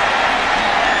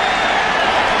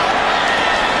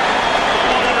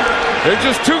 They're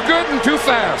just too good and too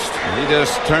fast. He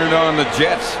just turned on the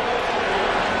Jets.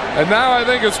 And now I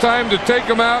think it's time to take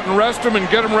them out and rest them and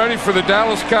get them ready for the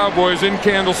Dallas Cowboys in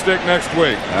Candlestick next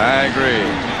week. I agree.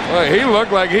 Well, he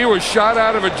looked like he was shot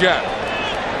out of a jet.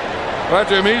 But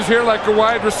he's here like a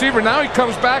wide receiver. Now he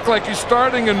comes back like he's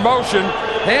starting in motion.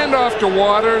 Hand off to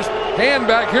Waters. Hand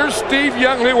back. Here's Steve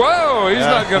Young. Whoa, he's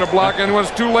not going to block anyone.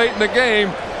 It's too late in the game.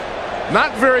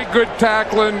 Not very good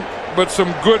tackling, but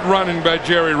some good running by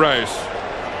Jerry Rice.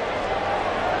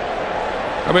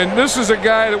 I mean, this is a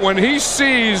guy that when he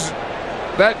sees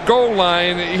that goal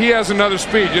line, he has another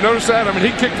speed. You notice that? I mean,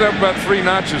 he kicked up about 3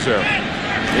 notches there.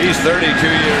 He's 32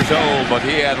 years old, but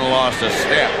he hadn't lost a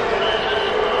step.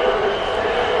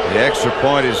 The extra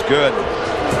point is good.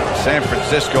 San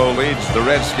Francisco leads the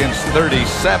Redskins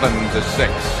 37-6.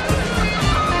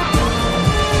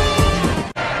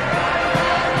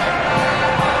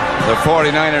 The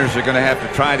 49ers are going to have to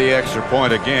try the extra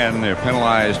point again. They're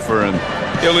penalized for an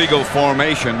illegal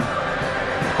formation.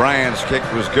 Bryant's kick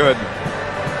was good.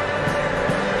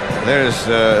 There's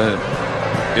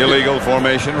illegal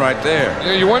formation right there.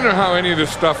 Yeah, you wonder how any of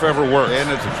this stuff ever works. And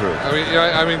it's the truth.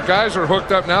 I mean, guys are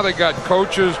hooked up. Now they got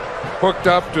coaches hooked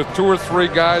up to 2 or 3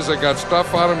 guys. They got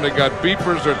stuff on them. They got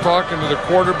beepers. They're talking to the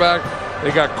quarterback.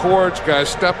 They got cords, guys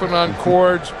stepping on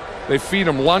cords. they feed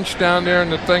them lunch down there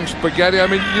and the thing spaghetti. I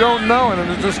mean, you don't know,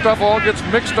 and this stuff all gets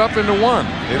mixed up into one.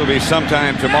 It'll be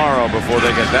sometime tomorrow before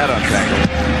they get that untangled.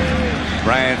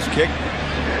 Bryant's kick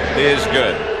is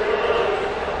good.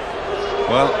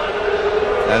 Well,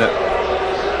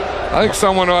 I think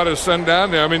someone ought to send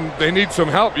down there. I mean, they need some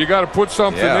help. You got to put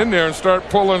something in there and start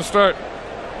pulling.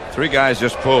 Three guys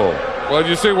just pull. Well,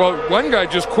 you see, one guy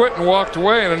just quit and walked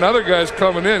away, and another guy's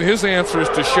coming in. His answer is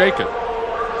to shake it.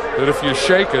 That if you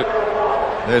shake it,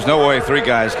 there's no way three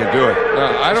guys can do it.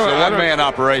 I don't. It's a one-man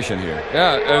operation here.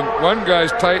 Yeah, and one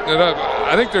guy's tightening it up.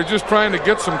 I think they're just trying to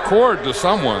get some cord to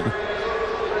someone.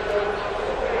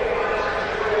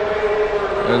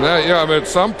 And that, I mean, at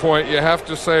some point you have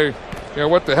to say,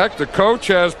 what the heck? The coach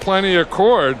has plenty of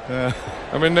cord.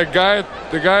 I mean, the guy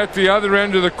at the other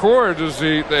end of the cord is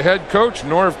the head coach,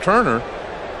 Norv Turner.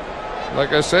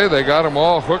 Like I say, they got them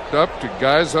all hooked up to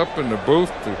guys up in the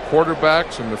booth, to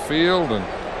quarterbacks in the field, and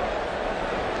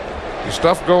the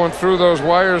stuff going through those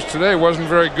wires today wasn't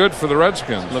very good for the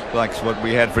Redskins. Looked like what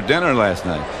we had for dinner last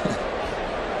night.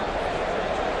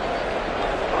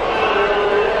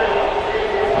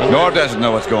 Norv doesn't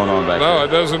know what's going on back there. No, it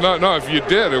doesn't. No, if you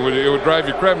did, it would drive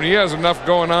you crazy. I mean, he has enough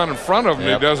going on in front of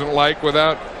him he doesn't like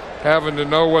without having to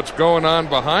know what's going on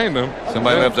behind him.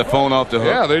 Somebody left the phone off the hook.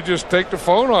 Yeah, they just take the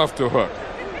phone off the hook.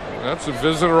 That's a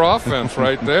visitor offense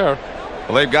right there.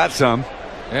 Well, they've got some.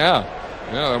 Yeah.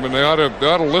 I mean, they ought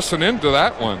to listen into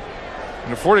that one.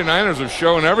 And the 49ers have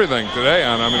shown everything today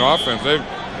on offense. They've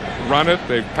run it,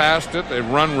 they've passed it, they've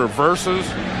run reverses,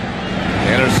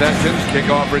 interceptions,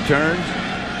 kickoff returns.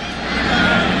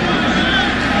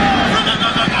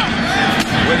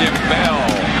 William Bell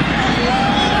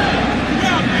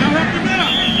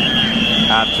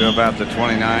out to about the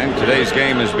 29. Today's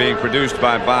game is being produced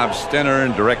by Bob Stenner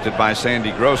and directed by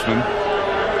Sandy Grossman.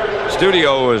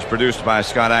 Studio is produced by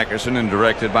Scott Ackerson and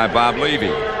directed by Bob Levy.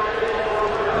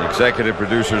 The executive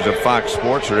producers of Fox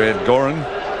Sports are Ed Gorin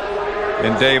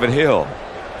and David Hill.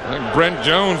 I think Brent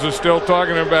Jones is still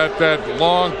talking about that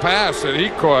long pass that he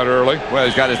caught early. Well,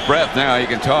 he's got his breath now. He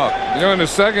can talk. In the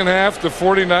second half, the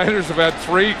 49ers have had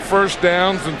 3 first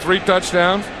downs and 3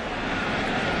 touchdowns.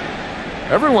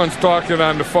 Everyone's talking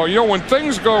on the phone. When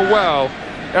things go well,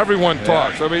 everyone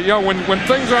talks. I mean, when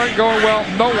things aren't going well,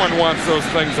 no one wants those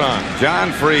things on.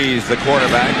 John Freeze, the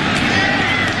quarterback.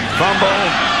 Fumble.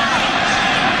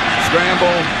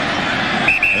 Scramble.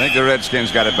 I think the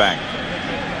Redskins got it back.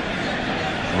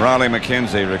 Raleigh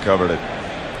McKenzie recovered it.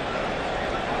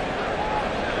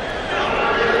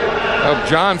 Well,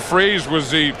 John Freeze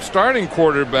was the starting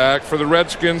quarterback for the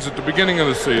Redskins at the beginning of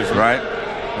the season. Right.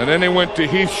 And then they went to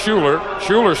Heath Schuler.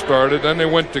 Schuler started. Then they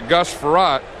went to Gus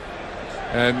Frerotte.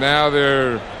 And now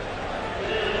they're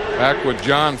back with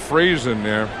John Freeze in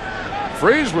there.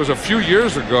 Freeze was a few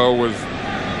years ago was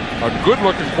a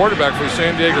good-looking quarterback for the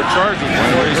San Diego Chargers.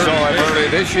 When we saw him earlier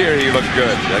this year, he looked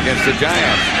good against the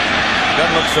Giants.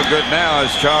 Doesn't look so good now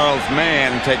as Charles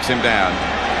Mann takes him down.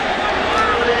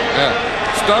 Yeah.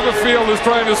 Stubblefield is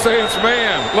trying to say it's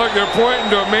Mann. Look, they're pointing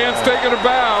to him. Mann's taking a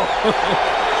bow.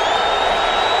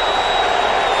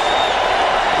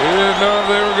 He didn't know if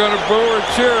they were going to boo or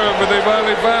cheer him, but they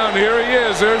finally found. Here he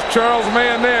is. There's Charles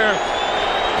Mann there.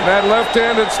 And that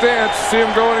left-handed stance. See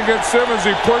him going against Simmons.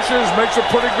 He pushes, makes a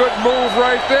pretty good move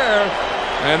right there.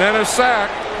 And then a sack.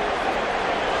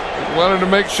 He wanted to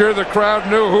make sure the crowd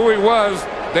knew who he was.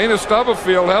 Dana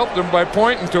Stubblefield helped him by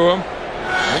pointing to him.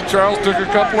 And Charles took a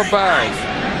couple of bows.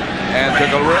 And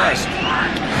took a rest.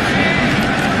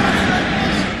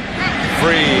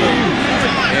 Free.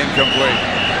 Incomplete.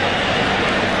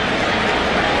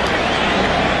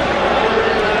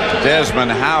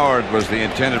 Desmond Howard was the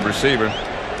intended receiver.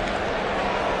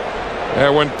 Yeah,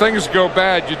 when things go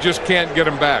bad, you just can't get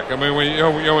them back. I mean,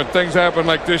 when things happen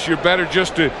like this, you're better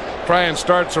just to try and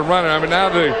start some running. I mean, now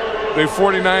the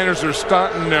 49ers are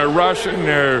stunting, they're rushing,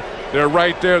 they're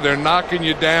right there, they're knocking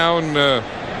you down.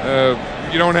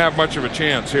 You don't have much of a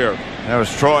chance here. That was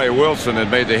Troy Wilson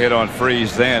that made the hit on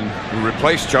Freeze then, who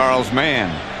replaced Charles Mann.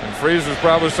 And Freeze was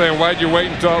probably saying, why'd you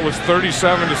wait until it was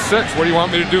 37-6? What do you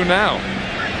want me to do now?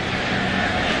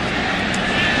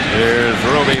 Here's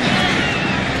Ruby.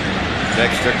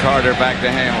 Dexter Carter back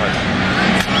to Hamlet.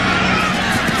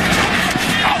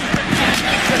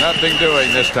 Nothing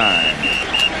doing this time.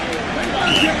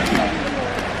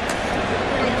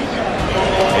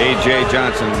 A.J.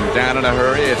 Johnson down in a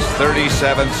hurry. It's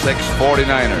 37-6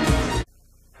 49ers.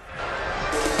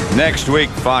 Next week,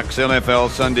 Fox NFL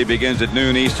Sunday begins at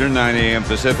noon Eastern, 9 a.m.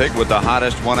 Pacific with the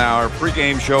hottest 1-hour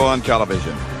pregame show on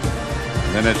television.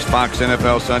 Then it's Fox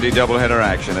NFL Sunday doubleheader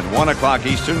action. At 1 o'clock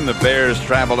Eastern, the Bears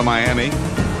travel to Miami.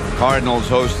 Cardinals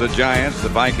host the Giants. The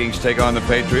Vikings take on the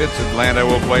Patriots. Atlanta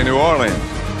will play New Orleans.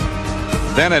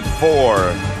 Then at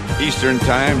 4 Eastern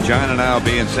Time, John and I will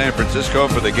be in San Francisco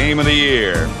for the game of the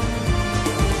year,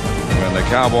 when the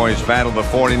Cowboys battle the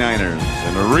 49ers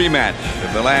in a rematch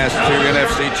of the last 2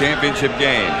 NFC Championship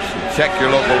games. Check your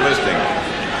local listing.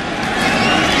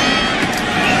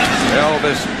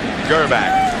 Elvis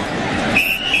Gerback.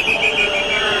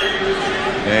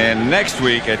 And next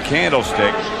week at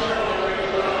Candlestick,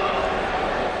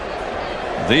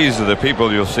 these are the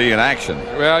people you'll see in action.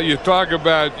 Well, you talk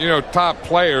about, top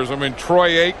players. I mean, Troy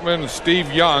Aikman and Steve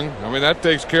Young. I mean, that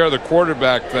takes care of the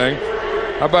quarterback thing.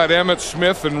 How about Emmitt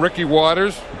Smith and Ricky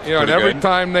Waters? And every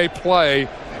time they play,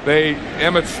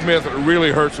 Emmitt Smith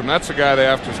really hurts them. That's the guy they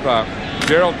have to stop.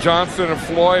 Gerald Johnson and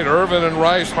Floyd, Irvin and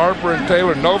Rice, Harper and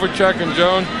Taylor, Novacek and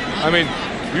Jones. I mean,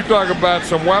 you talk about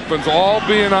some weapons all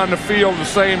being on the field the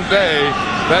same day.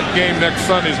 That game next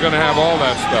Sunday is going to have all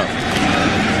that stuff.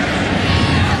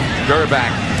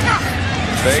 Gerback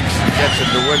fakes, gets it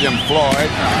to William Floyd.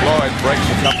 Floyd breaks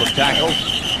a couple of tackles.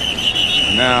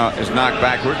 Now is knocked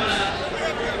backwards.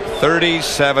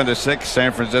 37-6,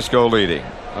 San Francisco leading.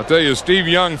 I'll tell you, Steve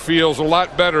Young feels a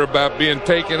lot better about being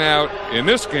taken out in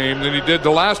this game than he did the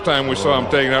last time we saw him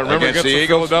taken out. Remember against the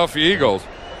Philadelphia Eagles?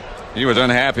 He was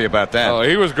unhappy about that. Oh,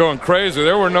 he was going crazy.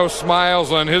 There were no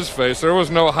smiles on his face. There was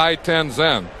no high 10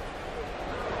 zen.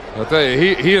 I'll tell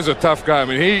you, he is a tough guy. I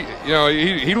mean,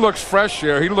 he looks fresh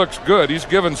here. He looks good. He's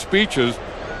given speeches,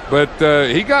 but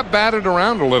he got batted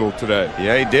around a little today.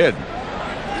 Yeah, he did.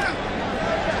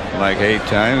 Like 8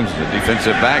 times. The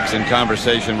defensive back's in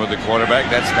conversation with the quarterback.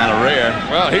 That's kind of rare.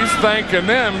 Well, he's thanking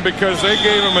them because they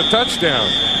gave him a touchdown.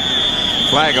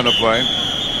 Flag on the play.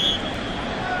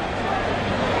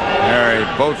 Harry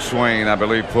Boatswain, I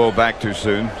believe, pulled back too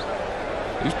soon.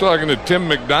 He's talking to Tim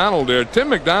McDonald there. Tim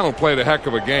McDonald played a heck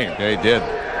of a game. Yeah, he did.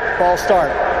 False start.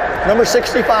 Number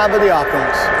 65 of the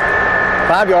offense.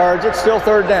 5 yards. It's still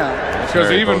 3rd down.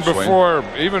 Because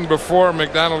even before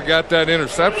McDonald got that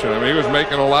interception, I mean, he was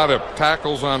making a lot of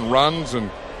tackles on runs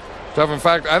and stuff. In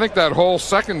fact, I think that whole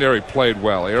secondary played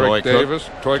well. Eric Davis,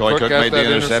 Troy Cook got made that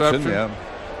the interception. Yeah.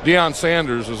 Deion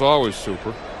Sanders is always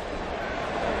super.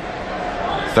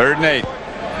 3rd and 8.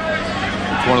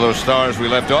 It's one of those stars we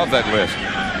left off that list.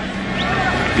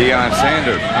 Deion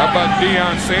Sanders. How about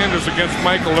Deion Sanders against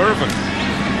Michael Irvin?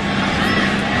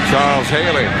 Charles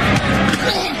Haley.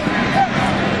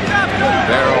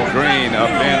 Darrell Green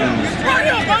upends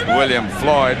William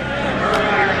Floyd.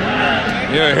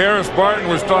 Yeah, Harris Barton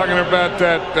was talking about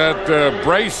that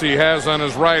brace he has on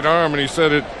his right arm, and he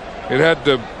said it had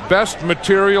the best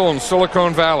material in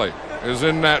Silicon Valley is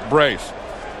in that brace.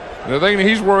 The thing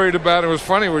he's worried about, it was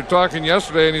funny, we were talking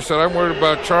yesterday, and he said, I'm worried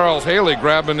about Charles Haley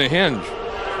grabbing the hinge.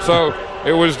 So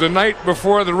it was the night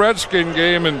before the Redskin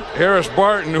game, and Harris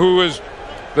Barton, who is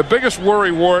the biggest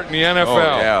worry wart in the NFL. Oh,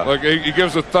 yeah. Like he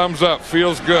gives a thumbs up,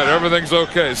 feels good, everything's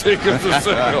okay. So he gives a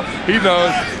signal. He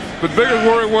knows. The biggest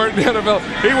worry wart in the NFL.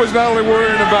 He was not only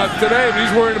worrying about today, but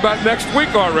he's worrying about next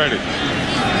week already.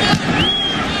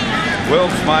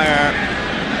 Wilkes-Meyer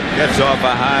gets off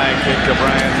a high kick to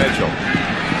Brian Mitchell.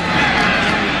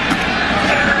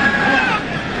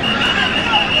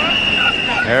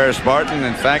 Harris Barton,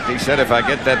 in fact, he said, if I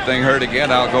get that thing hurt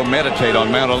again, I'll go meditate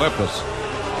on Mount Olympus.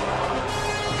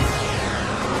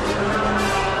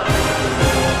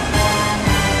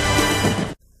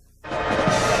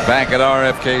 Back at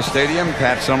RFK Stadium,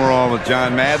 Pat Summerall with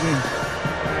John Madden.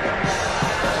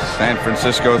 San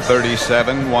Francisco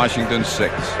 37, Washington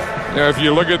 6. Yeah, if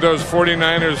you look at those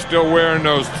 49ers still wearing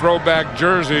those throwback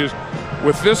jerseys,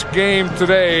 with this game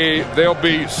today, they'll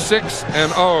be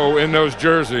 6-0 in those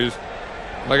jerseys.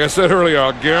 Like I said earlier,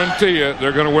 I'll guarantee you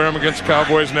they're going to wear them against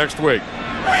Cowboys next week.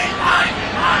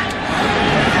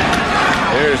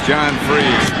 Here's John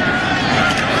Freeze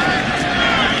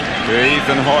to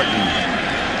Ethan Horton.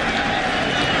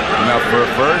 Enough for a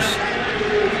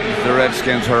first. The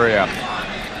Redskins hurry up.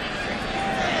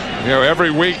 Every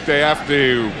week they have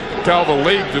to tell the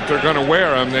league that they're going to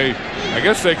wear them. I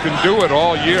guess they can do it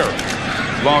all year.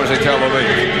 As long as they tell the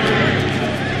league.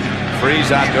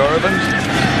 Freeze out to Irvin.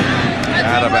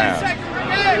 Out of bounds.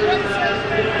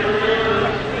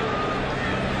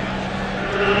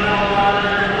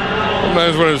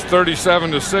 Sometimes when it's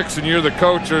 37-6 and you're the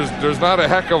coach, there's not a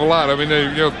heck of a lot. I mean,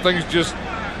 things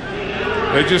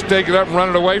they just take it up and run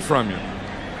it away from you,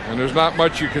 and there's not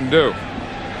much you can do.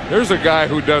 There's a guy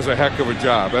who does a heck of a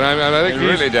job, and I think he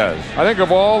really does. I think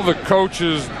of all the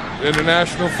coaches in the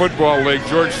National Football League,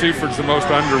 George Seiferd's the most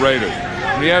underrated.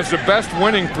 And he has the best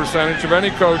winning percentage of any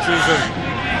coaches,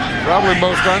 and probably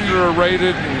most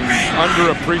underrated and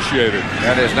underappreciated.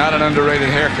 That is not an underrated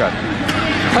haircut.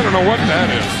 I don't know what that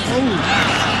is.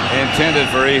 Intended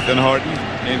for Ethan Horton.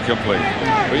 Incomplete.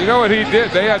 But you know what he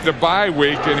did? They had the bye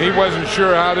week, and he wasn't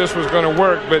sure how this was going to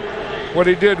work, but what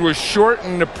he did was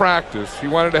shorten the practice. He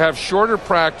wanted to have shorter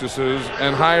practices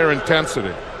and higher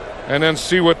intensity, and then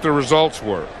see what the results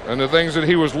were. And the things that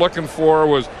he was looking for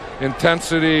was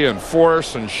intensity and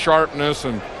force and sharpness,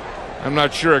 and I'm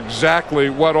not sure exactly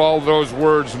what all those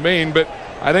words mean, but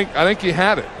I think he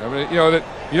had it. I mean,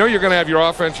 you're going to have your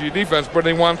offense and your defense, but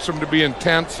he wants them to be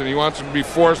intense, and he wants them to be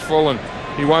forceful, and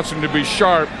he wants them to be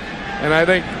sharp. And I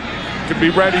think to be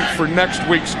ready for next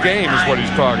week's game is what he's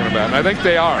talking about, and I think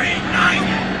they are.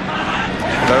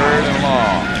 3rd and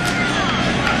long.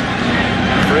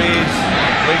 Freeze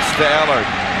completes to Ellard.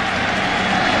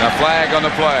 And a flag on the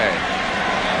play.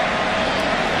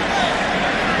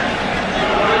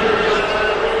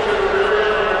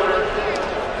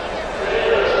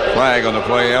 Flag on the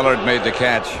play. Ellard made the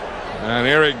catch. And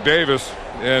Eric Davis.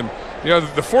 And,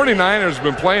 the 49ers have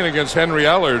been playing against Henry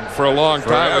Ellard for a long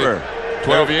time. Forever.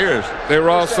 12 years. They were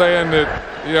all saying that,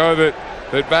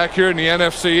 that back here in the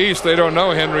NFC East, they don't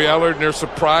know Henry Ellard, and they're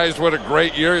surprised what a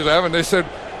great year he's having. They said,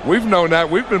 we've known that.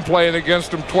 We've been playing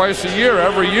against him twice a year,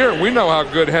 every year. We know how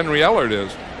good Henry Ellard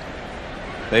is.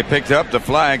 They picked up the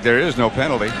flag. There is no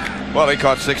penalty. Well, he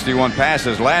caught 61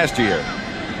 passes last year.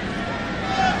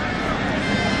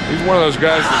 He's one of those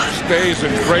guys that stays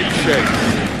in great shape.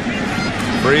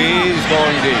 Freeze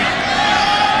going deep.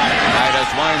 Titus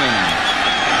Wyman.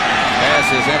 Pass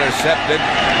is intercepted,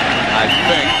 I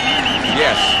think,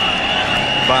 yes,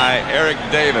 by Eric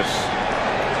Davis.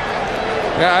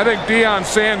 Yeah, I think Deion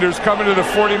Sanders coming to the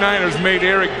 49ers made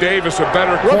Eric Davis a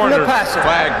better corner.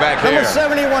 Flag back Number here.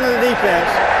 71 of the defense.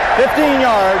 15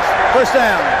 yards. First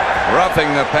down.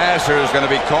 Roughing the passer is going to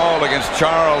be called against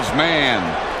Charles Mann.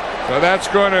 So that's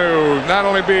going to not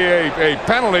only be a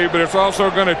penalty, but it's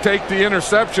also going to take the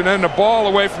interception and the ball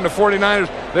away from the 49ers.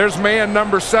 There's Mann,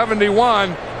 number 71.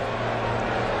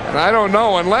 And I don't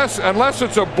know, unless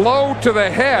it's a blow to the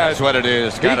head. That's what it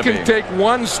is. He can take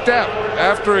one step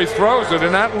after he throws it,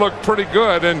 and that looked pretty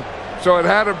good. And so it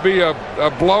had to be a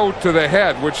blow to the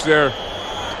head, which they're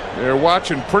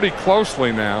watching pretty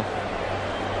closely now.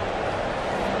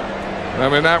 I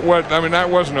mean, that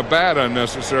wasn't a bad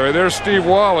unnecessary. There's Steve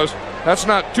Wallace. That's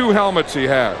not two helmets he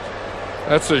has.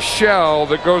 That's a shell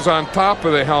that goes on top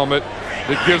of the helmet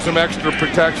that gives him extra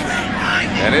protection.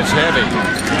 And it's heavy.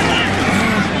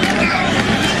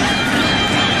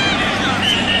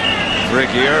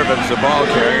 Ricky Irvin's the ball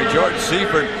carrier. George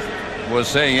Seifert was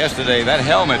saying yesterday that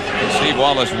helmet that Steve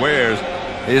Wallace wears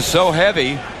is so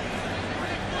heavy.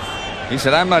 He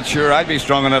said, I'm not sure I'd be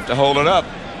strong enough to hold it up.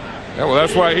 Yeah, well,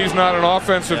 that's why he's not an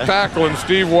offensive tackle, and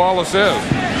Steve Wallace is.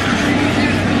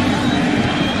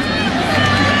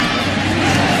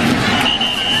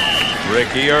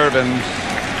 Ricky Irvin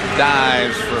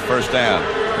dives for a first down.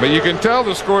 But you can tell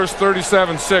the score is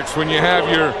 37-6 when you have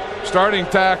your starting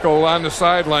tackle on the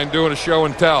sideline doing a show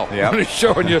and tell. Yep. He's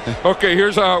showing you, okay,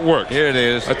 here's how it works. Here it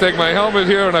is. I take my helmet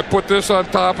here and I put this on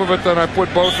top of it, then I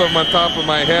put both of them on top of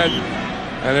my head,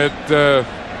 and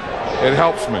it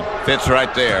helps me. Fits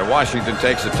right there. Washington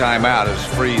takes a timeout as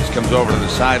Freeze comes over to the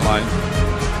sideline.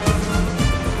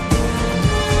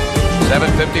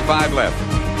 7:55 left.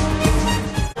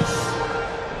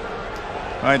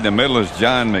 Right in the middle is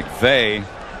John McVay,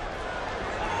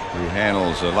 who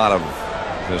handles a lot of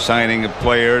the signing of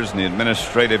players and the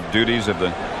administrative duties of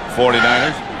the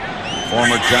 49ers.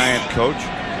 Former Giant coach.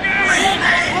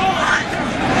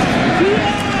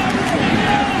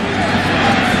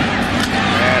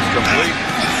 Complete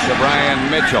to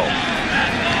Brian Mitchell.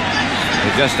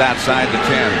 He's just outside the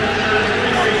 10.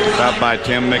 Stopped by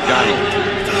Tim McDonald.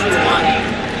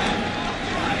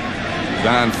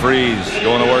 John Freeze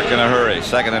going to work in a hurry.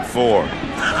 2nd and 4.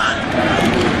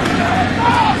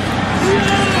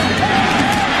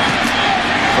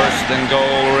 First and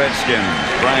goal, Redskins.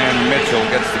 Brian Mitchell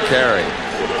gets the carry.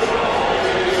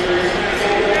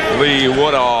 Lee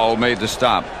Woodall made the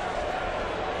stop.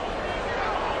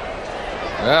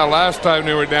 Yeah, last time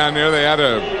they were down there, they had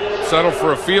to settle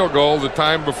for a field goal. The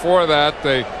time before that,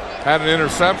 they had an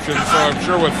interception, so I'm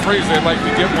sure with Freeze, they'd like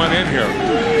to get one in here.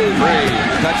 Freeze,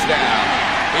 touchdown,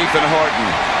 Ethan Horton.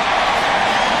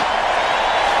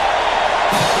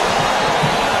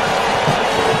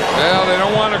 Well, they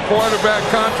don't want a quarterback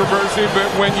controversy, but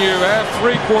when you have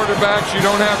 3 quarterbacks, you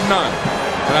don't have none.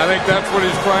 And I think that's what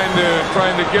he's trying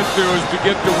to get to, is to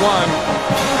get to one.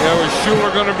 Is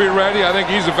Schuler going to be ready? I think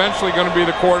he's eventually going to be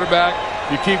the quarterback.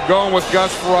 You keep going with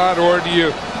Gus Frerotte, or do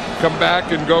you come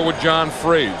back and go with John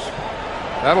Freeze?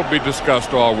 That'll be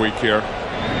discussed all week here.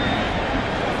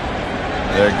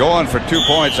 They're going for 2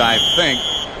 points, I think.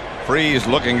 Freeze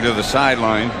looking to the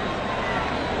sideline.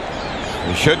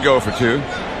 He should go for 2.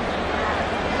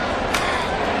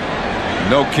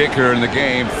 No kicker in the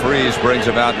game. Freeze brings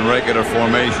him out in regular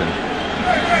formation.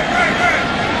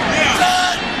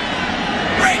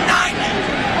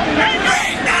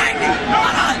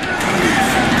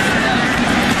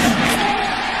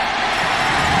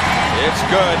 It's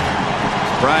good.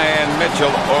 Brian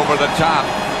Mitchell over the top.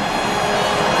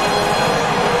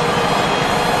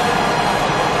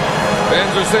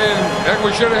 Fans are saying, heck,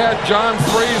 we should have had John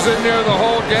Freeze in there the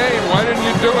whole game. Why didn't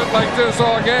you do it like this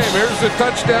all game? Here's the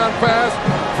touchdown pass.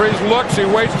 Freeze looks, he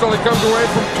waits till he comes away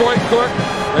from Toy Cook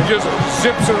and just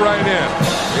zips it right in.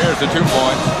 Here's the 2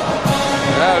 points.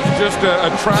 That's just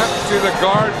a trap. See, the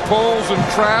guard pulls and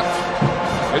traps.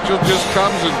 Mitchell just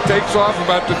comes and takes off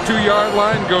about the 2-yard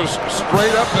line, goes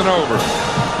straight up and over.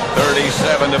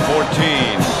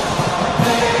 37-14.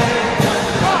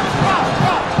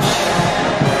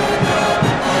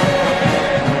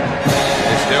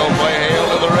 Still play hail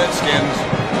to the Redskins.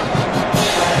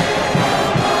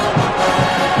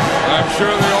 I'm sure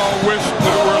they all wish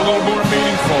that it were a little more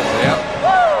meaningful. Yep.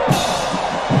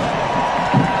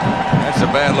 That's a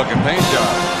bad-looking paint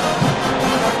job.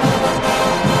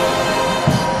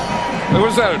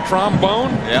 Was that, a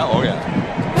trombone? Yeah, oh yeah.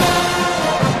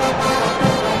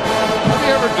 How do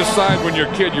you ever decide when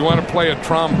you're a kid you want to play a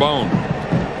trombone?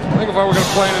 I think if I were going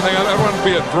to play anything, I'd want to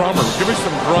be a drummer. Give me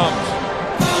some drums.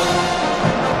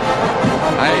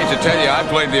 I hate to tell you, I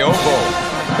played the oboe.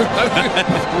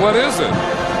 What is it?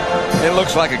 It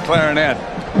looks like a clarinet.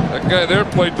 That guy there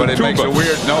played the tuba. But it makes a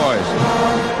weird noise.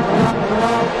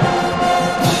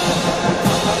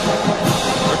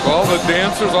 Look, all the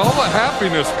dancers, all the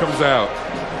happiness comes out.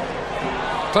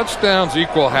 Touchdowns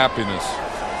equal happiness.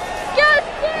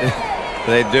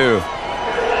 They do.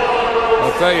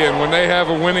 I'll tell you, and when they have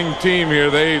a winning team here,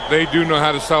 they do know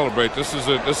how to celebrate. This is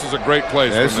a great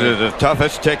place. This is the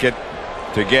toughest ticket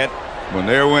to get when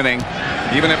they're winning,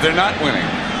 even if they're not winning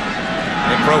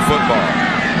in pro football.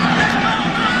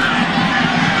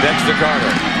 Dexter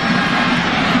Carter.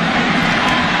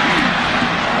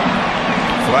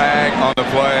 Flag on the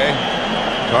play.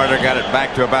 Carter got it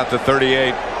back to about the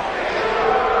 38.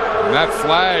 And that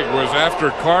flag was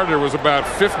after Carter was about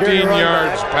 15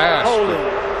 yards past. Holding.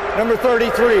 Number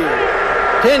 33.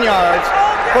 10 yards.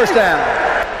 First down.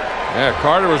 Yeah,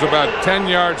 Carter was about 10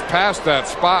 yards past that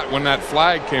spot when that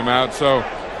flag came out. So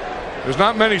there's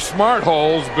not many smart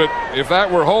holes, but if that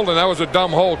were holding, that was a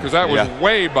dumb hole because that was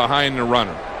way behind the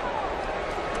runner.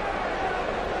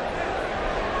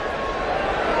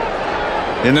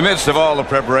 In the midst of all the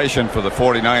preparation for the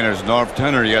 49ers, Norv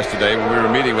Turner yesterday, when we were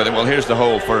meeting with him, well, here's the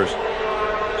hold first.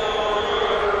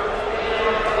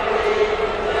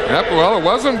 Yep, well, it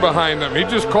wasn't behind him. He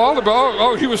just called him.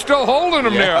 Oh, he was still holding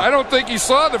him there. I don't think he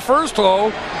saw the first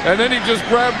hole, and then he just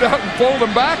grabbed out and pulled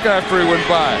him back after he went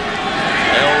by.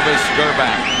 Elvis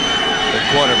Gerback, the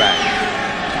quarterback.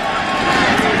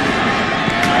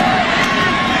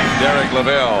 Derek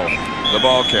Lavelle, the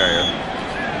ball carrier.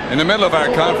 In the middle of our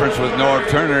conference with Norv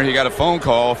Turner, he got a phone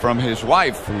call from his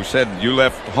wife who said, you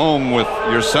left home with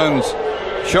your son's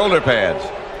shoulder pads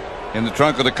in the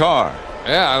trunk of the car.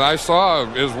 Yeah, and I saw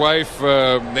his wife,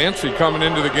 Nancy, coming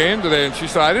into the game today, and she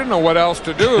said, I didn't know what else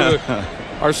to do.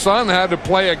 Our son had to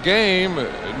play a game.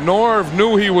 Norv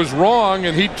knew he was wrong,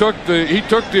 and he took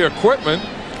the equipment.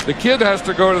 The kid has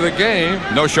to go to the game.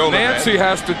 No shoulder pad. Nancy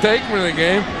has to take him to the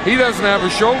game. He doesn't have a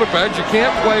shoulder pad. You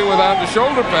can't play without the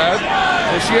shoulder pad.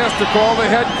 And she has to call the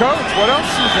head coach. What else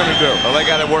is she going to do? Well, they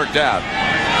got it worked out.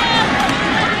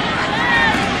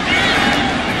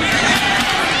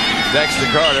 Dexter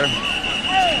Carter.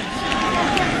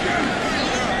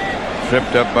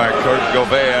 Tripped up by Kurt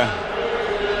Gouveia.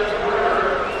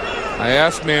 I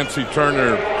asked Nancy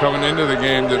Turner coming into the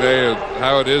game today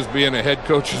how it is being a head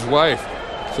coach's wife.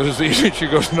 So it's easy. She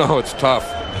goes, no, it's tough.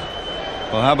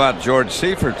 Well, how about George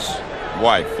Seifert's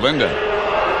wife, Linda?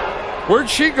 Where'd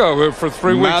she go for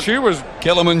 3 weeks? She was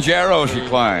Kilimanjaro. She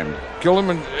climbed.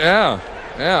 Yeah.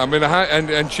 I mean,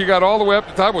 and she got all the way up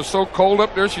to the top. It was so cold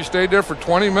up there. She stayed there for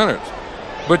 20 minutes.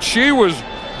 But she was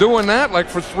doing that like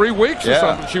for 3 weeks or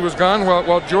something. She was gone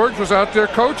while George was out there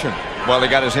coaching. Well, he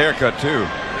got his hair cut too.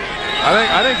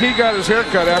 I think he got his hair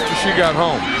cut after she got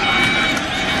home.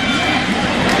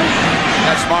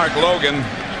 That's Mark Logan.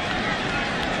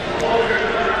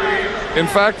 In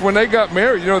fact, when they got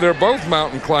married, they're both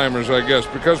mountain climbers, I guess,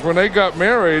 because when they got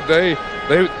married, they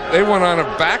went on a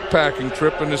backpacking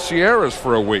trip in the Sierras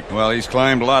for a week. Well, he's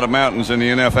climbed a lot of mountains in the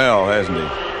NFL, hasn't he?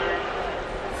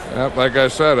 Yep, like I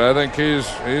said, I think he's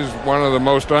one of the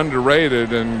most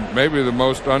underrated and maybe the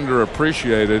most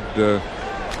underappreciated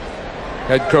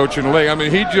head coach in the league. I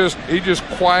mean, he just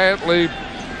quietly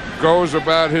goes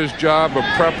about his job of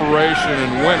preparation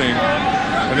and winning,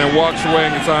 and then walks away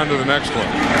and gets on to the next one.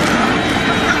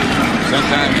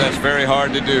 Sometimes that's very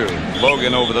hard to do.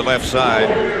 Logan over the left side,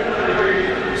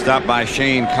 stopped by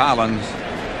Shane Collins.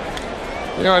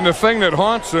 You know, and the thing that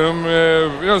haunts him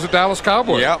is the Dallas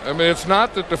Cowboys. Yep. I mean, it's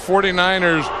not that the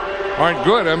 49ers aren't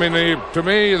good. I mean, to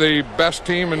me, the best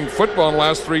team in football in the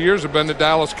last 3 years have been the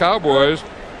Dallas Cowboys.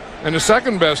 And the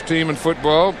second best team in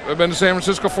football have been the San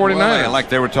Francisco 49ers. Well, like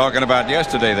they were talking about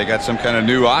yesterday, they got some kind of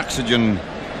new oxygen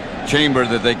chamber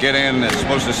that they get in that's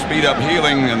supposed to speed up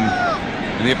healing. And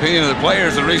in the opinion of the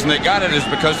players, the reason they got it is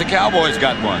because the Cowboys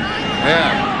got one.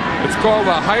 Yeah. It's called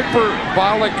a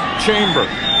hyperbolic chamber.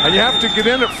 And you have to get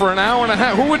in it for an hour and a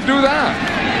half. Who would do that?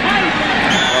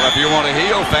 Well, if you want to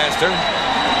heal faster.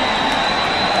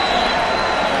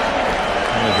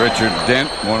 There's Richard Dent,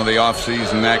 one of the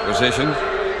off-season acquisitions.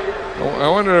 I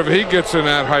wonder if he gets in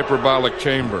that hyperbolic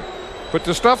chamber. But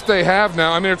the stuff they have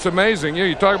now, I mean, it's amazing.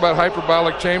 You talk about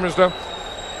hyperbolic chamber and stuff.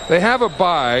 They have a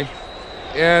bye,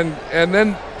 and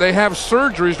then they have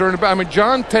surgeries during the bye. I mean,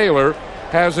 John Taylor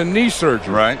has a knee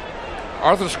surgery. Right.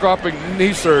 Arthroscopic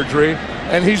knee surgery,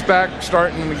 and he's back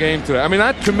starting in the game today. I mean,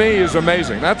 that to me is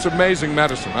amazing. That's amazing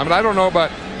medicine. I mean, I don't know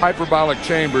about hyperbolic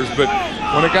chambers, but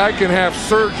when a guy can have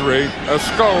surgery, a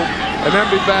scope, and then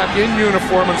be back in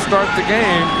uniform and start the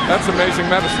game, that's amazing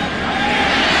medicine.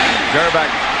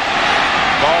 Gerbeck,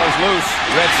 ball's loose.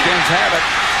 Redskins have it.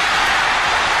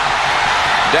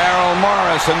 Darrell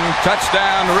Morrison,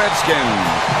 touchdown Redskins.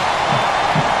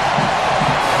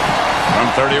 From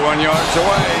 31 yards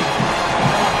away.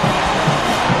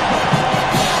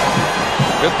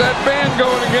 Get that band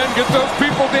going again. Get those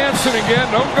people dancing again.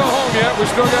 Don't go home yet. We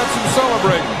still got some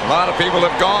celebrating. A lot of people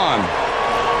have gone.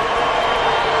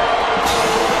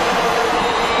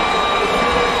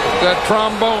 That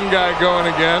trombone guy going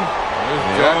again.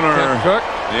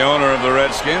 The owner of the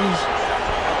Redskins.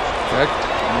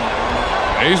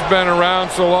 He's been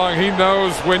around so long. He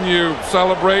knows when you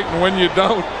celebrate and when you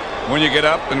don't. When you get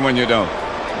up and when you don't.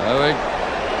 I think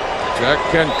Jack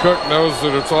Kent Cook knows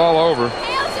that it's all over.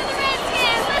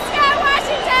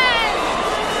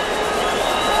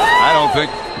 I don't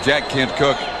think Jack Kent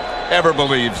Cook ever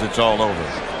believes it's all over.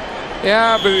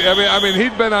 Yeah, but I mean,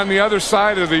 he'd been on the other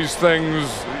side of these things,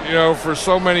 you know, for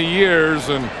so many years,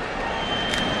 and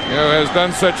you know, has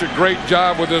done such a great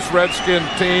job with this Redskin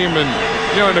team, and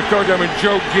you know, and the coach. I mean,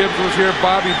 Joe Gibbs was here,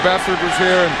 Bobby Beathard was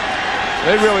here, and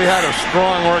they really had a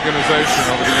strong organization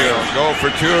over the years. Go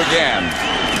for two again.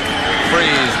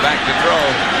 Freeze back to throw.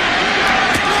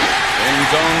 In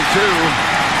zone two.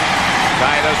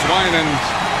 Titus Winans.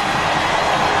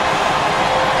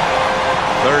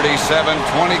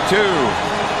 37-22.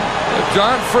 If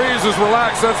John Freeze is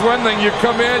relaxed, that's one thing. You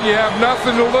come in, you have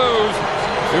nothing to lose.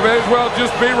 You may as well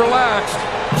just be relaxed.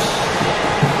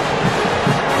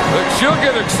 But she'll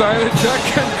get excited. Jack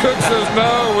Kent Cook says,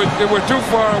 no, we're too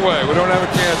far away. We don't have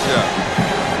a chance yet.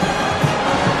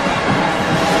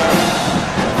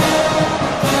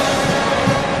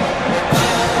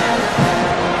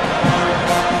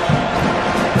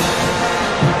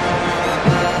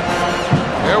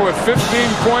 With 15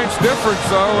 points difference,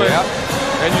 though, yep.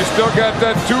 And you still got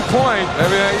that 2 point. I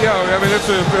mean, it's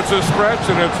a stretch,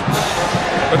 and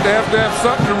but they have to have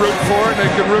something to root for, and they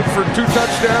can root for 2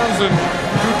 touchdowns and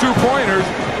 2 2-pointers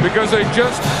because they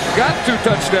just got 2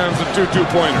 touchdowns and 2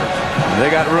 2-pointers.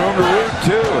 They got room to root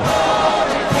too.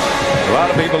 A lot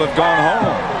of people have gone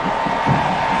home.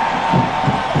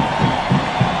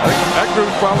 I think that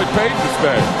group's probably paid to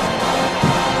stay.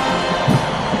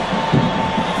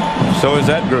 So is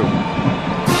that group.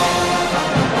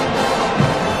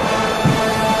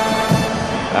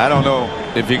 I don't know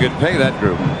if you could pay that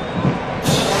group.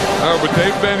 Oh, but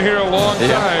they've been here a long time.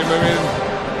 Yeah. I mean,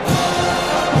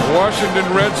 the Washington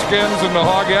Redskins and the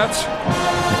Hogettes.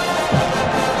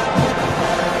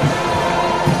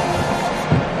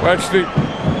 Watch the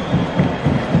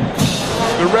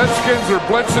Redskins are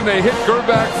blitzing. They hit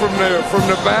Gerbeck from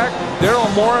the back. Darrell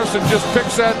Morrison just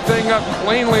picks that thing up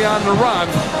cleanly on the run.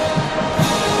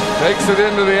 Takes it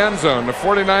into the end zone. The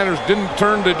 49ers didn't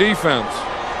turn to defense.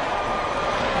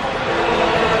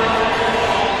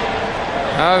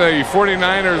 Now the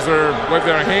 49ers are with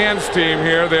their hands team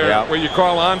here. They're what you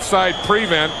call onside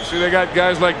prevent. See, they got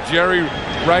guys like Jerry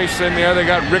Rice in there. They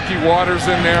got Ricky Waters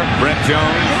in there. Brent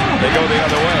Jones. They go the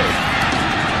other way.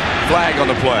 Flag on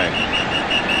the play.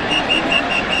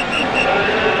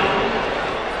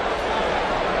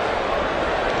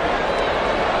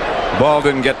 Ball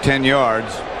didn't get 10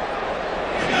 yards.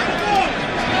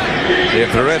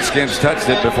 If the Redskins touched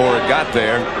it before it got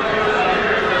there,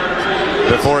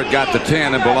 before it got to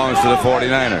 10, it belongs to the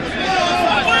 49ers.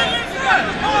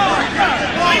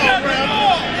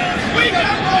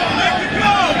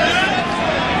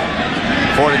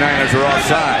 49ers are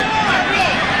offside.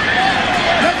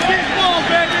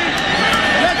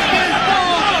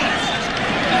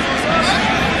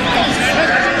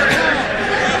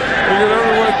 Look at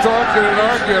everyone talking and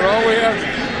arguing. All we have,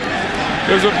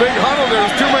 there's a big huddle.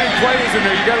 There's too many players in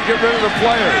there. You got to get rid of the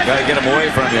players. Got to get them away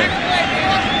from you.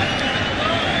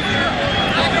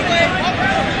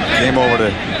 Came over to,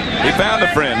 he found a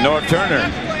friend, Norv Turner,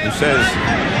 who says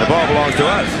the ball belongs to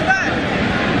us.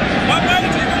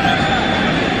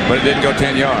 But it didn't go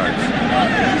 10 yards.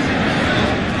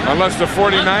 Unless the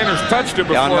 49ers touched it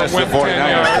before it went 10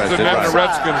 yards, and then the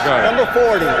Redskins got it. Number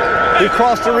 40. He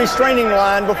crossed the restraining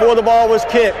line before the ball was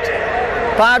kicked.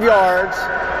 5 yards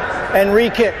and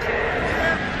re-kick.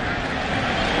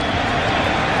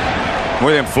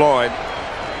 William Floyd.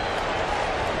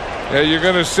 Yeah, you're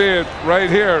going to see it right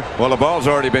here. Well, the ball's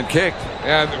already been kicked.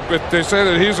 But they say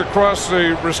that he's across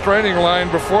the restraining line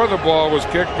before the ball was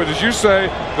kicked. But as you say,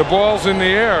 the ball's in the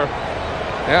air.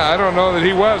 Yeah, I don't know that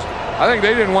he was. I think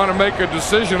they didn't want to make a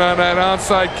decision on that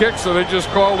onside kick, so they just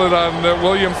called it on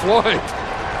William Floyd.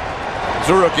 It's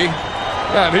a rookie.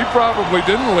 Yeah, and he probably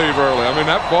didn't leave early. I mean,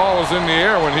 that ball was in the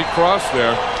air when he crossed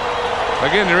there.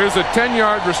 Again, there is a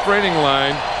 10-yard restraining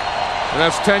line, and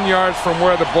that's 10 yards from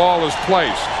where the ball is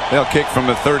placed. They'll kick from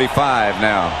the 35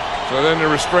 now. So then the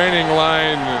restraining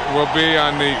line will be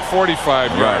on the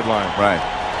 45-yard line. Right.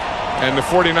 And the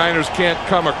 49ers can't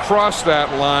come across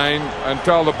that line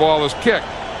until the ball is kicked.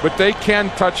 But they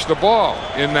can touch the ball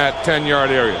in that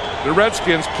 10-yard area. The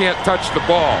Redskins can't touch the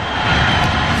ball.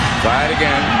 Try it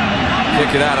again.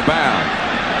 Kick it out of bounds.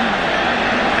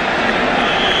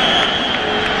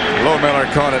 Lohmiller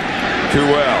caught it too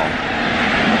well.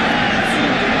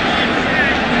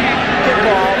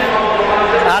 Kickoff.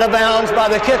 Out of bounds by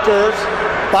the kickers.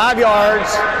 5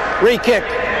 yards. Re-kick.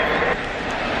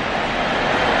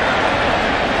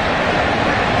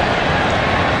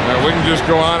 We can just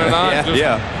go on and on.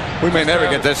 We may never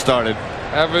get this started.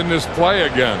 Having this play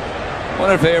again.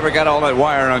 Wonder if they ever got all that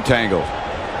wire untangled.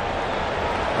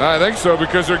 I think so,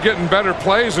 because they're getting better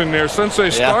plays in there. Since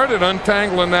they started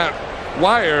untangling that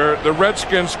wire, the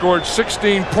Redskins scored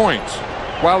 16 points.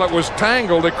 While it was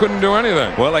tangled, they couldn't do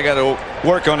anything. Well, they got to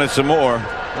work on it some more.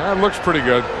 That looks pretty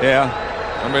good. Yeah.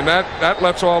 I mean, that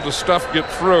lets all the stuff get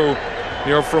through,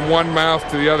 from one mouth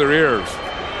to the other ears.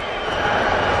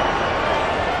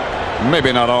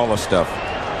 Maybe not all the stuff.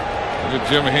 Look at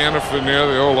Jim Hannafin there,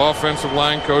 the old offensive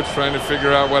line coach, trying to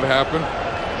figure out what happened.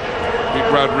 Pete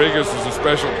Rodriguez is the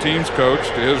special teams coach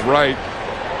to his right.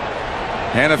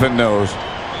 Hannafin knows.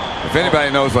 If anybody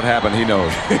knows what happened, he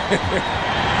knows.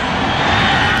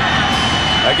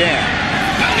 Again.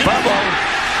 Fumble.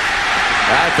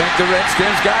 I think the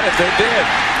Redskins got it. They did.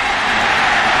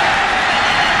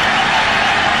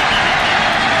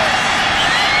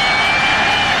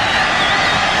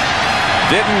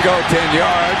 Didn't go 10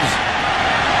 yards.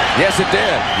 Yes, it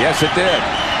did. Yes, it did.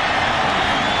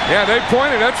 Yeah, they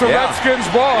pointed. That's a Redskins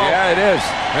ball. Yeah, it is.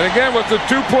 And again, with the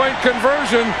 2-point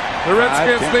conversion, the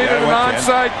Redskins needed an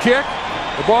onside kick.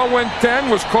 The ball went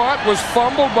 10, was caught, was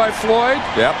fumbled by Floyd.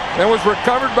 Yep. And was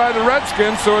recovered by the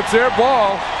Redskins, so it's their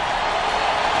ball.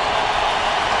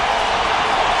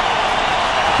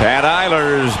 Pat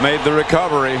Eilers made the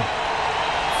recovery.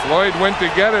 Floyd went to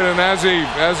get it, and as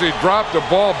he dropped, the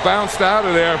ball bounced out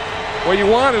of there. What you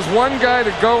want is one guy to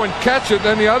go and catch it,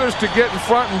 then the others to get in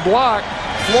front and block.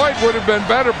 Floyd would have been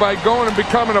better by going and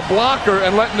becoming a blocker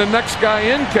and letting the next guy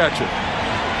in catch it.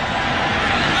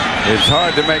 It's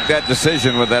hard to make that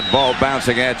decision with that ball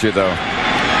bouncing at you, though.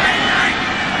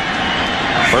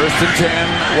 1st and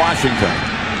 10, Washington.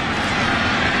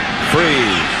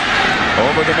 Freeze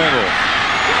over the middle.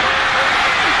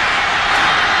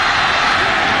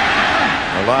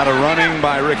 A lot of running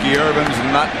by Ricky Irvins,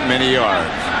 not many yards.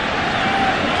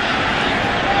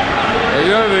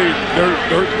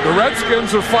 The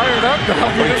Redskins are fired up now.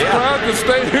 This crowd, the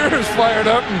state here is fired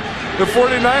up, and the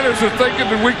 49ers are thinking,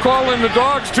 did we call in the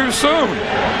dogs too soon?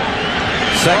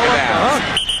 Second down.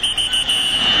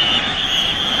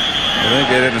 I think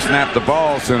they didn't snap the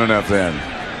ball soon enough then.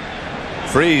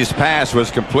 Free's pass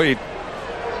was complete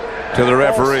to the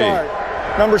referee.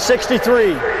 Number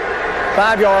 63.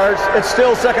 5 yards. It's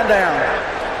still second down.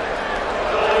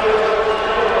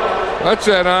 That's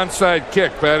that onside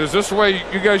kick, Pat. Is this the way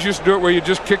you guys used to do it, where you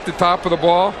just kick the top of the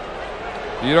ball?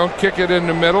 You don't kick it in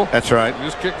the middle? That's right. You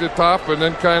just kick the top and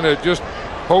then kind of just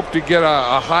hope to get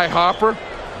a high hopper?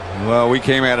 Well, we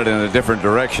came at it in a different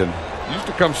direction. Used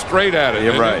to come straight at it.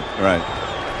 Yeah, right, right.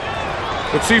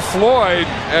 But see, Floyd,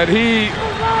 and he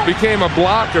became a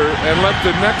blocker and let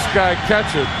the next guy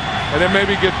catch it, and then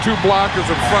maybe get 2 blockers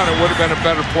in front. It would have been a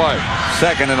better play.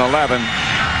 2nd and 11.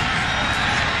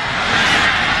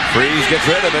 Freeze gets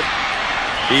rid of it.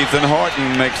 Ethan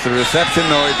Horton makes the reception.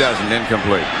 No, he doesn't.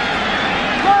 Incomplete.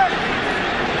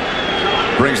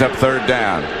 Brings up 3rd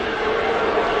down.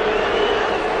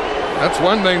 That's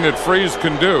one thing that Freeze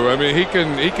can do. I mean, he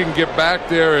can get back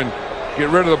there and get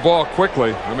rid of the ball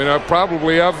quickly. I mean,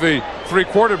 probably of the 3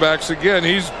 quarterbacks, again,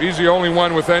 he's the only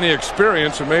one with any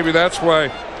experience, and maybe that's why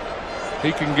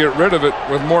he can get rid of it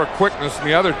with more quickness than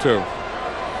the other 2.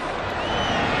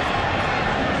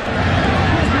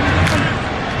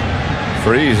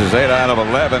 Freeze is 8 out of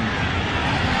 11.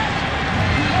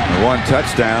 1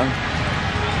 touchdown.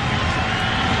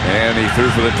 And he threw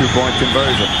for the 2-point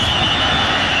conversion.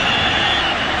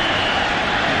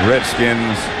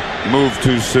 Redskins moved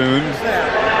too soon.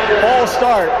 Ball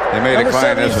start. They made Number a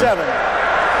climb. 77.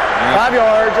 5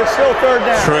 yards. It's still 3rd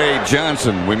down. Trey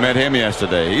Johnson. We met him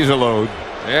yesterday. He's a load.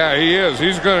 Yeah, he is.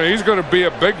 He's gonna be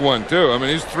a big one too. I mean,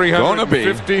 he's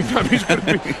 315. I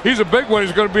mean, he's a big one.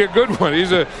 He's gonna be a good one.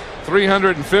 He's a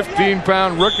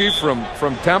 315-pound rookie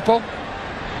from Temple,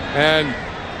 and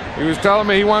he was telling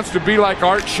me he wants to be like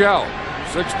Art Shell,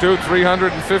 6'2",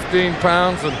 315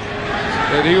 pounds, and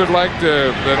that he would like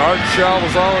to. That Art Shell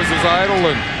was always his idol,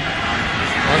 and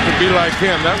wants to be like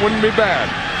him. That wouldn't be bad.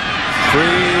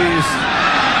 Freeze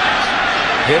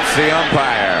hits the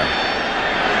umpire.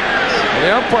 The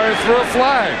umpire threw a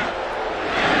flag.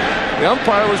 The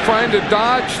umpire was trying to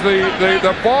dodge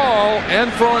the ball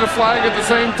and throwing a flag at the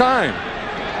same time.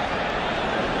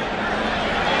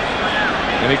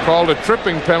 And he called a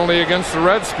tripping penalty against the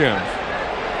Redskins.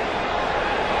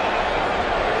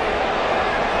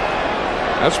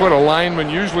 That's what a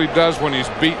lineman usually does when he's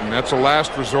beaten. That's a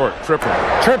last resort, tripping.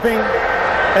 Tripping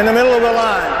in the middle of the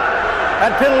line.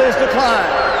 That penalty is declined.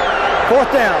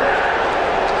 4th down.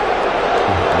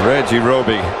 Reggie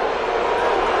Roby.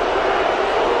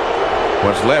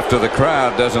 What's left of the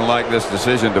crowd doesn't like this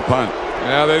decision to punt.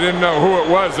 Yeah, they didn't know who it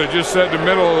was. They just said the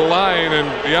middle of the line, and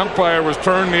the umpire was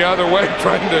turned the other way,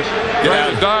 trying to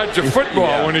dodge a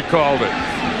football when he called it.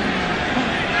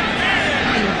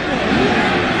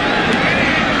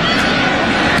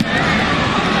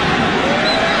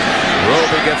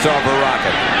 Roby gets off a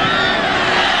rocket.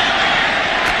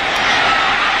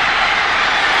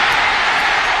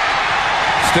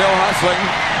 Still hustling.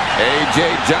 A.J.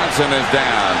 Johnson is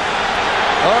down.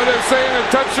 Oh, they're saying a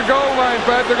touch the goal line,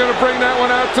 Pat. They're going to bring that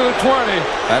one out to the 20.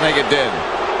 I think it did.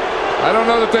 I don't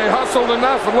know that they hustled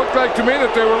enough. It looked like to me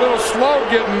that they were a little slow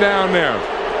getting down there.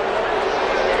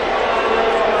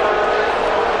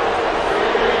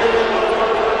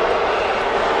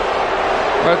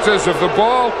 That's this. If the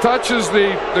ball touches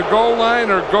the goal line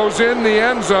or goes in the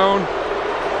end zone,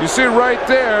 you see right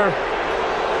there,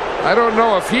 I don't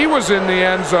know if he was in the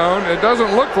end zone. It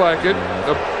doesn't look like it.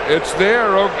 It's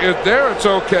there. It's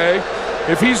okay.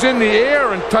 If he's in the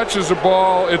air and touches the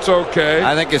ball, it's okay.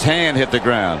 I think his hand hit the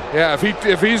ground. Yeah,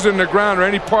 if he's in the ground or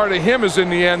any part of him is in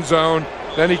the end zone,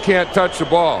 then he can't touch the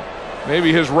ball.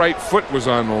 Maybe his right foot was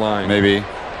on the line. Maybe.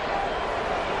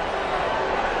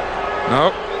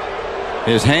 Nope.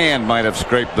 His hand might have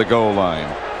scraped the goal line.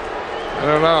 I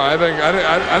don't know. I think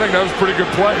that was a pretty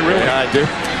good play, really. Yeah, I do.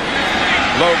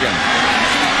 Logan.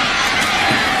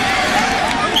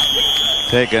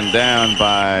 Taken down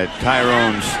by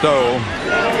Tyrone Stowe.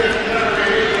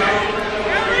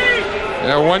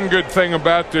 Yeah, one good thing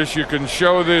about this, you can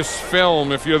show this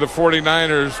film if you're the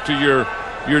 49ers to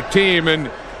your team, and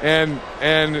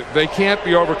they can't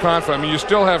be overconfident. I mean, you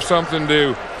still have something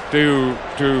to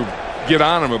get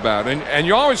on them about, and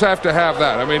you always have to have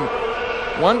that. I mean,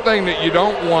 one thing that you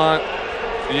don't want,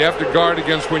 you have to guard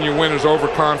against when you win, is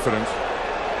overconfidence.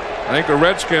 I think the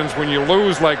Redskins, when you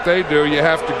lose like they do, you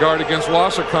have to guard against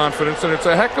loss of confidence, and it's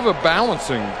a heck of a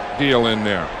balancing deal in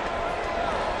there.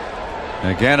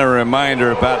 Again, a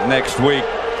reminder about next week.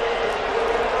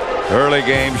 Early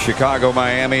game, Chicago,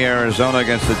 Miami, Arizona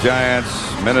against the Giants,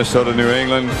 Minnesota, New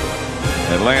England,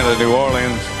 Atlanta, New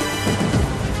Orleans.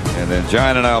 And then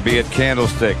John and I will be at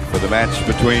Candlestick for the match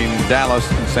between Dallas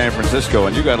and San Francisco.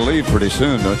 And you got to leave pretty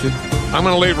soon, don't you? I'm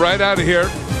going to leave right out of here,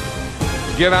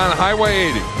 get on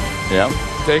Highway 80. Yeah.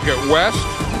 Take it west,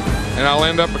 and I'll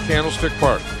end up at Candlestick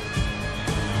Park.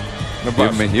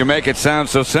 You make it sound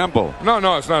so simple. No,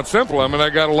 it's not simple. I mean, I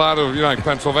got a lot of, like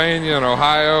Pennsylvania and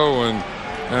Ohio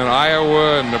and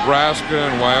Iowa and Nebraska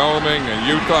and Wyoming and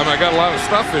Utah. I mean, I got a lot of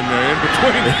stuff in there in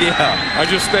between. Yeah. I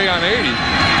just stay on 80.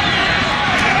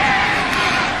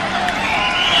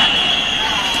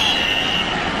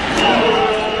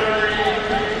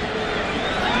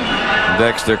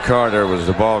 Dexter Carter was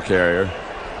the ball carrier.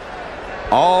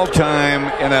 All-time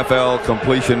NFL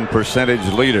completion percentage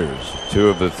leaders. 2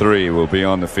 of the 3 will be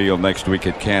on the field next week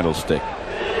at Candlestick.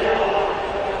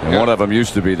 And one of them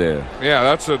used to be there. Yeah,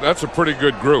 that's a pretty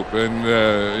good group. And,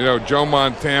 you know, Joe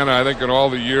Montana, I think in all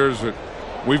the years that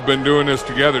we've been doing this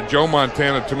together, Joe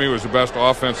Montana to me was the best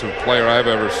offensive player I've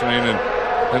ever seen.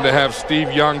 And to have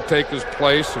Steve Young take his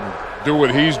place and do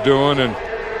what he's doing, and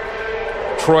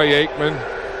Troy Aikman,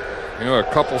 you know, a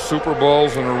couple Super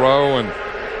Bowls in a row, and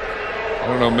I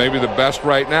don't know, maybe the best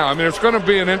right now. I mean, it's going to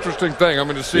be an interesting thing. I'm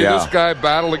going to see this guy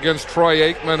battle against Troy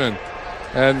Aikman,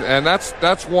 and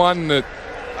that's one that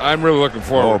I'm really looking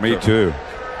forward to. Oh, me too.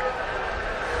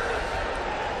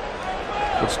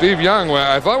 But Steve Young,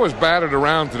 I thought was batted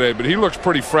around today, but he looks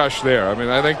pretty fresh there. I mean,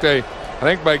 I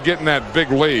think by getting that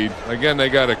big lead, again, they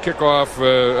got a kickoff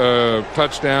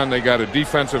touchdown, they got a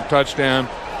defensive touchdown.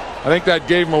 I think that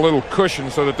gave him a little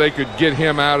cushion so that they could get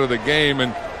him out of the game.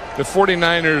 And the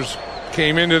 49ers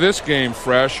came into this game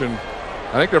fresh, and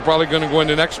I think they're probably going to go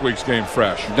into next week's game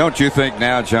fresh. Don't you think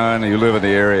now, John, you live in the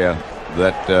area,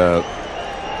 that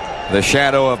the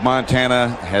shadow of Montana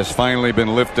has finally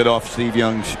been lifted off Steve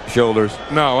Young's shoulders?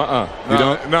 No, You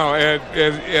don't? No,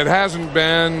 it hasn't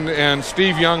been, and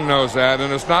Steve Young knows that,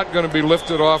 and it's not going to be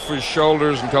lifted off his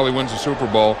shoulders until he wins the Super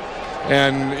Bowl.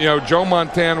 And, you know, Joe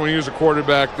Montana, when he was a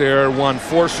quarterback there, won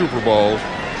 4 Super Bowls,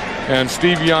 and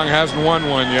Steve Young hasn't won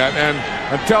one yet. And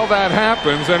until that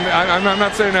happens, and I'm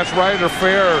not saying that's right or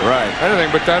fair or anything,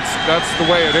 but that's the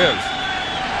way it is.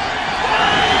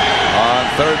 On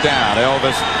 3rd down,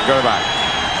 Elvis Gerbach.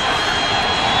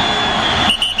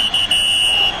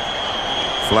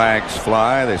 Flags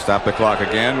fly. They stop the clock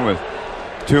again with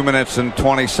 2 minutes and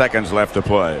 20 seconds left to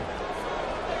play.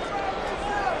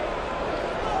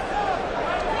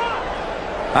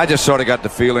 I just sort of got the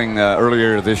feeling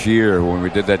earlier this year when we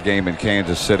did that game in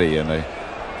Kansas City, and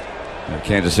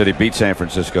Kansas City beat San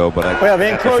Francisco, but I got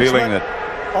the feeling that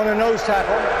on the nose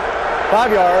tackle,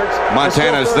 5 yards.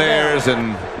 Montana's theirs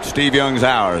and Steve Young's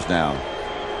ours now.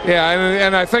 Yeah,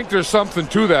 and I think there's something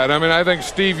to that. I mean, I think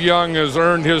Steve Young has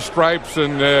earned his stripes,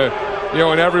 and you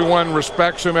know, and everyone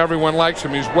respects him, everyone likes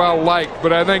him. He's well liked,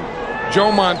 but I think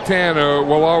Joe Montana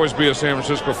will always be a San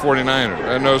Francisco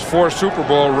 49er, and those 4 Super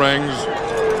Bowl rings,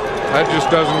 that just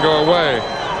doesn't go away.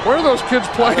 Where are those kids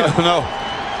playing? I don't know.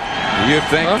 You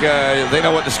think they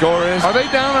know what the score is? Are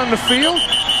they down on the field?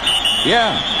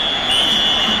 Yeah.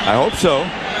 I hope so.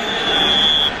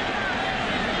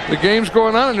 The game's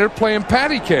going on, and they're playing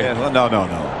patty cake. Yeah, well, no.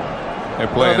 They're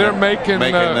playing. They're making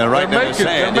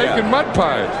mud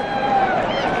pies.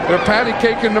 They're patty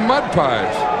caking the mud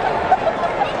pies.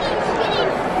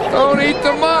 Don't eat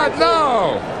the mud.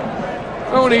 No.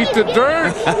 Don't eat the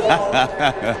dirt.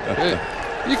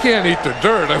 You can't eat the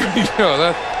dirt. I mean, you know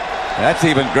that. That's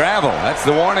even gravel. That's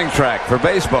the warning track for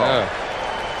baseball. Yeah.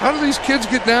 How do these kids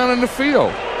get down in the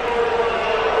field?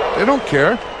 They don't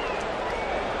care.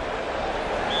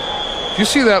 You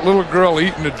see that little girl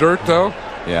eating the dirt, though?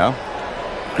 Yeah.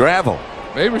 Gravel.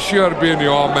 Maybe she ought to be in the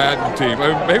All-Madden team.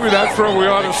 Maybe that's where we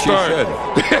ought to start. She should.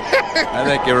 I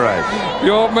think you're right.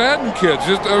 The All-Madden kids.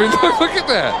 Just, I mean, look at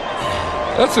that.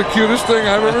 That's the cutest thing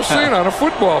I've ever seen on a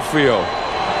football field.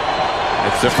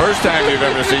 It's the first time you've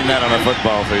ever seen that on a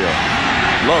football field.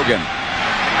 Logan.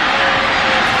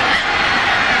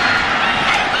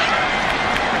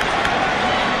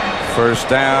 First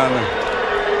down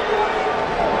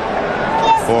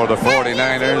for the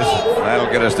 49ers. That'll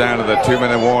get us down to the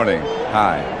 2-minute warning.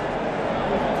 High.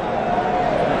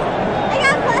 I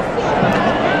got a question.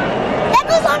 That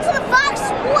goes on to the Fox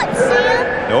Sports, Sam.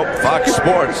 Nope, Fox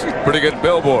Sports. Pretty good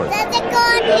billboard. Does it go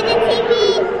on to the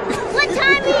TV? What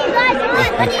time are you guys on?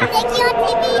 When do you take you on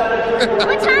TV?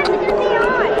 What time is it going to be on?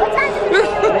 What time is it going to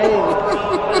be on?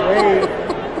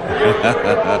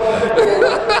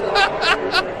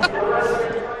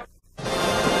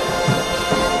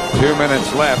 2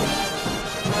 minutes left.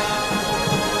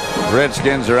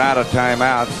 Redskins are out of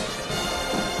timeouts.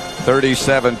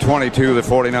 37-22, the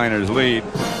 49ers lead.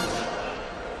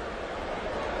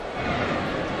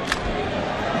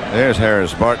 There's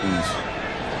Harris Barton's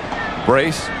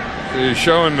brace. He's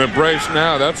showing the brace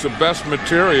now. That's the best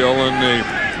material in the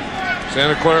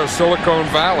Santa Clara Silicon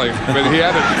Valley. But he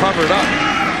had it covered up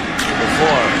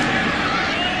before.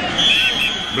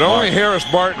 But only Harris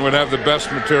Barton would have the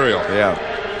best material. Yeah.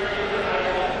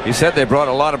 He said they brought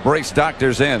a lot of brace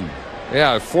doctors in.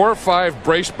 Yeah, 4 or 5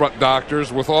 brace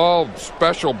doctors with all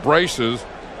special braces.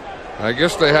 I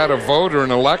guess they had a vote or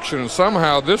an election, and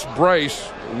somehow this brace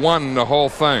won the whole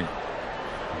thing.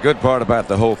 Good part about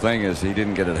the whole thing is he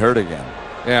didn't get it hurt again.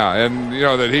 Yeah, and you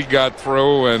know that he got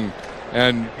through, and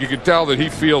you could tell that he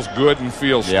feels good and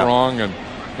feels strong,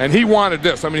 and he wanted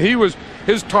this. I mean,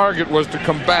 his target was to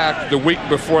come back the week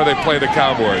before they play the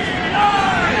Cowboys.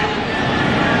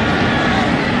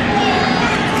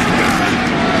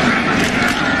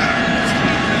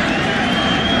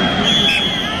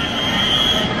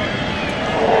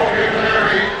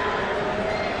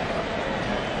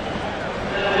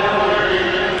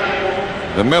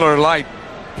 The Miller Lite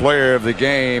player of the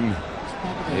game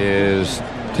is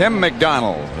Tim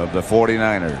McDonald of the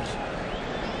 49ers.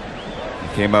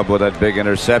 He came up with that big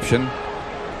interception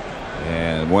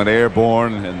and went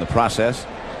airborne in the process.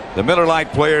 The Miller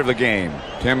Lite player of the game,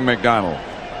 Tim McDonald.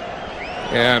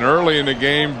 And early in the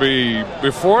game,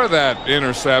 before that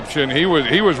interception, he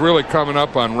was really coming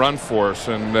up on run force.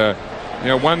 And you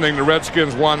know, one thing the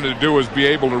Redskins wanted to do was be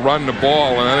able to run the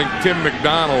ball, and I think Tim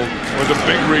McDonald was a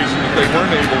big reason that they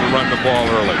weren't able to run the ball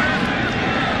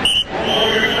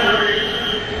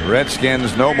early.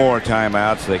 Redskins, no more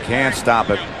timeouts. They can't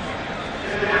stop it.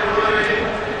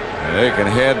 They can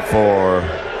head for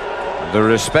the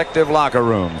respective locker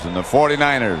rooms, and the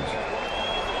 49ers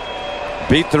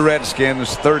beat the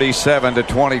Redskins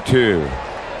 37-22.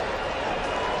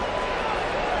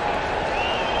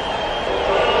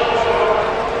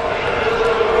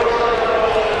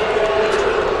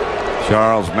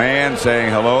 Charles Mann saying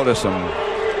hello to some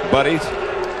buddies.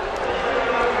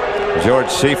 George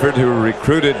Seifert, who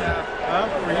recruited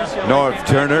Norv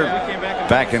Turner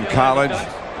back in college.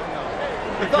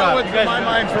 I thought it went through my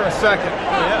mind for a second.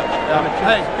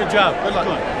 Hey, good job. Good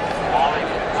luck.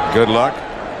 Good luck.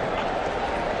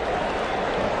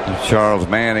 Charles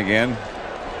Mann again.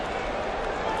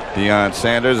 Deion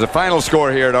Sanders. The final score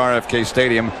here at RFK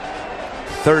Stadium,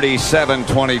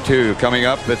 37-22. Coming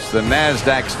up, it's the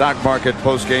NASDAQ stock market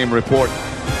post-game report.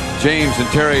 James and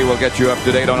Terry will get you up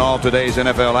to date on all today's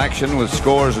NFL action with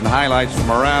scores and highlights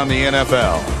from around the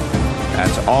NFL.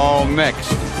 That's all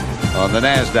next on the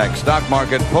NASDAQ stock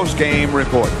market post-game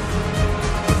report.